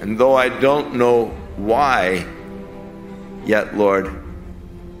 And though I don't know why, yet, Lord,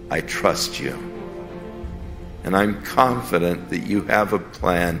 I trust you. And I'm confident that you have a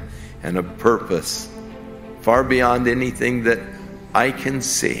plan and a purpose far beyond anything that I can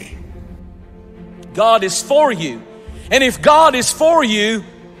see. God is for you. And if God is for you,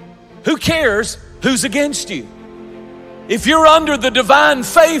 who cares who's against you? If you're under the divine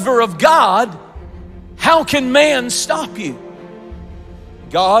favor of God, how can man stop you?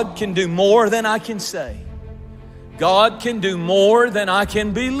 God can do more than I can say. God can do more than I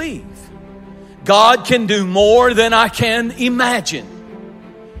can believe. God can do more than I can imagine.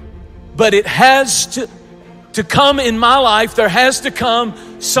 But it has to come in my life, there has to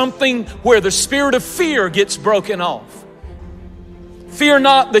come something where the spirit of fear gets broken off. Fear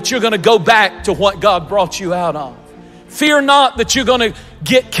not that you're going to go back to what God brought you out of. Fear not that you're going to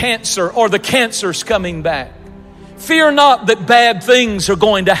get cancer or the cancer's coming back. Fear not that bad things are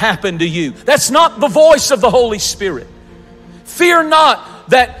going to happen to you. That's not the voice of the Holy Spirit. Fear not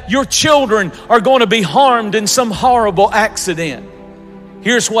that your children are going to be harmed in some horrible accident.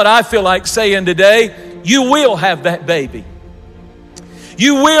 Here's what I feel like saying today. You will have that baby.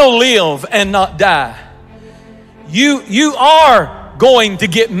 You will live and not die. You are going to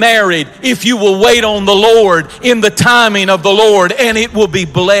get married if you will wait on the Lord in the timing of the Lord, and it will be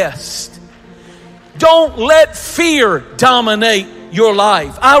blessed. Don't let fear dominate your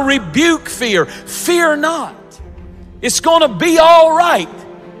life. I rebuke fear. Fear not. It's going to be all right.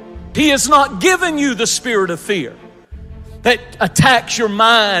 He has not given you the spirit of fear that attacks your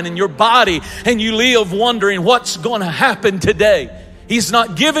mind and your body and you live wondering what's going to happen today. He's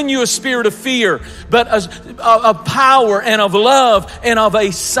not given you a spirit of fear, but of power and of love and of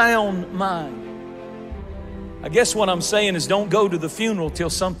a sound mind. I guess what I'm saying is don't go to the funeral till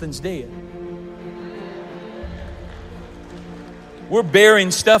something's dead. We're burying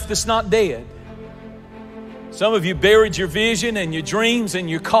stuff that's not dead. Some of you buried your vision and your dreams and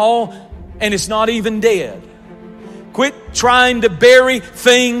your call, and it's not even dead. Quit trying to bury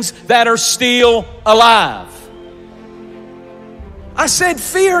things that are still alive. I said,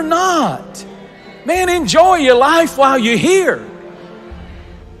 fear not. Man, enjoy your life while you're here.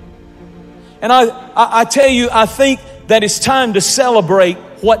 And I tell you, I think that it's time to celebrate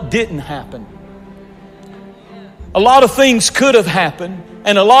what didn't happen. A lot of things could have happened,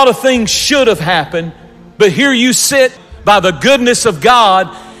 and a lot of things should have happened, but here you sit by the goodness of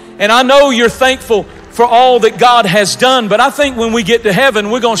God, and I know you're thankful for all that God has done, but I think when we get to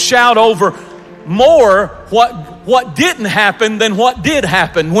heaven, we're going to shout over more what didn't happen than what did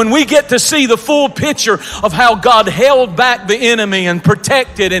happen. When we get to see the full picture of how God held back the enemy and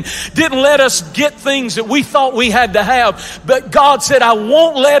protected and didn't let us get things that we thought we had to have, but God said, I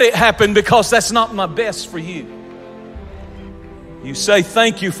won't let it happen because that's not my best for you. You say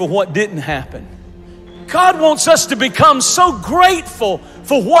thank you for what didn't happen. God wants us to become so grateful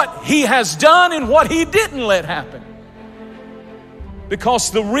for what He has done and what He didn't let happen.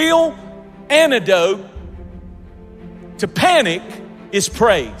 Because the real antidote to panic is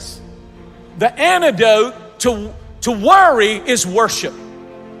praise. The antidote to worry is worship.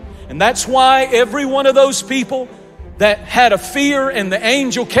 And that's why every one of those people that had a fear and the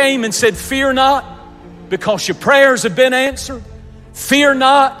angel came and said, fear not, because your prayers have been answered. Fear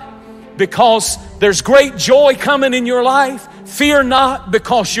not, because there's great joy coming in your life. Fear not,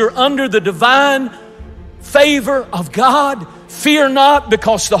 because you're under the divine favor of God. Fear not,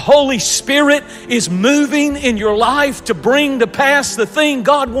 because the Holy Spirit is moving in your life to bring to pass the thing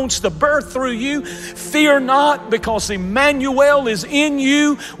God wants to birth through you. Fear not, because Emmanuel is in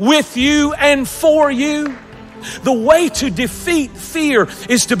you, with you, and for you. The way to defeat fear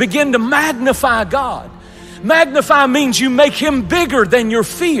is to begin to magnify God. Magnify means you make Him bigger than your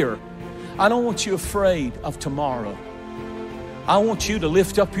fear. I don't want you afraid of tomorrow. I want you to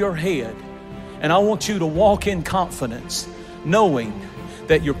lift up your head, and I want you to walk in confidence, knowing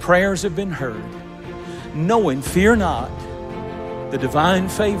that your prayers have been heard, knowing, fear not, the divine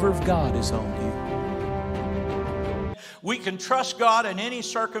favor of God is on you. We can trust God in any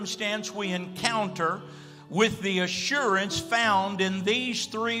circumstance we encounter with the assurance found in these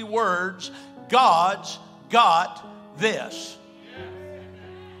three words: God's got this.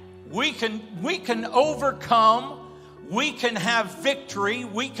 We can overcome. We can have victory.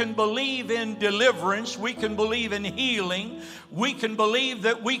 We can believe in deliverance. We can believe in healing. We can believe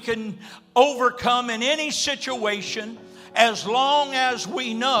that we can overcome in any situation as long as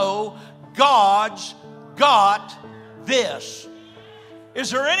we know God's got this. Is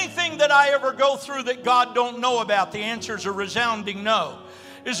there anything that I ever go through that God don't know about? The answer is a resounding no.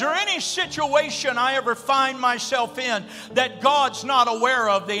 Is there any situation I ever find myself in that God's not aware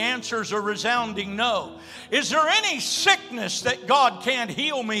of? The answer is a resounding no. Is there any sickness that God can't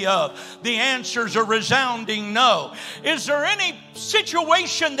heal me of? The answer is a resounding no. Is there any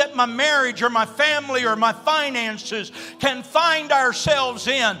situation that my marriage or my family or my finances can find ourselves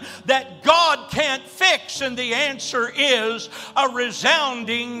in that God can't fix? And the answer is a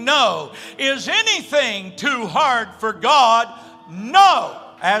resounding no. Is anything too hard for God? No.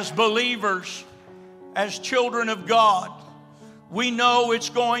 As believers, as children of God, we know it's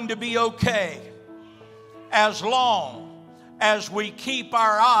going to be okay as long as we keep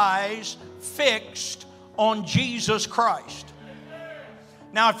our eyes fixed on Jesus Christ.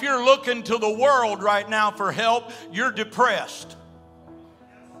 Now, if you're looking to the world right now for help, you're depressed.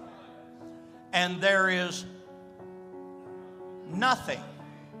 And there is nothing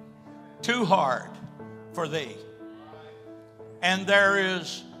too hard for thee. And there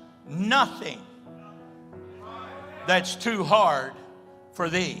is nothing that's too hard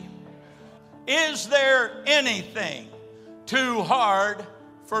for thee. Is there anything too hard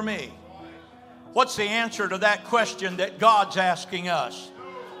for me? What's the answer to that question that God's asking us?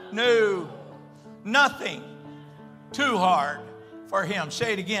 No, nothing too hard for Him.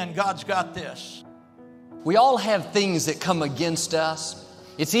 Say it again, God's got this. We all have things that come against us.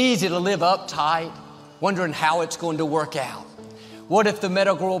 It's easy to live uptight, wondering how it's going to work out. What if the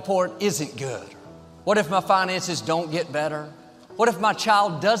medical report isn't good? What if my finances don't get better? What if my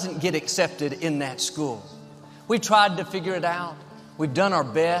child doesn't get accepted in that school? We tried to figure it out. We've done our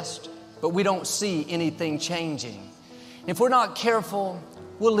best, but we don't see anything changing. If we're not careful,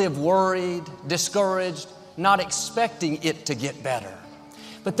 we'll live worried, discouraged, not expecting it to get better.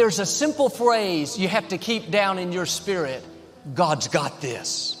 But there's a simple phrase you have to keep down in your spirit. God's got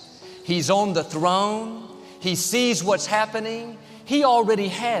this. He's on the throne. He sees what's happening. He already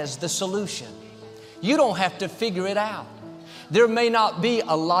has the solution. You don't have to figure it out. There may not be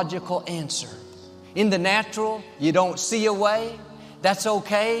a logical answer. In the natural, you don't see a way. That's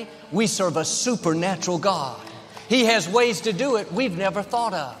okay. We serve a supernatural God. He has ways to do it we've never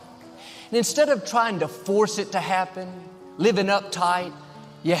thought of. And instead of trying to force it to happen, living uptight,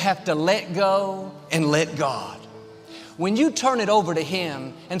 you have to let go and let God. When you turn it over to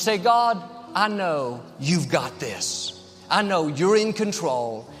Him and say, God, I know you've got this. I know you're in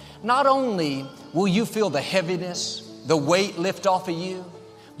control. Not only will you feel the heaviness, the weight lift off of you,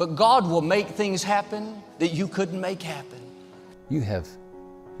 but God will make things happen that you couldn't make happen. You have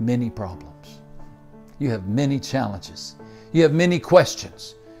many problems. You have many challenges. You have many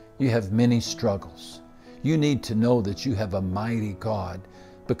questions. You have many struggles. You need to know that you have a mighty God,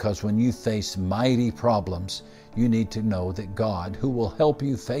 because when you face mighty problems, you need to know that God, who will help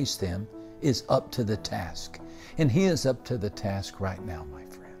you face them, is up to the task. And He is up to the task right now, my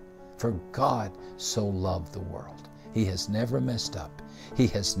friend. For God so loved the world. He has never messed up. He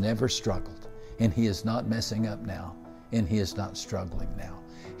has never struggled. And He is not messing up now. And He is not struggling now.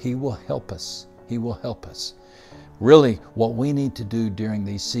 He will help us. He will help us. Really, what we need to do during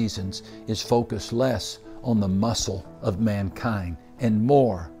these seasons is focus less on the muscle of mankind and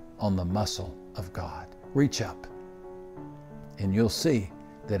more on the muscle of God. Reach up, and you'll see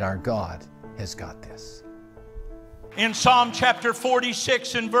that our God has got this. In Psalm chapter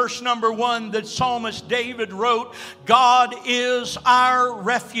 46 and verse number 1, the psalmist David wrote, God is our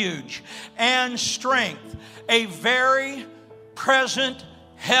refuge and strength, a very present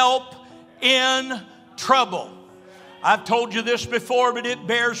help in trouble. I've told you this before, but it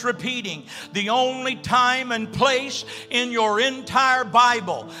bears repeating. The only time and place in your entire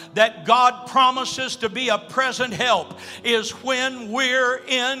Bible that God promises to be a present help is when we're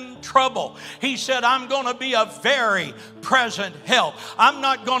in trouble. He said, I'm going to be a very present help. I'm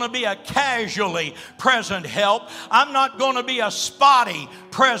not going to be a casually present help. I'm not going to be a spotty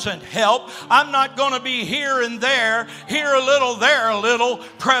present help. I'm not going to be here and there, here a little, there a little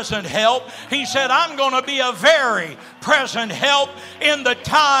present help. He said, I'm going to be a very present help in the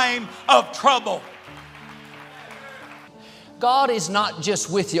time of trouble. God is not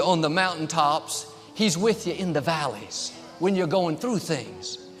just with you on the mountaintops. He's with you in the valleys when you're going through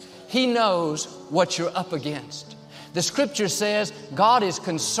things. He knows what you're up against. The scripture says God is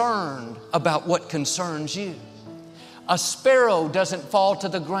concerned about what concerns you. A sparrow doesn't fall to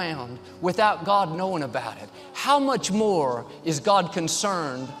the ground without God knowing about it. How much more is God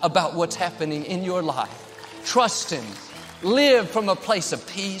concerned about what's happening in your life? Trust Him. Live from a place of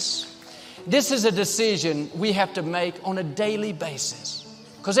peace. This is a decision we have to make on a daily basis.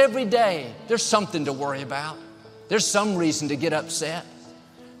 Because every day there's something to worry about. There's some reason to get upset.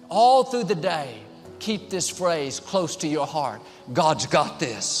 All through the day, keep this phrase close to your heart. God's got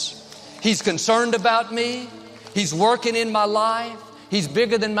this. He's concerned about me. He's working in my life. He's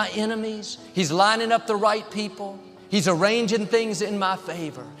bigger than my enemies. He's lining up the right people. He's arranging things in my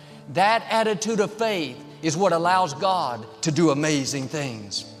favor. That attitude of faith is what allows God to do amazing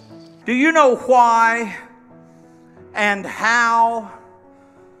things. Do you know why and how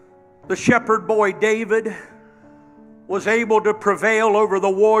the shepherd boy David was able to prevail over the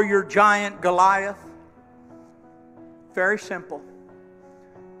warrior giant Goliath? Very simple.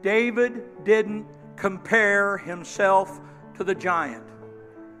 David didn't compare himself to the giant.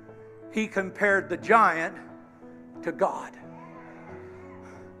 He compared the giant to God.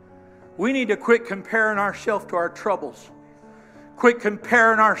 We need to quit comparing ourselves to our troubles. Quit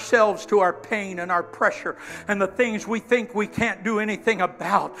comparing ourselves to our pain and our pressure and the things we think we can't do anything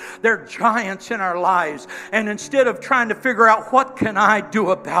about. They're giants in our lives. And instead of trying to figure out what can I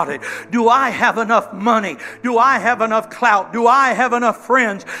do about it? Do I have enough money? Do I have enough clout? Do I have enough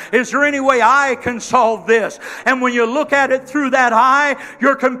friends? Is there any way I can solve this? And when you look at it through that eye,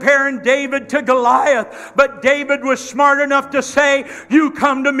 you're comparing David to Goliath. But David was smart enough to say, you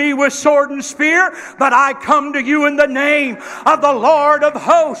come to me with sword and spear, but I come to you in the name of the Lord of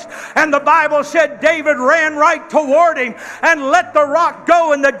hosts. And the Bible said David ran right toward him and let the rock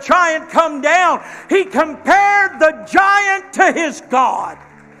go and the giant come down. He compared the giant to his God.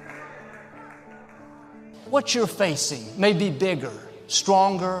 What you're facing may be bigger,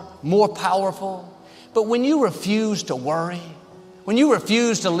 stronger, more powerful. But when you refuse to worry, when you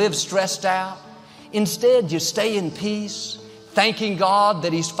refuse to live stressed out, instead you stay in peace, thanking God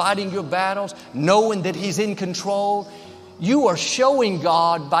that He's fighting your battles, knowing that He's in control, you are showing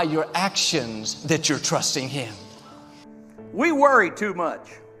God by your actions that you're trusting Him. We worry too much.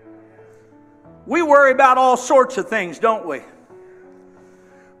 We worry about all sorts of things, don't we?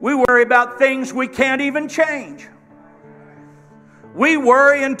 We worry about things we can't even change. We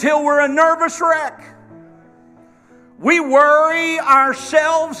worry until we're a nervous wreck. We worry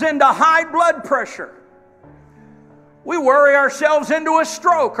ourselves into high blood pressure. We worry ourselves into a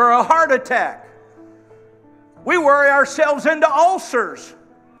stroke or a heart attack. We worry ourselves into ulcers.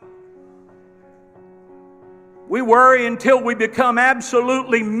 We worry until we become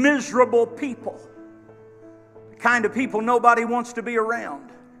absolutely miserable people. The kind of people nobody wants to be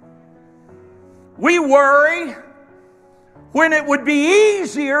around. We worry when it would be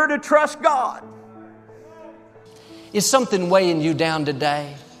easier to trust God. Is something weighing you down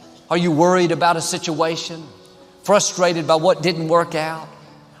today? Are you worried about a situation? Frustrated by what didn't work out?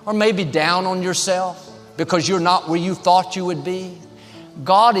 Or maybe down on yourself because you're not where you thought you would be?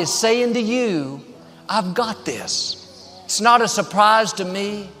 God is saying to you, I've got this. It's not a surprise to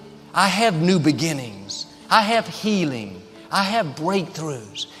me. I have new beginnings. I have healing. I have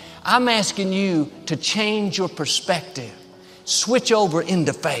breakthroughs. I'm asking you to change your perspective. Switch over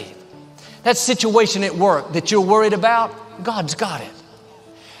into faith. That situation at work that you're worried about, God's got it.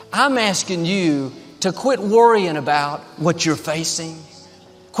 I'm asking you to quit worrying about what you're facing.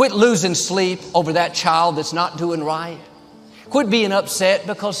 Quit losing sleep over that child that's not doing right. Quit being upset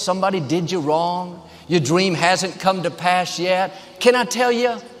because somebody did you wrong. Your dream hasn't come to pass yet. Can I tell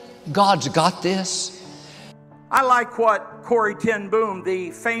you, God's got this. I like what Corrie ten Boom,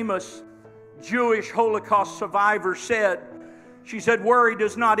 the famous Jewish Holocaust survivor, said. She said, worry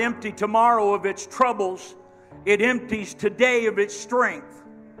does not empty tomorrow of its troubles. It empties today of its strength.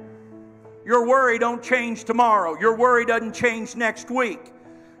 Your worry don't change tomorrow. Your worry doesn't change next week.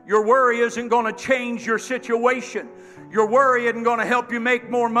 Your worry isn't going to change your situation. Your worry isn't going to help you make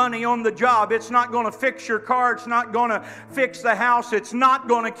more money on the job. It's not going to fix your car. It's not going to fix the house. It's not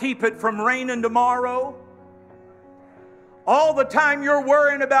going to keep it from raining tomorrow. All the time you're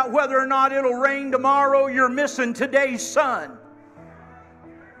worrying about whether or not it'll rain tomorrow, you're missing today's sun.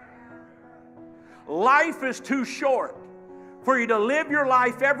 Life is too short for you to live your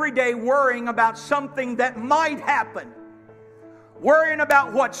life every day worrying about something that might happen. Worrying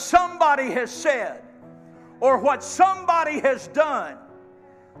about what somebody has said or what somebody has done.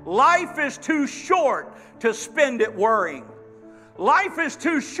 Life is too short to spend it worrying. Life is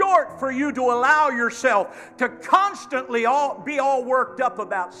too short for you to allow yourself to constantly be all worked up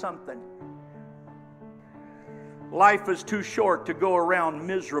about something. Life is too short to go around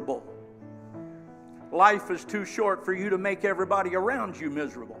miserable. Life is too short for you to make everybody around you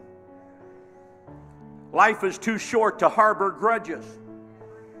miserable. Life is too short to harbor grudges.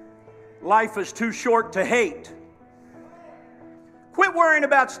 Life is too short to hate. Quit worrying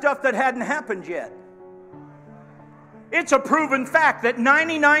about stuff that hadn't happened yet. It's a proven fact that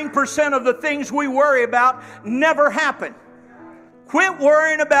 99% of the things we worry about never happen. Quit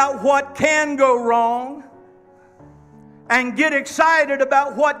worrying about what can go wrong and get excited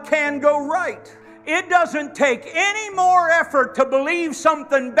about what can go right. It doesn't take any more effort to believe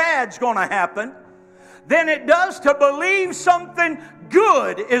something bad's going to happen than it does to believe something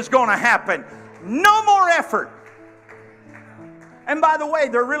good is going to happen. No more effort. And by the way,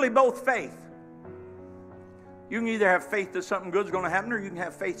 they're really both faith. You can either have faith that something good's going to happen, or you can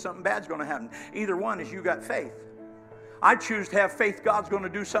have faith something bad's going to happen. Either one is you got faith. I choose to have faith God's going to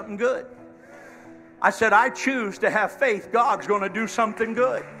do something good. I said I choose to have faith God's going to do something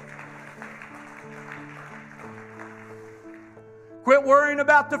good. Quit worrying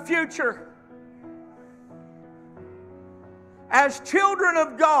about the future. As children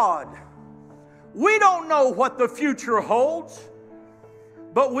of God, we don't know what the future holds,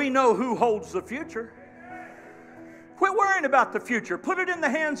 but we know who holds the future. Quit worrying about the future. Put it in the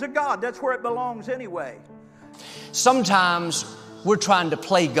hands of God. That's where it belongs anyway. Sometimes we're trying to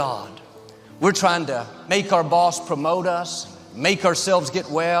play God. We're trying to make our boss promote us, make ourselves get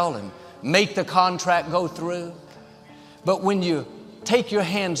well, and make the contract go through. But when you take your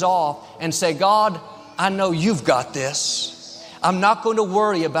hands off and say, God, I know you've got this. I'm not going to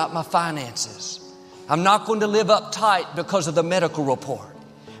worry about my finances. I'm not going to live uptight because of the medical report.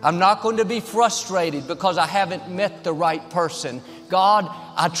 I'm not going to be frustrated because I haven't met the right person. God,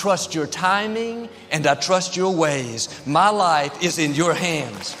 I trust your timing and I trust your ways. My life is in your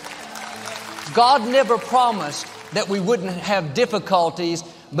hands. God never promised that we wouldn't have difficulties,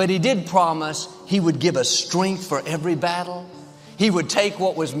 but He did promise He would give us strength for every battle. He would take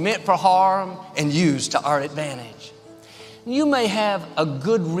what was meant for harm and use to our advantage. You may have a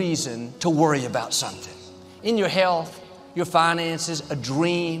good reason to worry about something. In your health, your finances, a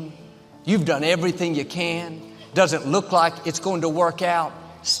dream. You've done everything you can. doesn't look like it's going to work out,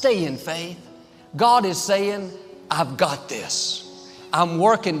 stay in faith. God is saying, I've got this. I'm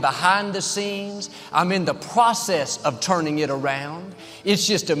working behind the scenes. I'm in the process of turning it around. It's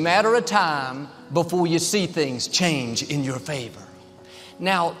just a matter of time before you see things change in your favor.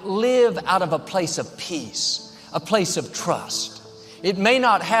 Now, live out of a place of peace, a place of trust. It may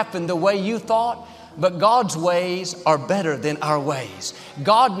not happen the way you thought, but God's ways are better than our ways.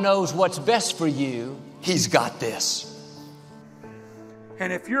 God knows what's best for you. He's got this.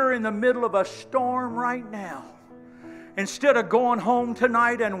 And if you're in the middle of a storm right now, instead of going home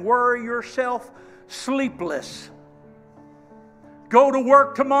tonight and worry yourself sleepless, go to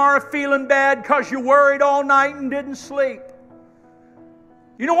work tomorrow feeling bad because you worried all night and didn't sleep.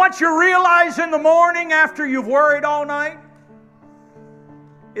 You know what you realize in the morning after you've worried all night?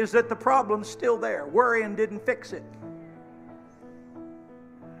 Is that the problem's still there. Worrying didn't fix it.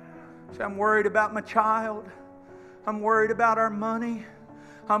 So I'm worried about my child. I'm worried about our money.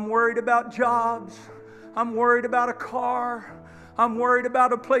 I'm worried about jobs. I'm worried about a car. I'm worried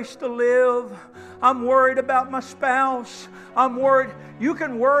about a place to live. I'm worried about my spouse. I'm worried. You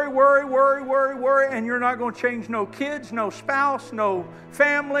can worry, and you're not going to change no kids, no spouse, no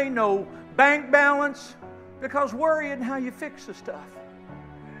family, no bank balance, because worry isn't how you fix the stuff.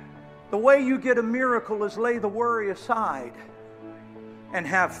 The way you get a miracle is lay the worry aside and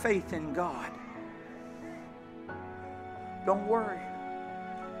have faith in God. Don't worry.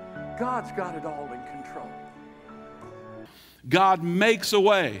 God's got it all in control. God makes a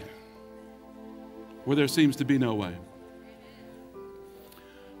way where there seems to be no way.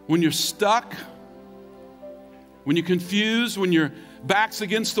 When you're stuck, when you're confused, when your back's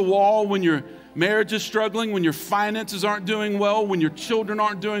against the wall, when your marriage is struggling, when your finances aren't doing well, when your children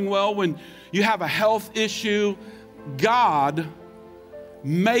aren't doing well, when you have a health issue, God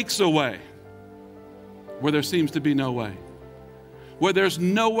makes a way where there seems to be no way. Where there's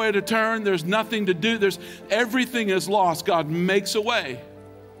no way to turn, there's nothing to do, everything is lost. God makes a way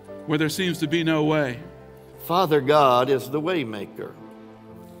where there seems to be no way. Father God is the way maker.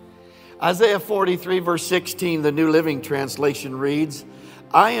 Isaiah 43 verse 16, the New Living Translation reads,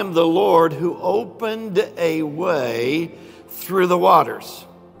 I am the Lord who opened a way through the waters,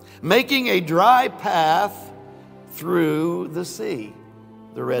 making a dry path through the sea,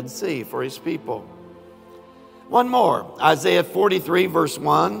 the Red Sea, for his people. One more, Isaiah 43 verse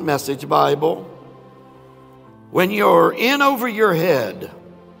 1, Message Bible. When you're in over your head,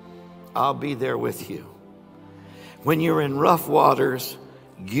 I'll be there with you. When you're in rough waters,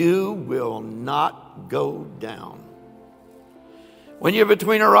 you will not go down. When you're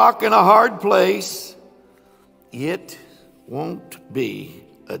between a rock and a hard place, it won't be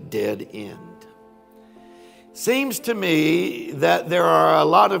a dead end. Seems to me that there are a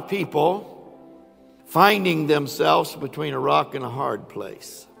lot of people finding themselves between a rock and a hard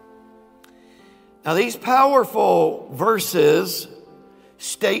place. Now, these powerful verses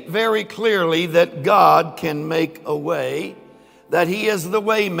state very clearly that God can make a way, that He is the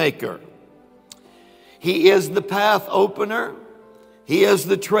way maker. He is the path opener. He is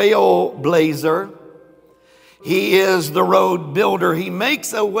the trail blazer. He is the road builder. He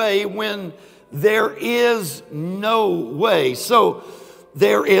makes a way when there is no way. So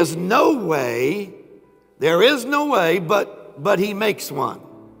there is no way, but He makes one.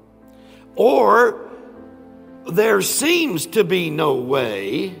 Or there seems to be no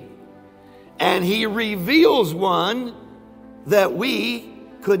way, and He reveals one that we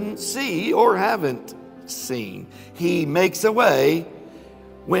couldn't see or haven't seen. He makes a way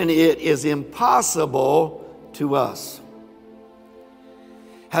when it is impossible to us.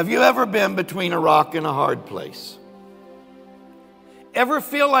 Have you ever been between a rock and a hard place? Ever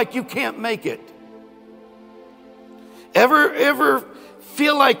feel like you can't make it? Ever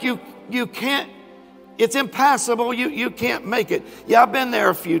feel like you can't, it's impassable, you can't make it? Yeah, I've been there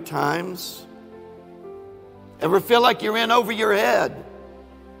a few times. Ever feel like you're in over your head?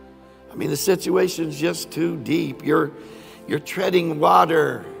 I mean, the situation's just too deep. You're treading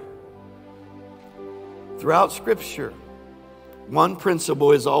water. Throughout Scripture, one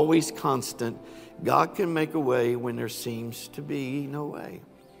principle is always constant. God can make a way when there seems to be no way.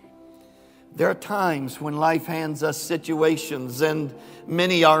 There are times when life hands us situations, and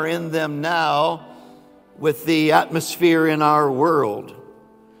many are in them now with the atmosphere in our world.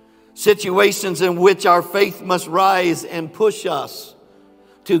 Situations in which our faith must rise and push us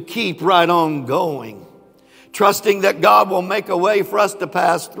to keep right on going, trusting that God will make a way for us to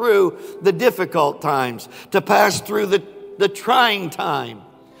pass through the difficult times, to pass through the trying time,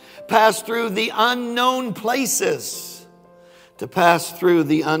 pass through the unknown places, to pass through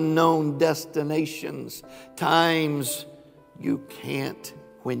the unknown destinations, times you can't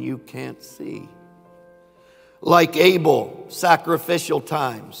when you can't see. Like Abel, sacrificial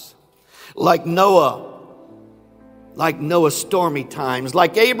times. Like Noah's stormy times.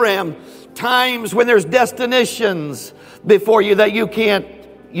 Like Abraham, times when there's destinations before you that you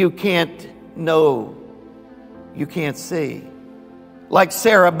can't know, you can't see. Like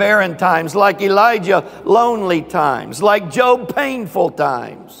Sarah, barren times. Like Elijah, lonely times. Like Job, painful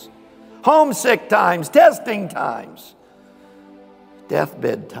times. Homesick times, testing times,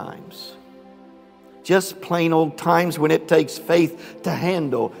 deathbed times. Just plain old times when it takes faith to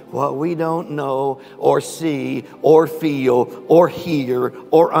handle what we don't know or see or feel or hear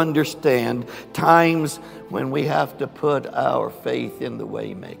or understand. Times when we have to put our faith in the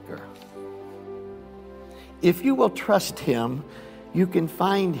Waymaker. If you will trust Him, you can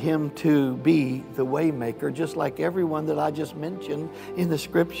find Him to be the Waymaker, just like everyone that I just mentioned in the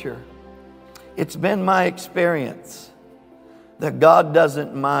Scripture. It's been my experience that God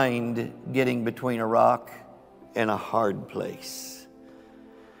doesn't mind getting between a rock and a hard place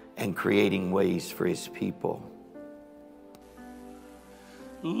and creating ways for His people.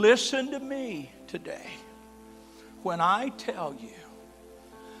 Listen to me today when I tell you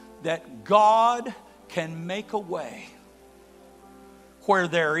that God can make a way where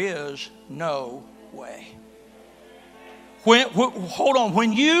there is no way. Hold on.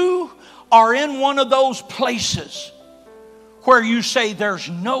 When you are in one of those places where you say, there's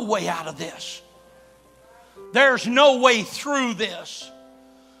no way out of this. There's no way through this.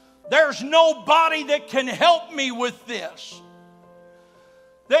 There's nobody that can help me with this.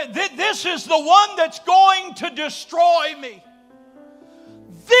 This is the one that's going to destroy me.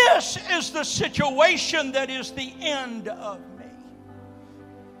 This is the situation that is the end of me.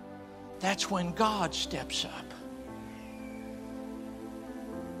 That's when God steps up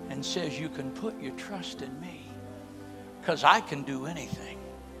and says, you can put your trust in me. Because I can do anything.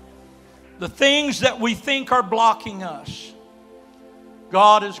 The things that we think are blocking us,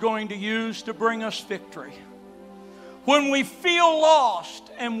 God is going to use to bring us victory. When we feel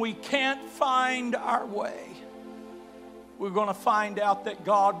lost and we can't find our way, we're going to find out that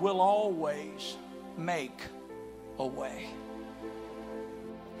God will always make a way.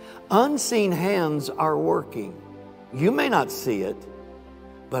 Unseen hands are working. You may not see it,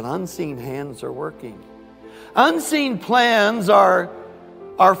 but unseen hands are working. Unseen plans are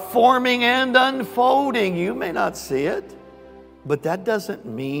forming and unfolding. You may not see it, but that doesn't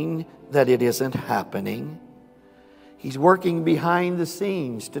mean that it isn't happening. He's working behind the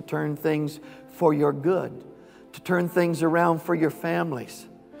scenes to turn things for your good, to turn things around for your families,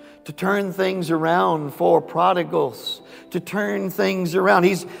 to turn things around for prodigals, to turn things around.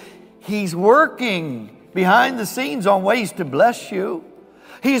 He's working behind the scenes on ways to bless you.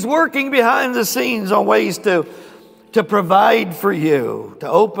 He's working behind the scenes on ways to provide for you, to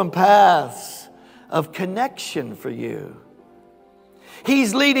open paths of connection for you.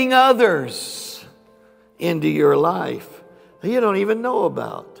 He's leading others into your life that you don't even know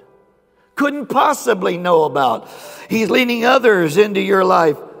about, couldn't possibly know about. He's leading others into your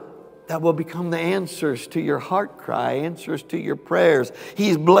life that will become the answers to your heart cry, answers to your prayers.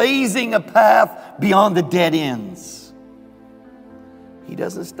 He's blazing a path beyond the dead ends. He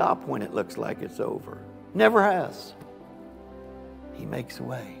doesn't stop when it looks like it's over. Never has. He makes a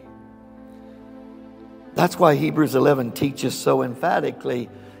way. That's why Hebrews 11 teaches so emphatically,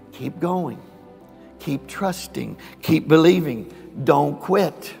 keep going, keep trusting, keep believing, don't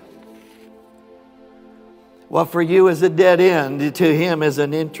quit. What for you is a dead end, to Him is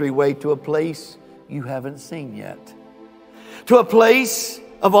an entryway to a place you haven't seen yet. To a place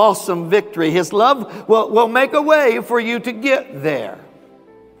of awesome victory. His love will make a way for you to get there.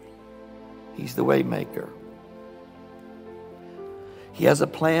 He's the way maker. He has a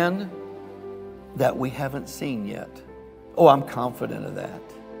plan that we haven't seen yet. Oh, I'm confident of that.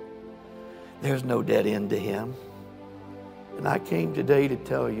 There's no dead end to Him. And I came today to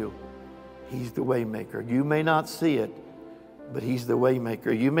tell you, He's the way maker. You may not see it, but He's the way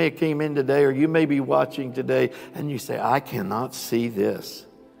maker. You may have came in today, or you may be watching today, and you say, I cannot see this.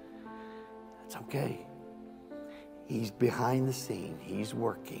 That's okay. He's behind the scene. He's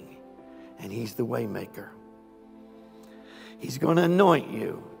working. And He's the way maker. He's going to anoint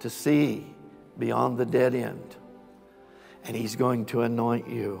you to see beyond the dead end. And He's going to anoint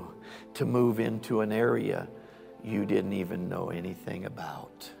you to move into an area you didn't even know anything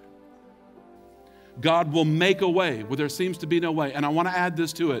about. God will make a way where there seems to be no way. And I want to add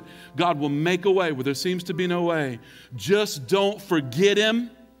this to it. God will make a way where there seems to be no way. Just don't forget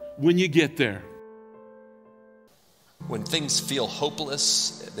Him when you get there. When things feel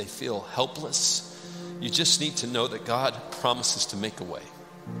hopeless, they feel helpless, you just need to know that God promises to make a way.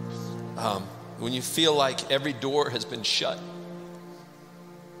 When you feel like every door has been shut,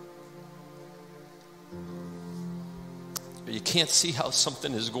 you can't see how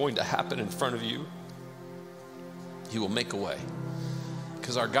something is going to happen in front of you, He will make a way.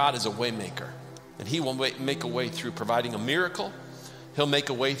 Because our God is a way maker. And He will make a way through providing a miracle. He'll make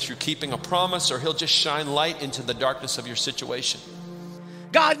a way through keeping a promise, or He'll just shine light into the darkness of your situation.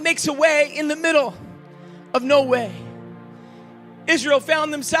 God makes a way in the middle of no way. Israel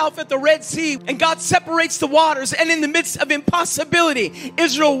found themselves at the Red Sea, and God separates the waters, and in the midst of impossibility,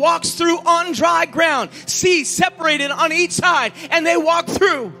 Israel walks through on dry ground, sea separated on each side, and they walk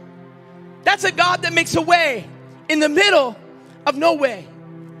through. That's a God that makes a way in the middle of no way.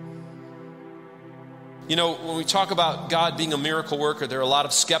 You know, when we talk about God being a miracle worker, there are a lot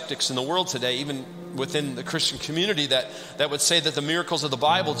of skeptics in the world today, even within the Christian community, that would say that the miracles of the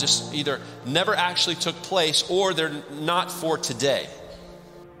Bible just either never actually took place or they're not for today.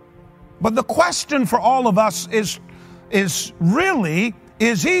 But the question for all of us is really,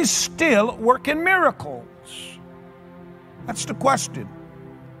 is He still working miracles? That's the question.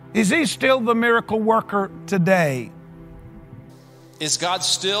 Is He still the miracle worker today? Is God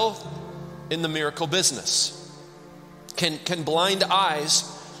still in the miracle business? Can blind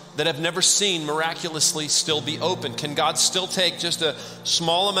eyes that have never seen miraculously still be open? Can God still take just a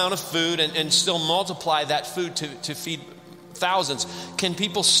small amount of food and still multiply that food to feed thousands? Can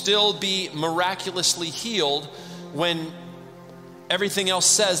people still be miraculously healed when everything else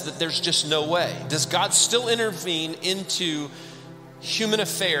says that there's just no way? Does God still intervene into human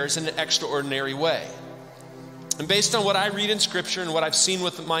affairs in an extraordinary way? And based on what I read in Scripture and what I've seen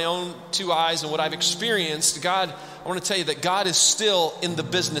with my own two eyes and what I've experienced, God, I want to tell you that God is still in the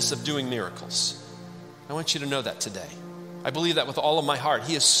business of doing miracles. I want you to know that today. I believe that with all of my heart.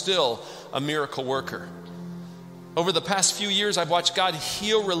 He is still a miracle worker. Over the past few years, I've watched God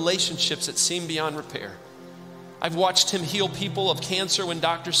heal relationships that seem beyond repair. I've watched Him heal people of cancer when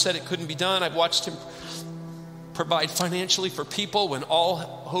doctors said it couldn't be done. I've watched Him provide financially for people when all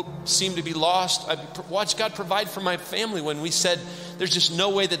hope seemed to be lost. I've watched God provide for my family when we said there's just no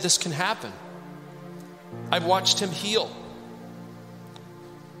way that this can happen. I've watched Him heal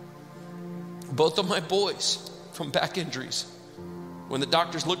both of my boys from back injuries when the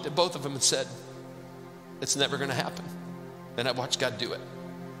doctors looked at both of them and said, it's never going to happen. And I watched God do it.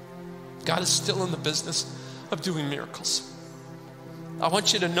 God is still in the business of doing miracles. I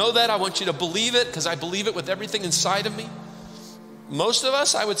want you to know that. I want you to believe it, because I believe it with everything inside of me. Most of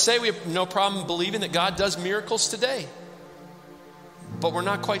us, I would say, we have no problem believing that God does miracles today. But we're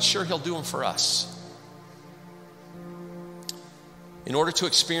not quite sure He'll do them for us. In order to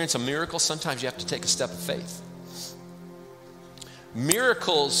experience a miracle, sometimes you have to take a step of faith.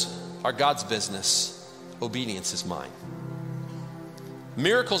 Miracles are God's business. Obedience is mine.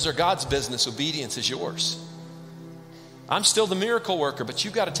 Miracles are God's business. Obedience is yours. I'm still the miracle worker, but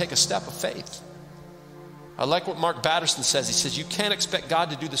you've got to take a step of faith. I like what Mark Batterson says. He says, you can't expect God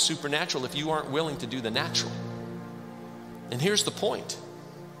to do the supernatural if you aren't willing to do the natural. And here's the point.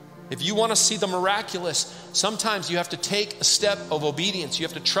 If you want to see the miraculous, sometimes you have to take a step of obedience. You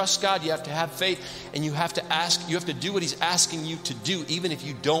have to trust God. You have to have faith. And you have to ask, you have to do what He's asking you to do, even if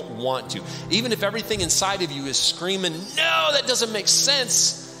you don't want to. Even if everything inside of you is screaming, no, that doesn't make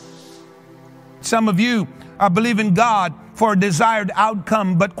sense. Some of you are believing God for a desired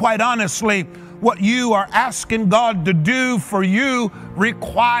outcome, but quite honestly, what you are asking God to do for you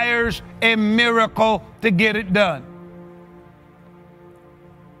requires a miracle to get it done.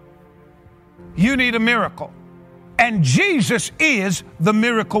 You need a miracle. And Jesus is the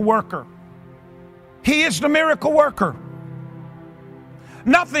miracle worker. He is the miracle worker.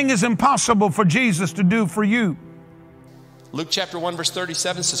 Nothing is impossible for Jesus to do for you. Luke chapter 1 verse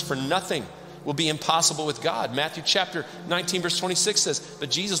 37 says, for nothing will be impossible with God. Matthew chapter 19 verse 26 says, but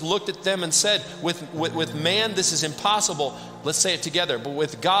Jesus looked at them and said, with man this is impossible. Let's say it together. But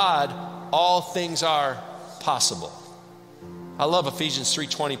with God all things are possible. I love Ephesians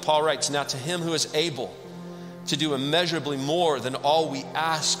 3:20. Paul writes, now to Him who is able to do immeasurably more than all we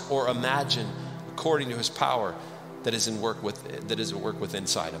ask or imagine, according to His power that is at work with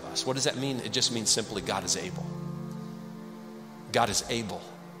inside of us. What does that mean? It just means simply God is able. God is able.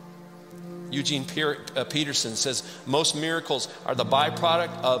 Eugene Peterson says, most miracles are the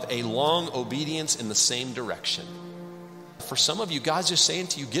byproduct of a long obedience in the same direction. For some of you, God's just saying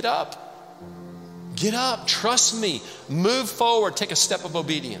to you, get up. Get up, trust me, move forward, take a step of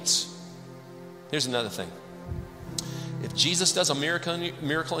obedience. Here's another thing. If Jesus does a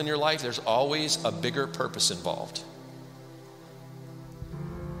miracle in your life, there's always a bigger purpose involved.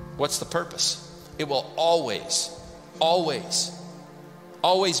 What's the purpose? It will always, always,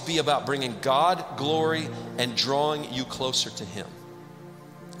 always be about bringing God glory and drawing you closer to Him,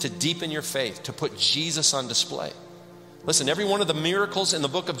 to deepen your faith, to put Jesus on display. Listen, every one of the miracles in the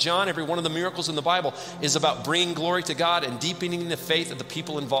book of John, every one of the miracles in the Bible is about bringing glory to God and deepening the faith of the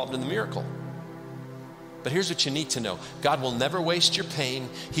people involved in the miracle. But here's what you need to know. God will never waste your pain.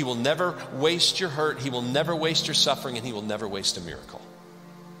 He will never waste your hurt. He will never waste your suffering, and He will never waste a miracle.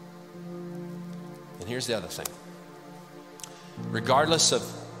 And here's the other thing. Regardless of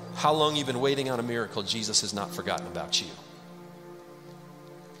how long you've been waiting on a miracle, Jesus has not forgotten about you.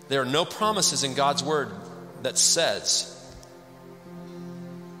 There are no promises in God's word that says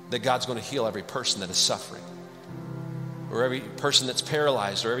that God's going to heal every person that is suffering, or every person that's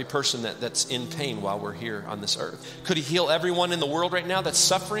paralyzed, or every person that's in pain while we're here on this earth. Could He heal everyone in the world right now that's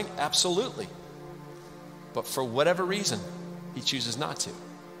suffering? Absolutely. But for whatever reason, He chooses not to.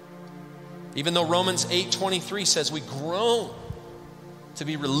 Even though Romans 8:23 says we groan to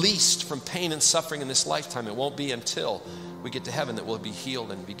be released from pain and suffering in this lifetime, it won't be until we get to heaven that we'll be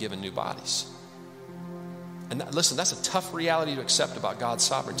healed and be given new bodies. And listen, that's a tough reality to accept about God's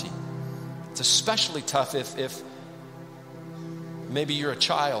sovereignty. It's especially tough if maybe you're a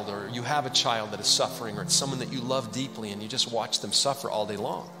child, or you have a child that is suffering, or it's someone that you love deeply and you just watch them suffer all day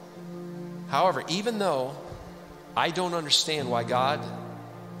long. However, even though I don't understand why God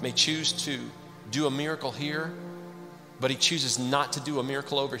may choose to do a miracle here, but He chooses not to do a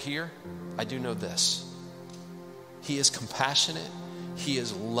miracle over here, I do know this. He is compassionate, He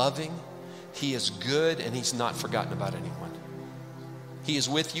is loving, He is good, and He's not forgotten about anyone. He is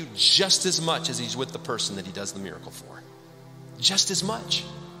with you just as much as He's with the person that He does the miracle for. Just as much.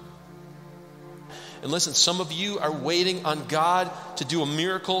 And listen, some of you are waiting on God to do a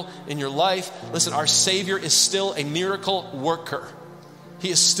miracle in your life. Listen, our Savior is still a miracle worker. He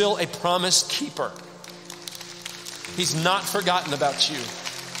is still a promise keeper. He's not forgotten about you.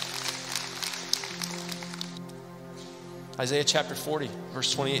 Isaiah chapter 40,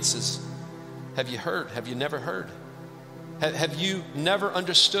 verse 28 says, have you heard? Have you never heard? Have you never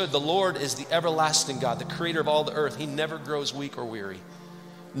understood? The Lord is the everlasting God, the creator of all the earth. He never grows weak or weary.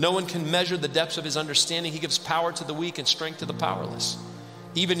 No one can measure the depths of His understanding. He gives power to the weak and strength to the powerless.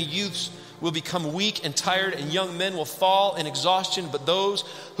 Even youths will become weak and tired, and young men will fall in exhaustion. But those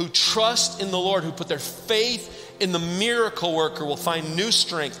who trust in the Lord, who put their faith in the miracle worker, will find new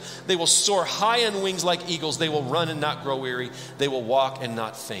strength. They will soar high on wings like eagles. They will run and not grow weary. They will walk and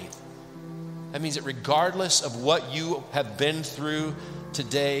not faint. That means that regardless of what you have been through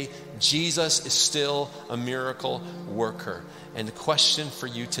today, Jesus is still a miracle worker. And the question for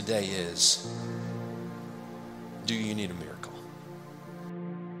you today is, do you need a miracle?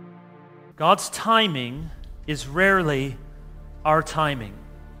 God's timing is rarely our timing,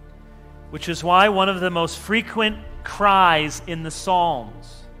 which is why one of the most frequent cries in the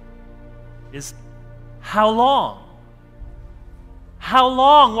Psalms is, how long? How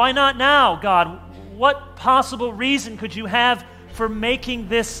long? Why not now, God? What possible reason could you have for making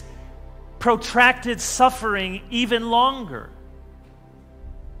this protracted suffering even longer?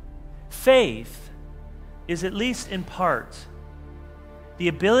 Faith is, at least in part, the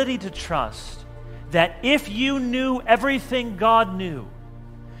ability to trust that if you knew everything God knew,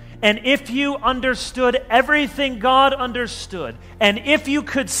 and if you understood everything God understood, and if you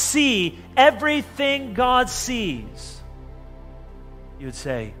could see everything God sees, you would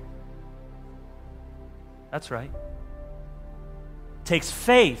say, that's right. It takes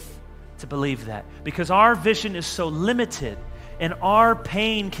faith to believe that, because our vision is so limited and our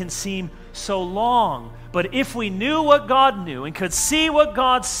pain can seem so long. But if we knew what God knew and could see what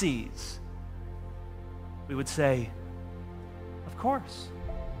God sees, we would say, of course.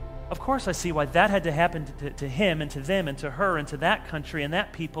 Of course I see why that had to happen to him and to them and to her and to that country and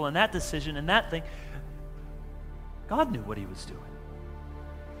that people and that decision and that thing. God knew what He was doing.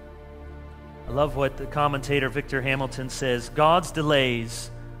 I love what the commentator Victor Hamilton says. God's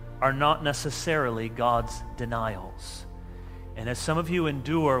delays are not necessarily God's denials. And as some of you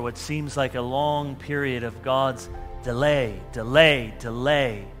endure what seems like a long period of God's delay,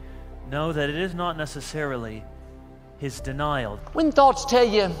 know that it is not necessarily His denial. When thoughts tell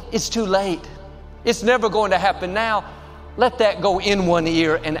you it's too late, it's never going to happen now, let that go in one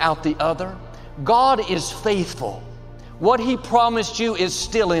ear and out the other. God is faithful. What He promised you is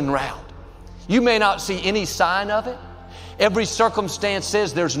still en route. You may not see any sign of it. Every circumstance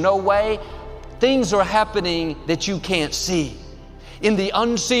says there's no way. Things are happening that you can't see. In the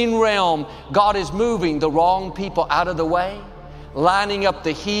unseen realm, God is moving the wrong people out of the way, lining up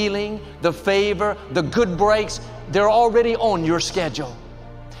the healing, the favor, the good breaks. They're already on your schedule.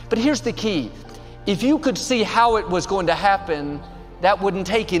 But here's the key. If you could see how it was going to happen, that wouldn't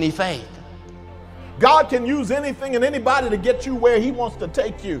take any faith. God can use anything and anybody to get you where He wants to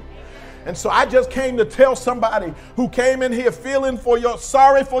take you. And so I just came to tell somebody who came in here feeling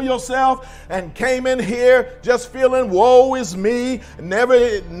sorry for yourself and came in here just feeling woe is me,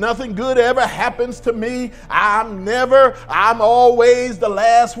 nothing good ever happens to me. I'm always the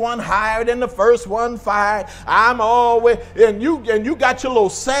last one hired and the first one fired. And you got your little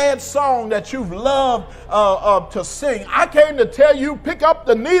sad song that you've loved to sing. I came to tell you, pick up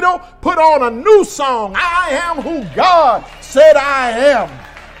the needle, put on a new song. I am who God said I am.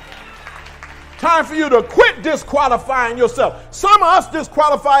 Time for you to quit disqualifying yourself. Some of us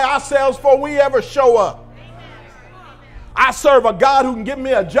disqualify ourselves before we ever show up. I serve a God who can give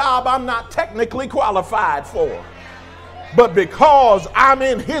me a job I'm not technically qualified for. But because I'm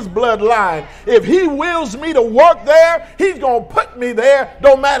in His bloodline, if He wills me to work there, He's going to put me there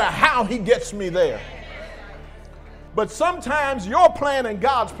no matter how He gets me there. But sometimes your plan and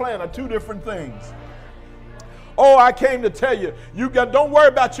God's plan are two different things. Oh, I came to tell you, don't worry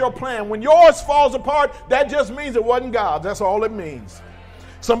about your plan. When yours falls apart, that just means it wasn't God's. That's all it means.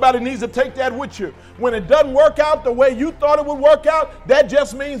 Somebody needs to take that with you. When it doesn't work out the way you thought it would work out, that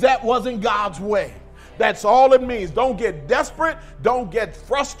just means that wasn't God's way. That's all it means. Don't get desperate. Don't get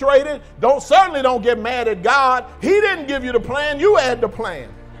frustrated. Certainly don't get mad at God. He didn't give you the plan. You had the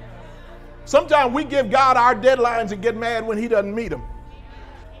plan. Sometimes we give God our deadlines and get mad when He doesn't meet them.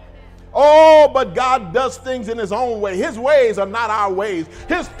 Oh, but God does things in His own way. His ways are not our ways.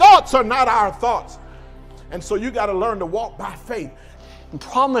 His thoughts are not our thoughts. And so you got to learn to walk by faith.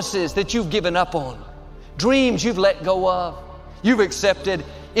 Promises that you've given up on, dreams you've let go of, you've accepted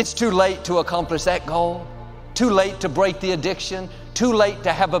it's too late to accomplish that goal, too late to break the addiction, too late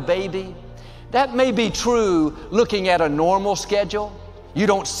to have a baby. That may be true looking at a normal schedule. You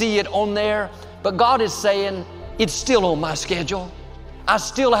don't see it on there, but God is saying it's still on my schedule. I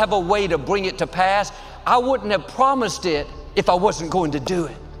still have a way to bring it to pass. I wouldn't have promised it if I wasn't going to do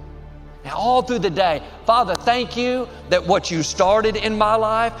it. Now, all through the day, Father, thank you that what you started in my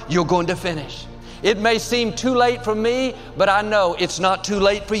life, you're going to finish. It may seem too late for me, but I know it's not too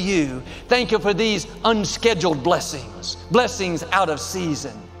late for you. Thank you for these unscheduled blessings, blessings out of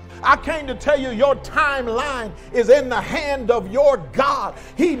season. I came to tell you your timeline is in the hand of your God.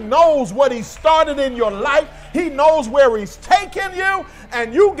 He knows what He started in your life. He knows where He's taken you,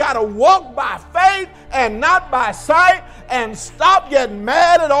 and you got to walk by faith and not by sight, and stop getting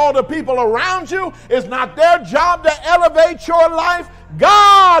mad at all the people around you. It's not their job to elevate your life.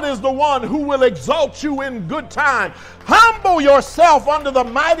 God is the one who will exalt you in good time. Humble yourself under the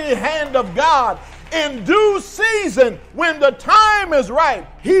mighty hand of God. In due season, when the time is right,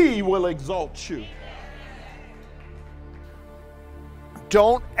 He will exalt you.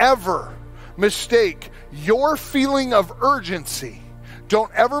 Don't ever mistake your feeling of urgency.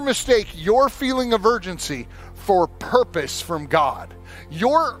 Don't ever mistake your feeling of urgency for purpose from God.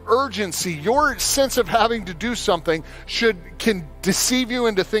 Your urgency, your sense of having to do something can deceive you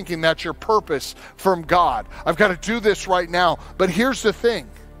into thinking that's your purpose from God. I've got to do this right now. But here's the thing.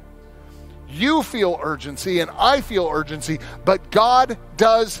 You feel urgency and I feel urgency, but God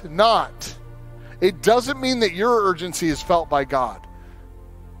does not. It doesn't mean that your urgency is felt by God.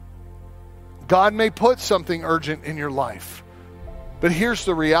 God may put something urgent in your life, but here's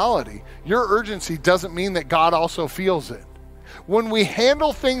the reality. Your urgency doesn't mean that God also feels it. When we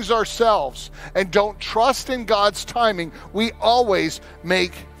handle things ourselves and don't trust in God's timing, we always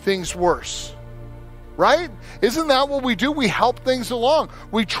make things worse. Right? Isn't that what we do? We help things along.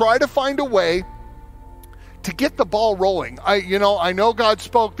 We try to find a way to get the ball rolling. I know God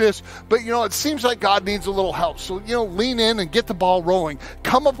spoke this, but it seems like God needs a little help. So, lean in and get the ball rolling.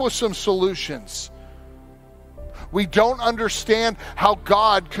 Come up with some solutions. We don't understand how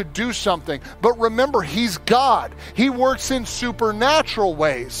God could do something. But remember, He's God. He works in supernatural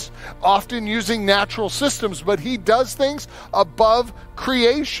ways, often using natural systems, but He does things above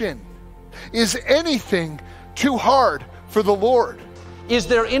creation. Is anything too hard for the Lord? Is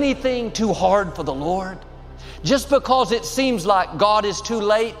there anything too hard for the Lord? Just because it seems like God is too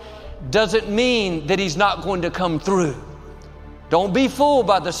late doesn't mean that He's not going to come through. Don't be fooled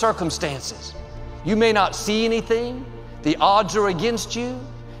by the circumstances. You may not see anything. The odds are against you.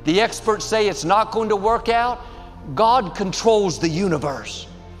 The experts say it's not going to work out. God controls the universe.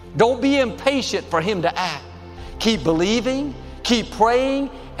 Don't be impatient for Him to act. Keep believing, keep praying,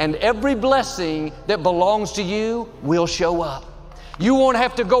 and every blessing that belongs to you will show up. You won't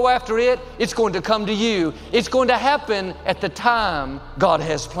have to go after it. It's going to come to you. It's going to happen at the time God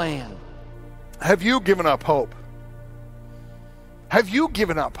has planned. Have you given up hope? Have you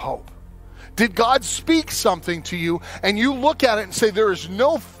given up hope? Did God speak something to you and you look at it and say, there is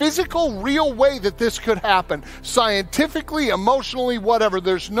no physical, real way that this could happen? Scientifically, emotionally, whatever.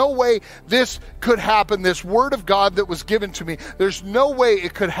 There's no way this could happen. This word of God that was given to me, there's no way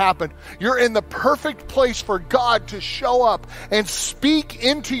it could happen. You're in the perfect place for God to show up and speak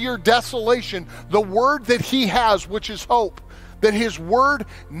into your desolation the word that he has, which is hope. That his word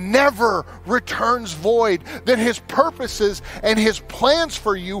never returns void, that his purposes and his plans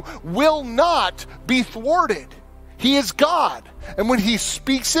for you will not be thwarted. He is God, and when he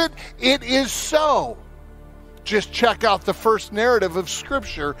speaks it, it is so. Just check out the first narrative of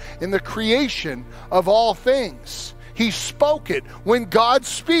Scripture in the creation of all things. He spoke it. When God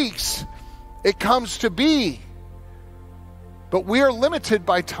speaks, it comes to be. But we are limited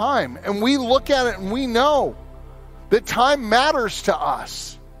by time, and we look at it and we know that time matters to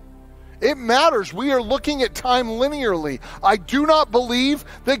us. It matters. We are looking at time linearly. I do not believe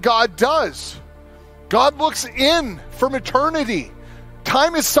that God does. God looks in from eternity.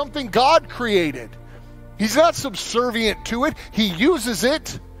 Time is something God created. He's not subservient to it. He uses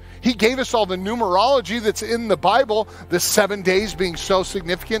it. He gave us all the numerology that's in the Bible, the 7 days being so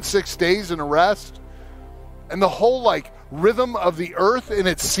significant, 6 days and a rest, and the whole rhythm of the earth in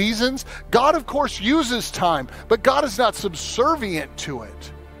its seasons. God, of course, uses time, but God is not subservient to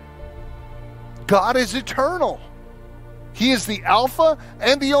it. God is eternal. He is the Alpha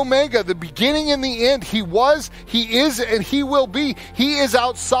and the Omega, the beginning and the end. He was, he is, and he will be. He is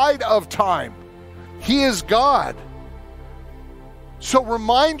outside of time. He is God. So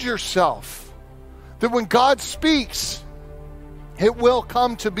remind yourself that when God speaks, it will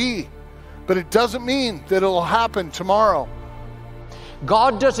come to be. But it doesn't mean that it'll happen tomorrow.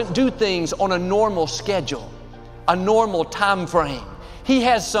 God doesn't do things on a normal schedule, a normal time frame. He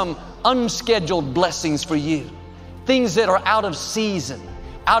has some unscheduled blessings for you, things that are out of season,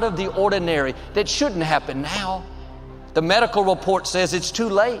 out of the ordinary, that shouldn't happen now. The medical report says it's too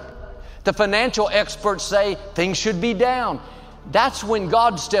late. The financial experts say things should be down. That's when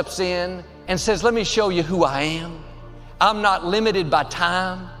God steps in and says, let me show you who I am. I'm not limited by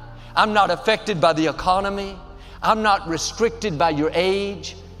time. I'm not affected by the economy. I'm not restricted by your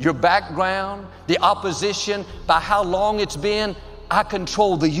age, your background, the opposition, by how long it's been. I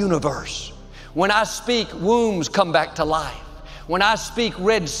control the universe. When I speak, wombs come back to life. When I speak,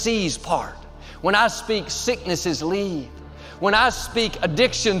 Red Seas part. When I speak, sicknesses leave. When I speak,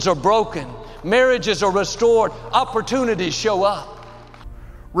 addictions are broken. Marriages are restored. Opportunities show up.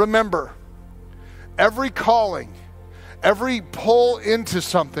 Remember, every calling, every pull into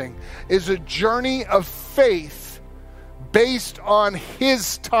something is a journey of faith based on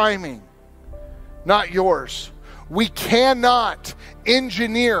his timing, not yours. We cannot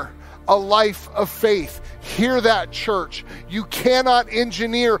engineer a life of faith. Hear that, church. You cannot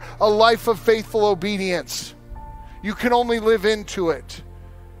engineer a life of faithful obedience. You can only live into it.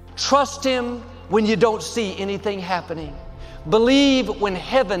 Trust him when you don't see anything happening. Believe when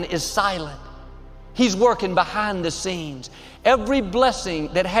heaven is silent. He's working behind the scenes. Every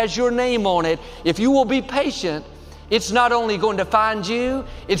blessing that has your name on it, if you will be patient, it's not only going to find you,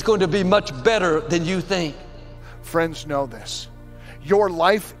 it's going to be much better than you think. Friends, know this. Your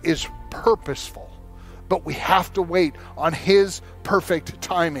life is purposeful, but we have to wait on his perfect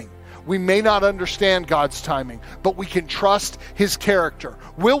timing. We may not understand God's timing, but we can trust his character.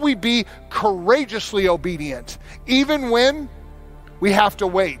 Will we be courageously obedient, even when we have to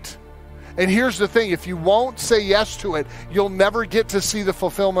wait? And here's the thing, if you won't say yes to it, you'll never get to see the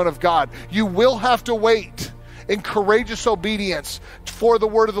fulfillment of God. You will have to wait in courageous obedience for the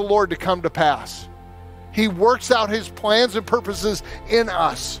word of the Lord to come to pass. He works out his plans and purposes in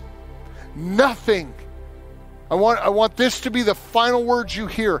us. Nothing, I want this to be the final words you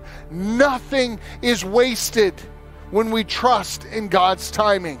hear. Nothing is wasted when we trust in God's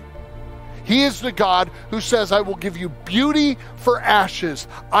timing. He is the God who says, I will give you beauty for ashes.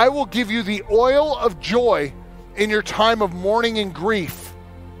 I will give you the oil of joy in your time of mourning and grief.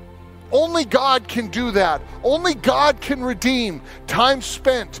 Only God can do that. Only God can redeem time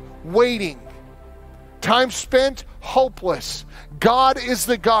spent waiting, time spent hopeless. God is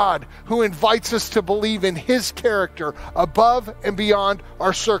the God who invites us to believe in his character above and beyond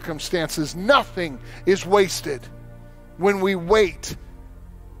our circumstances. Nothing is wasted when we wait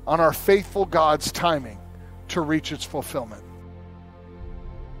on our faithful God's timing to reach its fulfillment.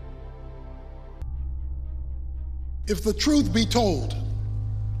 If the truth be told,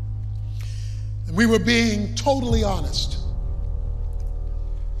 and we were being totally honest,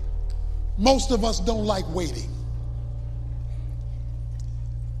 most of us don't like waiting.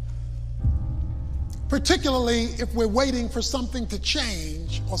 particularly if we're waiting for something to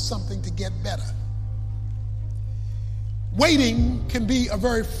change or something to get better. Waiting can be a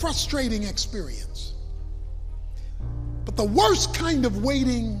very frustrating experience. But the worst kind of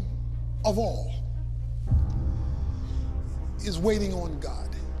waiting of all is waiting on God.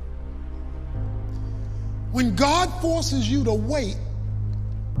 When God forces you to wait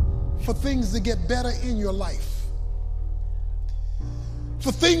for things to get better in your life,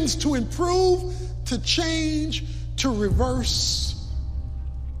 for things to improve, to change, to reverse,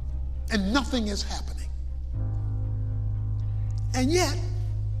 and nothing is happening. And yet,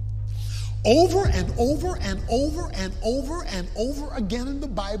 over and over and over and over and over again in the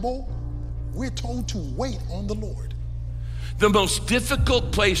Bible, we're told to wait on the Lord. The most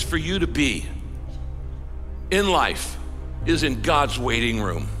difficult place for you to be in life is in God's waiting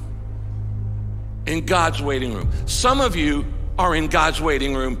room. In God's waiting room. Some of you are in God's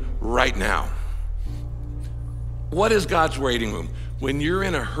waiting room right now. What is God's waiting room? When you're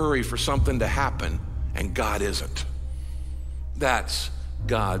in a hurry for something to happen and God isn't. That's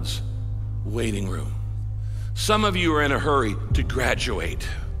God's waiting room. Some of you are in a hurry to graduate.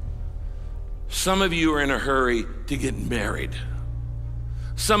 Some of you are in a hurry to get married.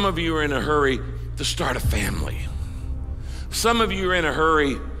 Some of you are in a hurry to start a family. Some of you are in a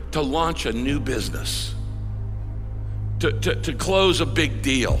hurry to launch a new business, to close a big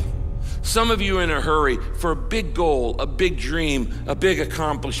deal. Some of you are in a hurry for a big goal, a big dream, a big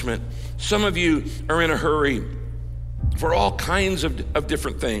accomplishment. Some of you are in a hurry for all kinds of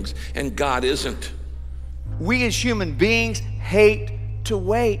different things, and God isn't. We as human beings hate to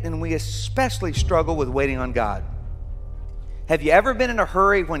wait, and we especially struggle with waiting on God. Have you ever been in a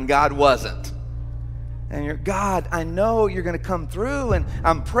hurry when God wasn't? And you're, God, I know you're going to come through, and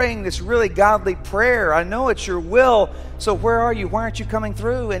I'm praying this really godly prayer. I know it's your will, so where are you? Why aren't you coming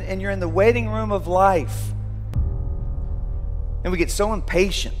through? And you're in the waiting room of life. And we get so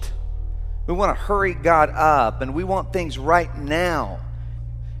impatient. We want to hurry God up, and we want things right now.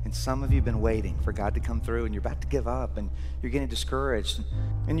 And some of you have been waiting for God to come through, and you're about to give up, and you're getting discouraged.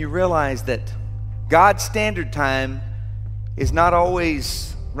 And you realize that God's standard time is not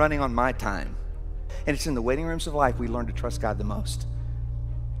always running on my time. And it's in the waiting rooms of life we learn to trust God the most.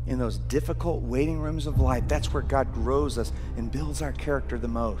 In those difficult waiting rooms of life, that's where God grows us and builds our character the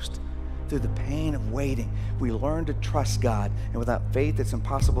most. Through the pain of waiting, we learn to trust God, and without faith, it's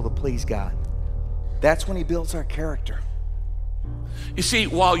impossible to please God. That's when He builds our character. You see,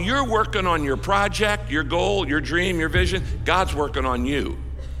 while you're working on your project, your goal, your dream, your vision, God's working on you.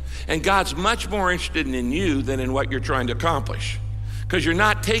 And God's much more interested in you than in what you're trying to accomplish. Because you're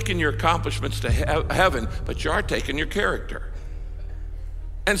not taking your accomplishments to heaven, but you are taking your character.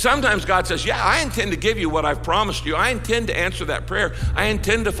 And sometimes God says, yeah, I intend to give you what I've promised you. I intend to answer that prayer. I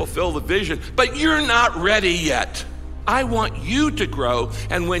intend to fulfill the vision, but you're not ready yet. I want you to grow,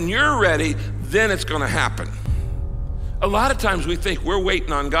 and when you're ready, then it's going to happen. A lot of times we think we're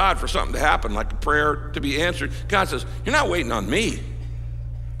waiting on God for something to happen, like a prayer to be answered. God says, you're not waiting on me.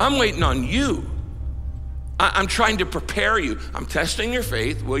 I'm waiting on you. I'm trying to prepare you. I'm testing your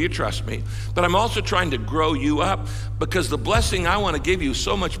faith. Will you trust me? But I'm also trying to grow you up, because the blessing I want to give you is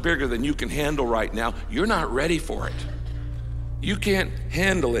so much bigger than you can handle right now. You're not ready for it. You can't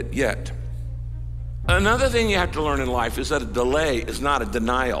handle it yet. Another thing you have to learn in life is that a delay is not a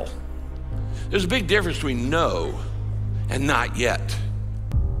denial. There's a big difference between no and not yet.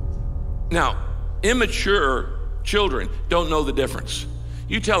 Now, immature children don't know the difference.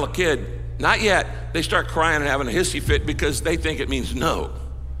 You tell a kid, not yet, they start crying and having a hissy fit because they think it means no.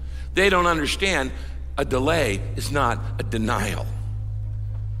 They don't understand a delay is not a denial.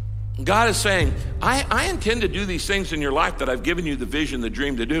 God is saying, I intend to do these things in your life that I've given you the vision, the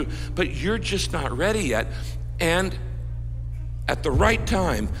dream to do, but you're just not ready yet. And at the right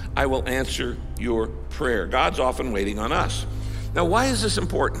time, I will answer your prayer. God's often waiting on us. Now, why is this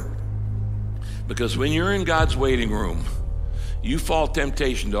important? Because when you're in God's waiting room, you fall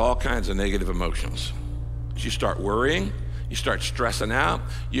temptation to all kinds of negative emotions. You start worrying, you start stressing out,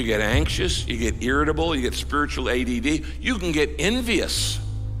 you get anxious, you get irritable, you get spiritual ADD, you can get envious,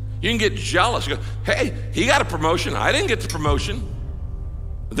 you can get jealous. You go, hey, he got a promotion, I didn't get the promotion.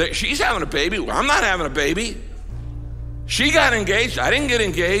 She's having a baby, well, I'm not having a baby. She got engaged, I didn't get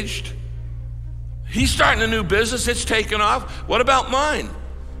engaged. He's starting a new business, it's taken off, what about mine?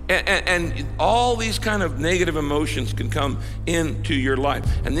 And all these kind of negative emotions can come into your life.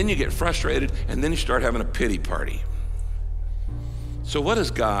 And then you get frustrated, and then you start having a pity party. So what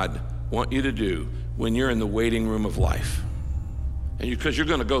does God want you to do when you're in the waiting room of life? And because you're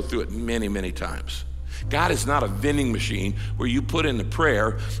going to go through it many, many times. God is not a vending machine where you put in the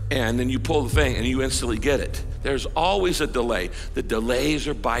prayer and then you pull the thing and you instantly get it. There's always a delay. The delays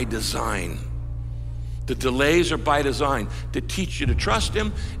are by design. The delays are by design to teach you to trust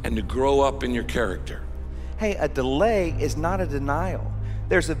him and to grow up in your character. Hey, a delay is not a denial.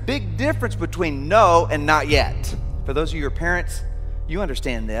 There's a big difference between no and not yet. For those of you who are parents, you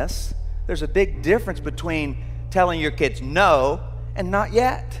understand this. There's a big difference between telling your kids no and not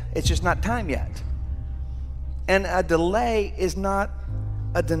yet. It's just not time yet. And a delay is not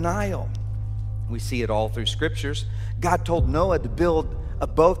a denial. We see it all through scriptures. God told Noah to build a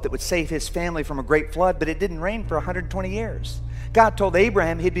boat that would save his family from a great flood, but it didn't rain for 120 years. God told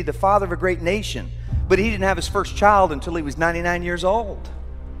Abraham he'd be the father of a great nation, but he didn't have his first child until he was 99 years old.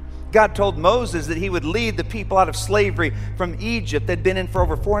 God told Moses that he would lead the people out of slavery from Egypt. They'd been in for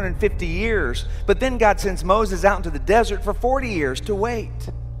over 450 years. But then God sends Moses out into the desert for 40 years to wait.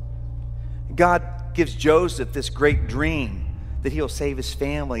 God gives Joseph this great dream that he'll save his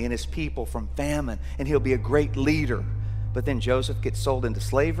family and his people from famine, and he'll be a great leader. But then Joseph gets sold into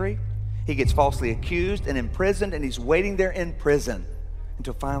slavery. He gets falsely accused and imprisoned, and he's waiting there in prison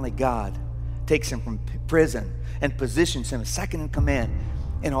until finally God takes him from prison and positions him as second in command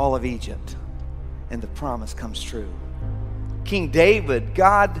in all of Egypt. And the promise comes true. King David,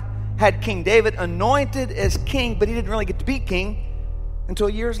 God had King David anointed as king, but he didn't really get to be king until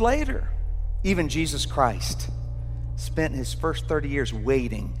years later. Even Jesus Christ spent his first 30 years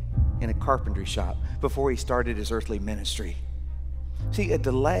waiting in a carpentry shop before he started his earthly ministry. See, a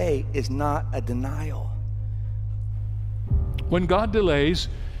delay is not a denial. When God delays,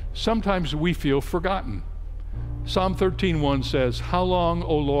 sometimes we feel forgotten. Psalm 13:1 says, "How long,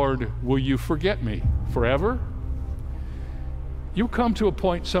 O Lord, will you forget me? Forever?" You come to a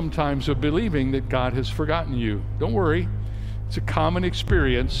point sometimes of believing that God has forgotten you. Don't worry. It's a common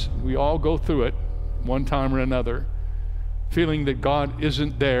experience. We all go through it one time or another, feeling that God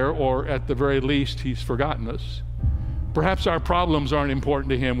isn't there, or at the very least, he's forgotten us. Perhaps our problems aren't important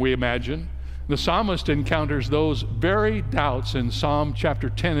to him, we imagine. The psalmist encounters those very doubts in Psalm chapter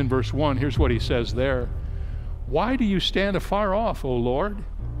 10 and verse 1. Here's what he says there. "Why do you stand afar off, O Lord?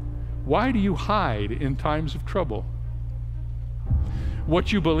 Why do you hide in times of trouble?"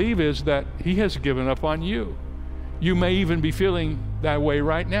 What you believe is that he has given up on you. You may even be feeling that way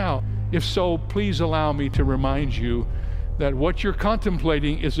right now. If so, please allow me to remind you that what you're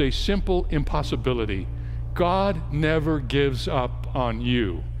contemplating is a simple impossibility. God never gives up on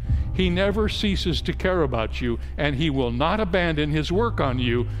you. He never ceases to care about you, and he will not abandon his work on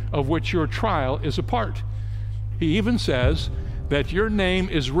you, of which your trial is a part. He even says that your name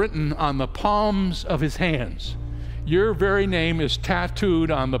is written on the palms of his hands. Your very name is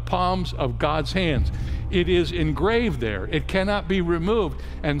tattooed on the palms of God's hands. It is engraved there. It cannot be removed,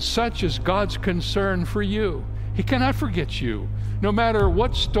 and such is God's concern for you. He cannot forget you. No matter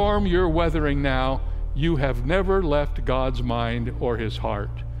what storm you're weathering now, you have never left God's mind or his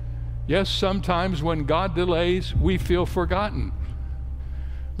heart. Yes, sometimes when God delays, we feel forgotten.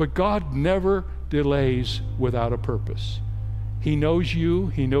 But God never delays without a purpose. He knows you.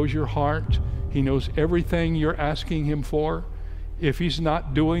 He knows your heart. He knows everything you're asking him for. If he's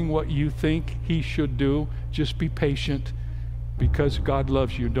not doing what you think he should do, just be patient, because God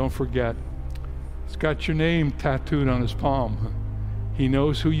loves you. Don't forget. He's got your name tattooed on his palm. He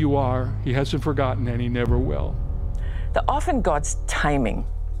knows who you are. He hasn't forgotten, and he never will. That often God's timing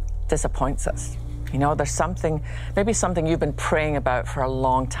disappoints us. You know, there's something, maybe something you've been praying about for a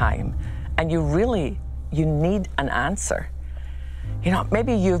long time, and you need an answer. You know,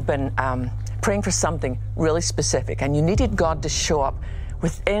 maybe you've been praying for something really specific, and you needed God to show up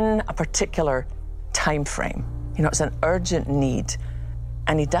within a particular time frame. You know, it's an urgent need,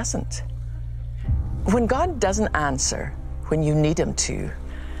 and he doesn't. When God doesn't answer when you need him to,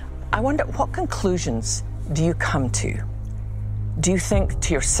 I wonder, what conclusions do you come to? Do you think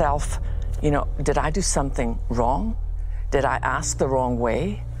to yourself, you know, did I do something wrong? Did I ask the wrong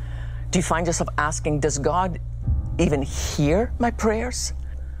way? Do you find yourself asking, does God even hear my prayers?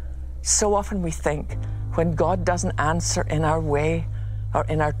 So often we think when God doesn't answer in our way or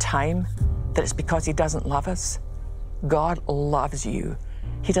in our time, that it's because he doesn't love us. God loves you.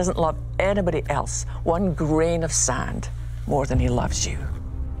 He doesn't love anybody else one grain of sand more than he loves you.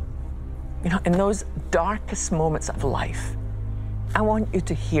 You know, in those darkest moments of life, I want you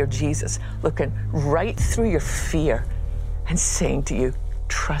to hear Jesus looking right through your fear and saying to you,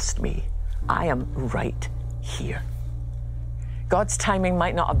 trust me, I am right here. God's timing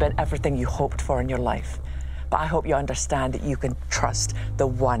might not have been everything you hoped for in your life, but I hope you understand that you can trust the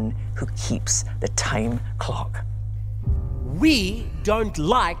one who keeps the time clock. We don't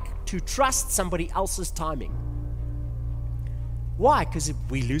like to trust somebody else's timing. Why? Because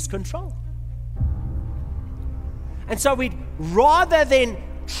we lose control. And so we'd rather than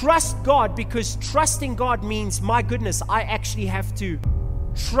trust God, because trusting God means, my goodness, I actually have to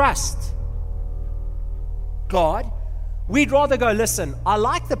trust God. We'd rather go, listen, I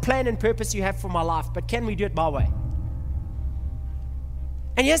like the plan and purpose you have for my life, but can we do it my way?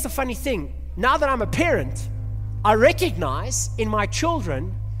 And here's the funny thing. Now that I'm a parent, I recognize in my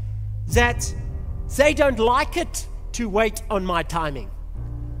children that they don't like it to wait on my timing.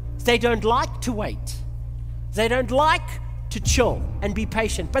 They don't like to wait. They don't like to chill and be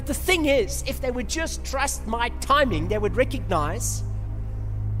patient. But the thing is, if they would just trust my timing, they would recognize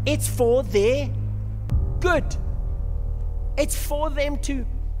it's for their good. It's for them to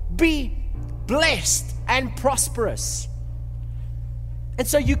be blessed and prosperous. And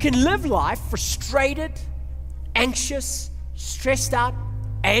so you can live life frustrated, anxious, stressed out,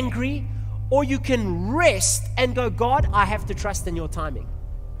 angry, or you can rest and go, God, I have to trust in your timing.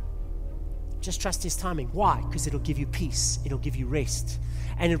 Just trust his timing. Why? Because it'll give you peace. It'll give you rest.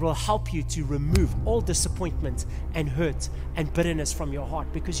 And it will help you to remove all disappointment and hurt and bitterness from your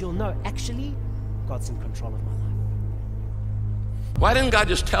heart, because you'll know, actually, God's in control of my life. Why didn't God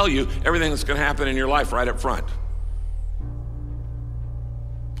just tell you everything that's going to happen in your life right up front?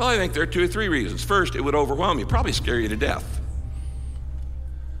 Well, I think there are 2 or 3 reasons. First, it would overwhelm you, probably scare you to death.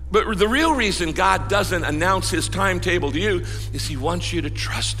 But the real reason God doesn't announce his timetable to you is he wants you to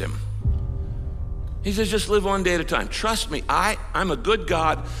trust him. He says, just live one day at a time. Trust me, I'm a good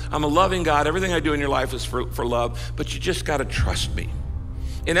God. I'm a loving God. Everything I do in your life is for love, but you just got to trust me.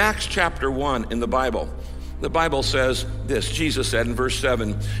 In Acts chapter 1 in the Bible says this. Jesus said in verse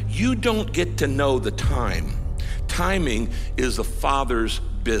 7, you don't get to know the time. Timing is the Father's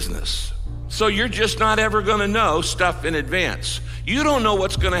business. So you're just not ever going to know stuff in advance. You don't know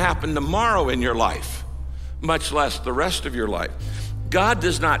what's going to happen tomorrow in your life, much less the rest of your life. God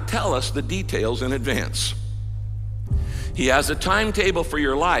does not tell us the details in advance. He has a timetable for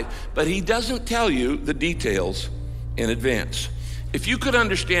your life, but he doesn't tell you the details in advance. If you could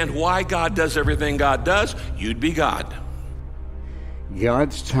understand why God does everything God does, you'd be God.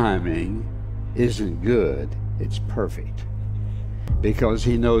 God's timing isn't good, it's perfect. Because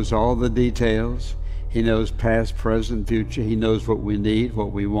he knows all the details. He knows past, present, future. He knows what we need,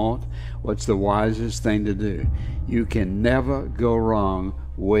 what we want, what's the wisest thing to do. You can never go wrong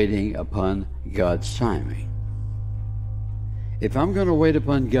waiting upon God's timing. If I'm going to wait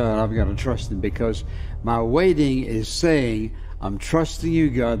upon God, I've got to trust him, because my waiting is saying, I'm trusting you,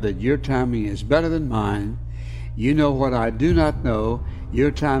 God, that your timing is better than mine. You know what I do not know.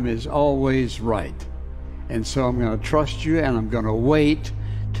 Your time is always right. And so I'm going to trust you, and I'm going to wait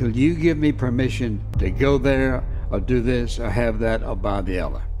till you give me permission to go there or do this or have that or buy the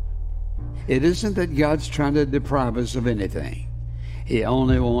other. It isn't that God's trying to deprive us of anything. He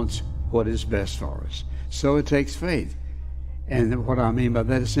only wants what is best for us. So it takes faith. And what I mean by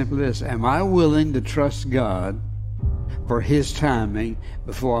that is simply this. Am I willing to trust God for his timing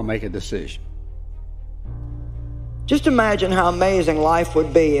before I make a decision? Just imagine how amazing life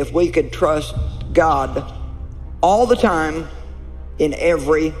would be if we could trust God all the time in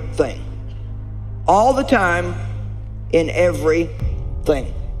everything. All the time in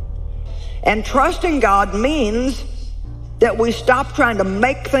everything. And trusting God means that we stop trying to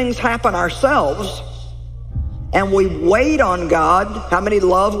make things happen ourselves and we wait on God. How many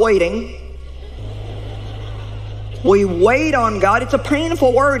love waiting? We wait on God. It's a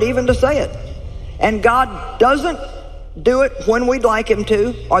painful word even to say it. And God doesn't do it when we'd like him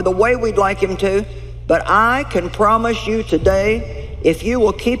to or the way we'd like him to. But I can promise you today, if you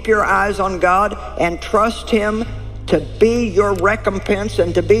will keep your eyes on God and trust him to be your recompense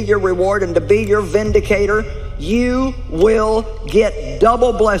and to be your reward and to be your vindicator, you will get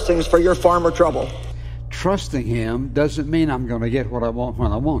double blessings for your farmer trouble. Trusting him doesn't mean I'm going to get what I want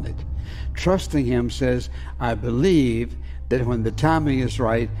when I want it. Trusting him says, I believe that when the timing is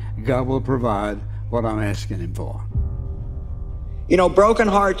right, God will provide what I'm asking him for. You know, broken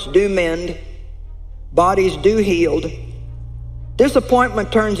hearts do mend, bodies do healed.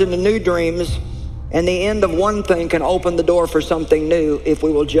 Disappointment turns into new dreams, and the end of one thing can open the door for something new if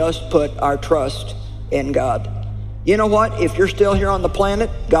we will just put our trust in God. You know what? If you're still here on the planet,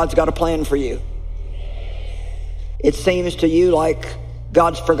 God's got a plan for you. It seems to you like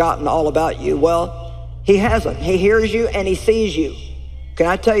God's forgotten all about you. Well, he hasn't. He hears you and he sees you. Can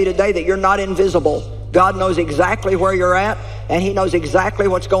I tell you today that you're not invisible? God knows exactly where you're at, and he knows exactly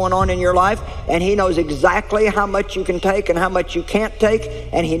what's going on in your life, and he knows exactly how much you can take and how much you can't take,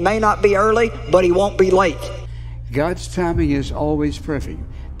 and he may not be early, but he won't be late. God's timing is always perfect.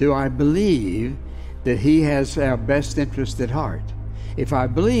 Do I believe that He has our best interest at heart? If I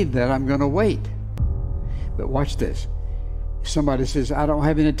believe that, I'm going to wait. But watch this. If somebody says, I don't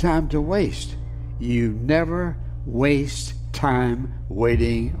have any time to waste, you never waste time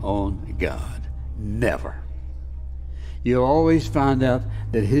waiting on God. Never. You'll always find out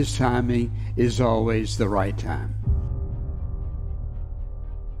that His timing is always the right time.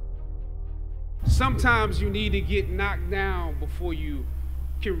 Sometimes you need to get knocked down before you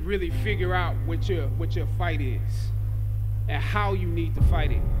can really figure out what your fight is and how you need to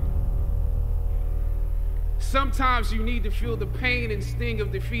fight it. Sometimes you need to feel the pain and sting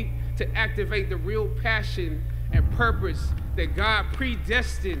of defeat to activate the real passion and purpose that God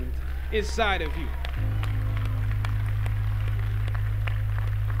predestined inside of you.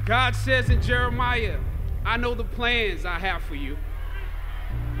 God says in Jeremiah, I know the plans I have for you.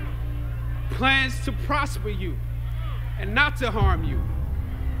 Plans to prosper you and not to harm you.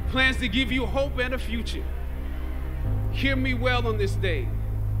 Plans to give you hope and a future. Hear me well on this day.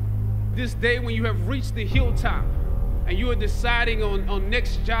 This day when you have reached the hilltop and you are deciding on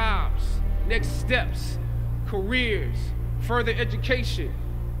next jobs, next steps, careers, further education.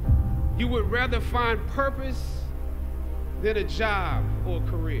 You would rather find purpose than a job or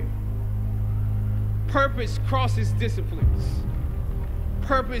a career. Purpose crosses disciplines.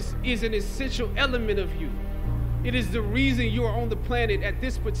 Purpose is an essential element of you. It is the reason you are on the planet at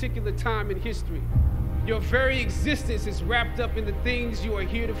this particular time in history. Your very existence is wrapped up in the things you are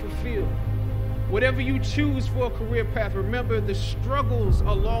here to fulfill. Whatever you choose for a career path, remember the struggles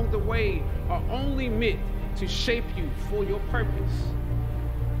along the way are only meant to shape you for your purpose.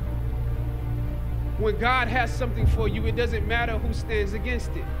 When God has something for you, it doesn't matter who stands against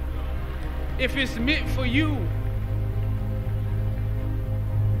it. If it's meant for you,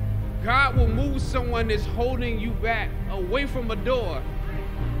 God will move someone that's holding you back away from a door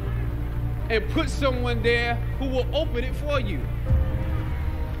and put someone there who will open it for you.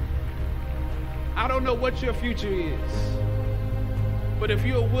 I don't know what your future is, but if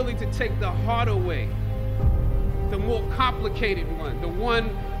you're willing to take the harder way, the more complicated one, the one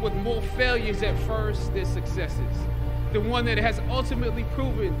with more failures at first than successes, the one that has ultimately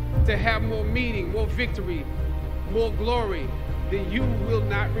proven to have more meaning, more victory, more glory, then you will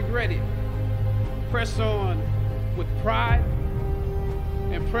not regret it. Press on with pride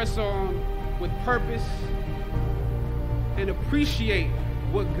and press on with purpose and appreciate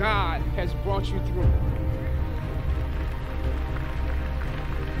what God has brought you through.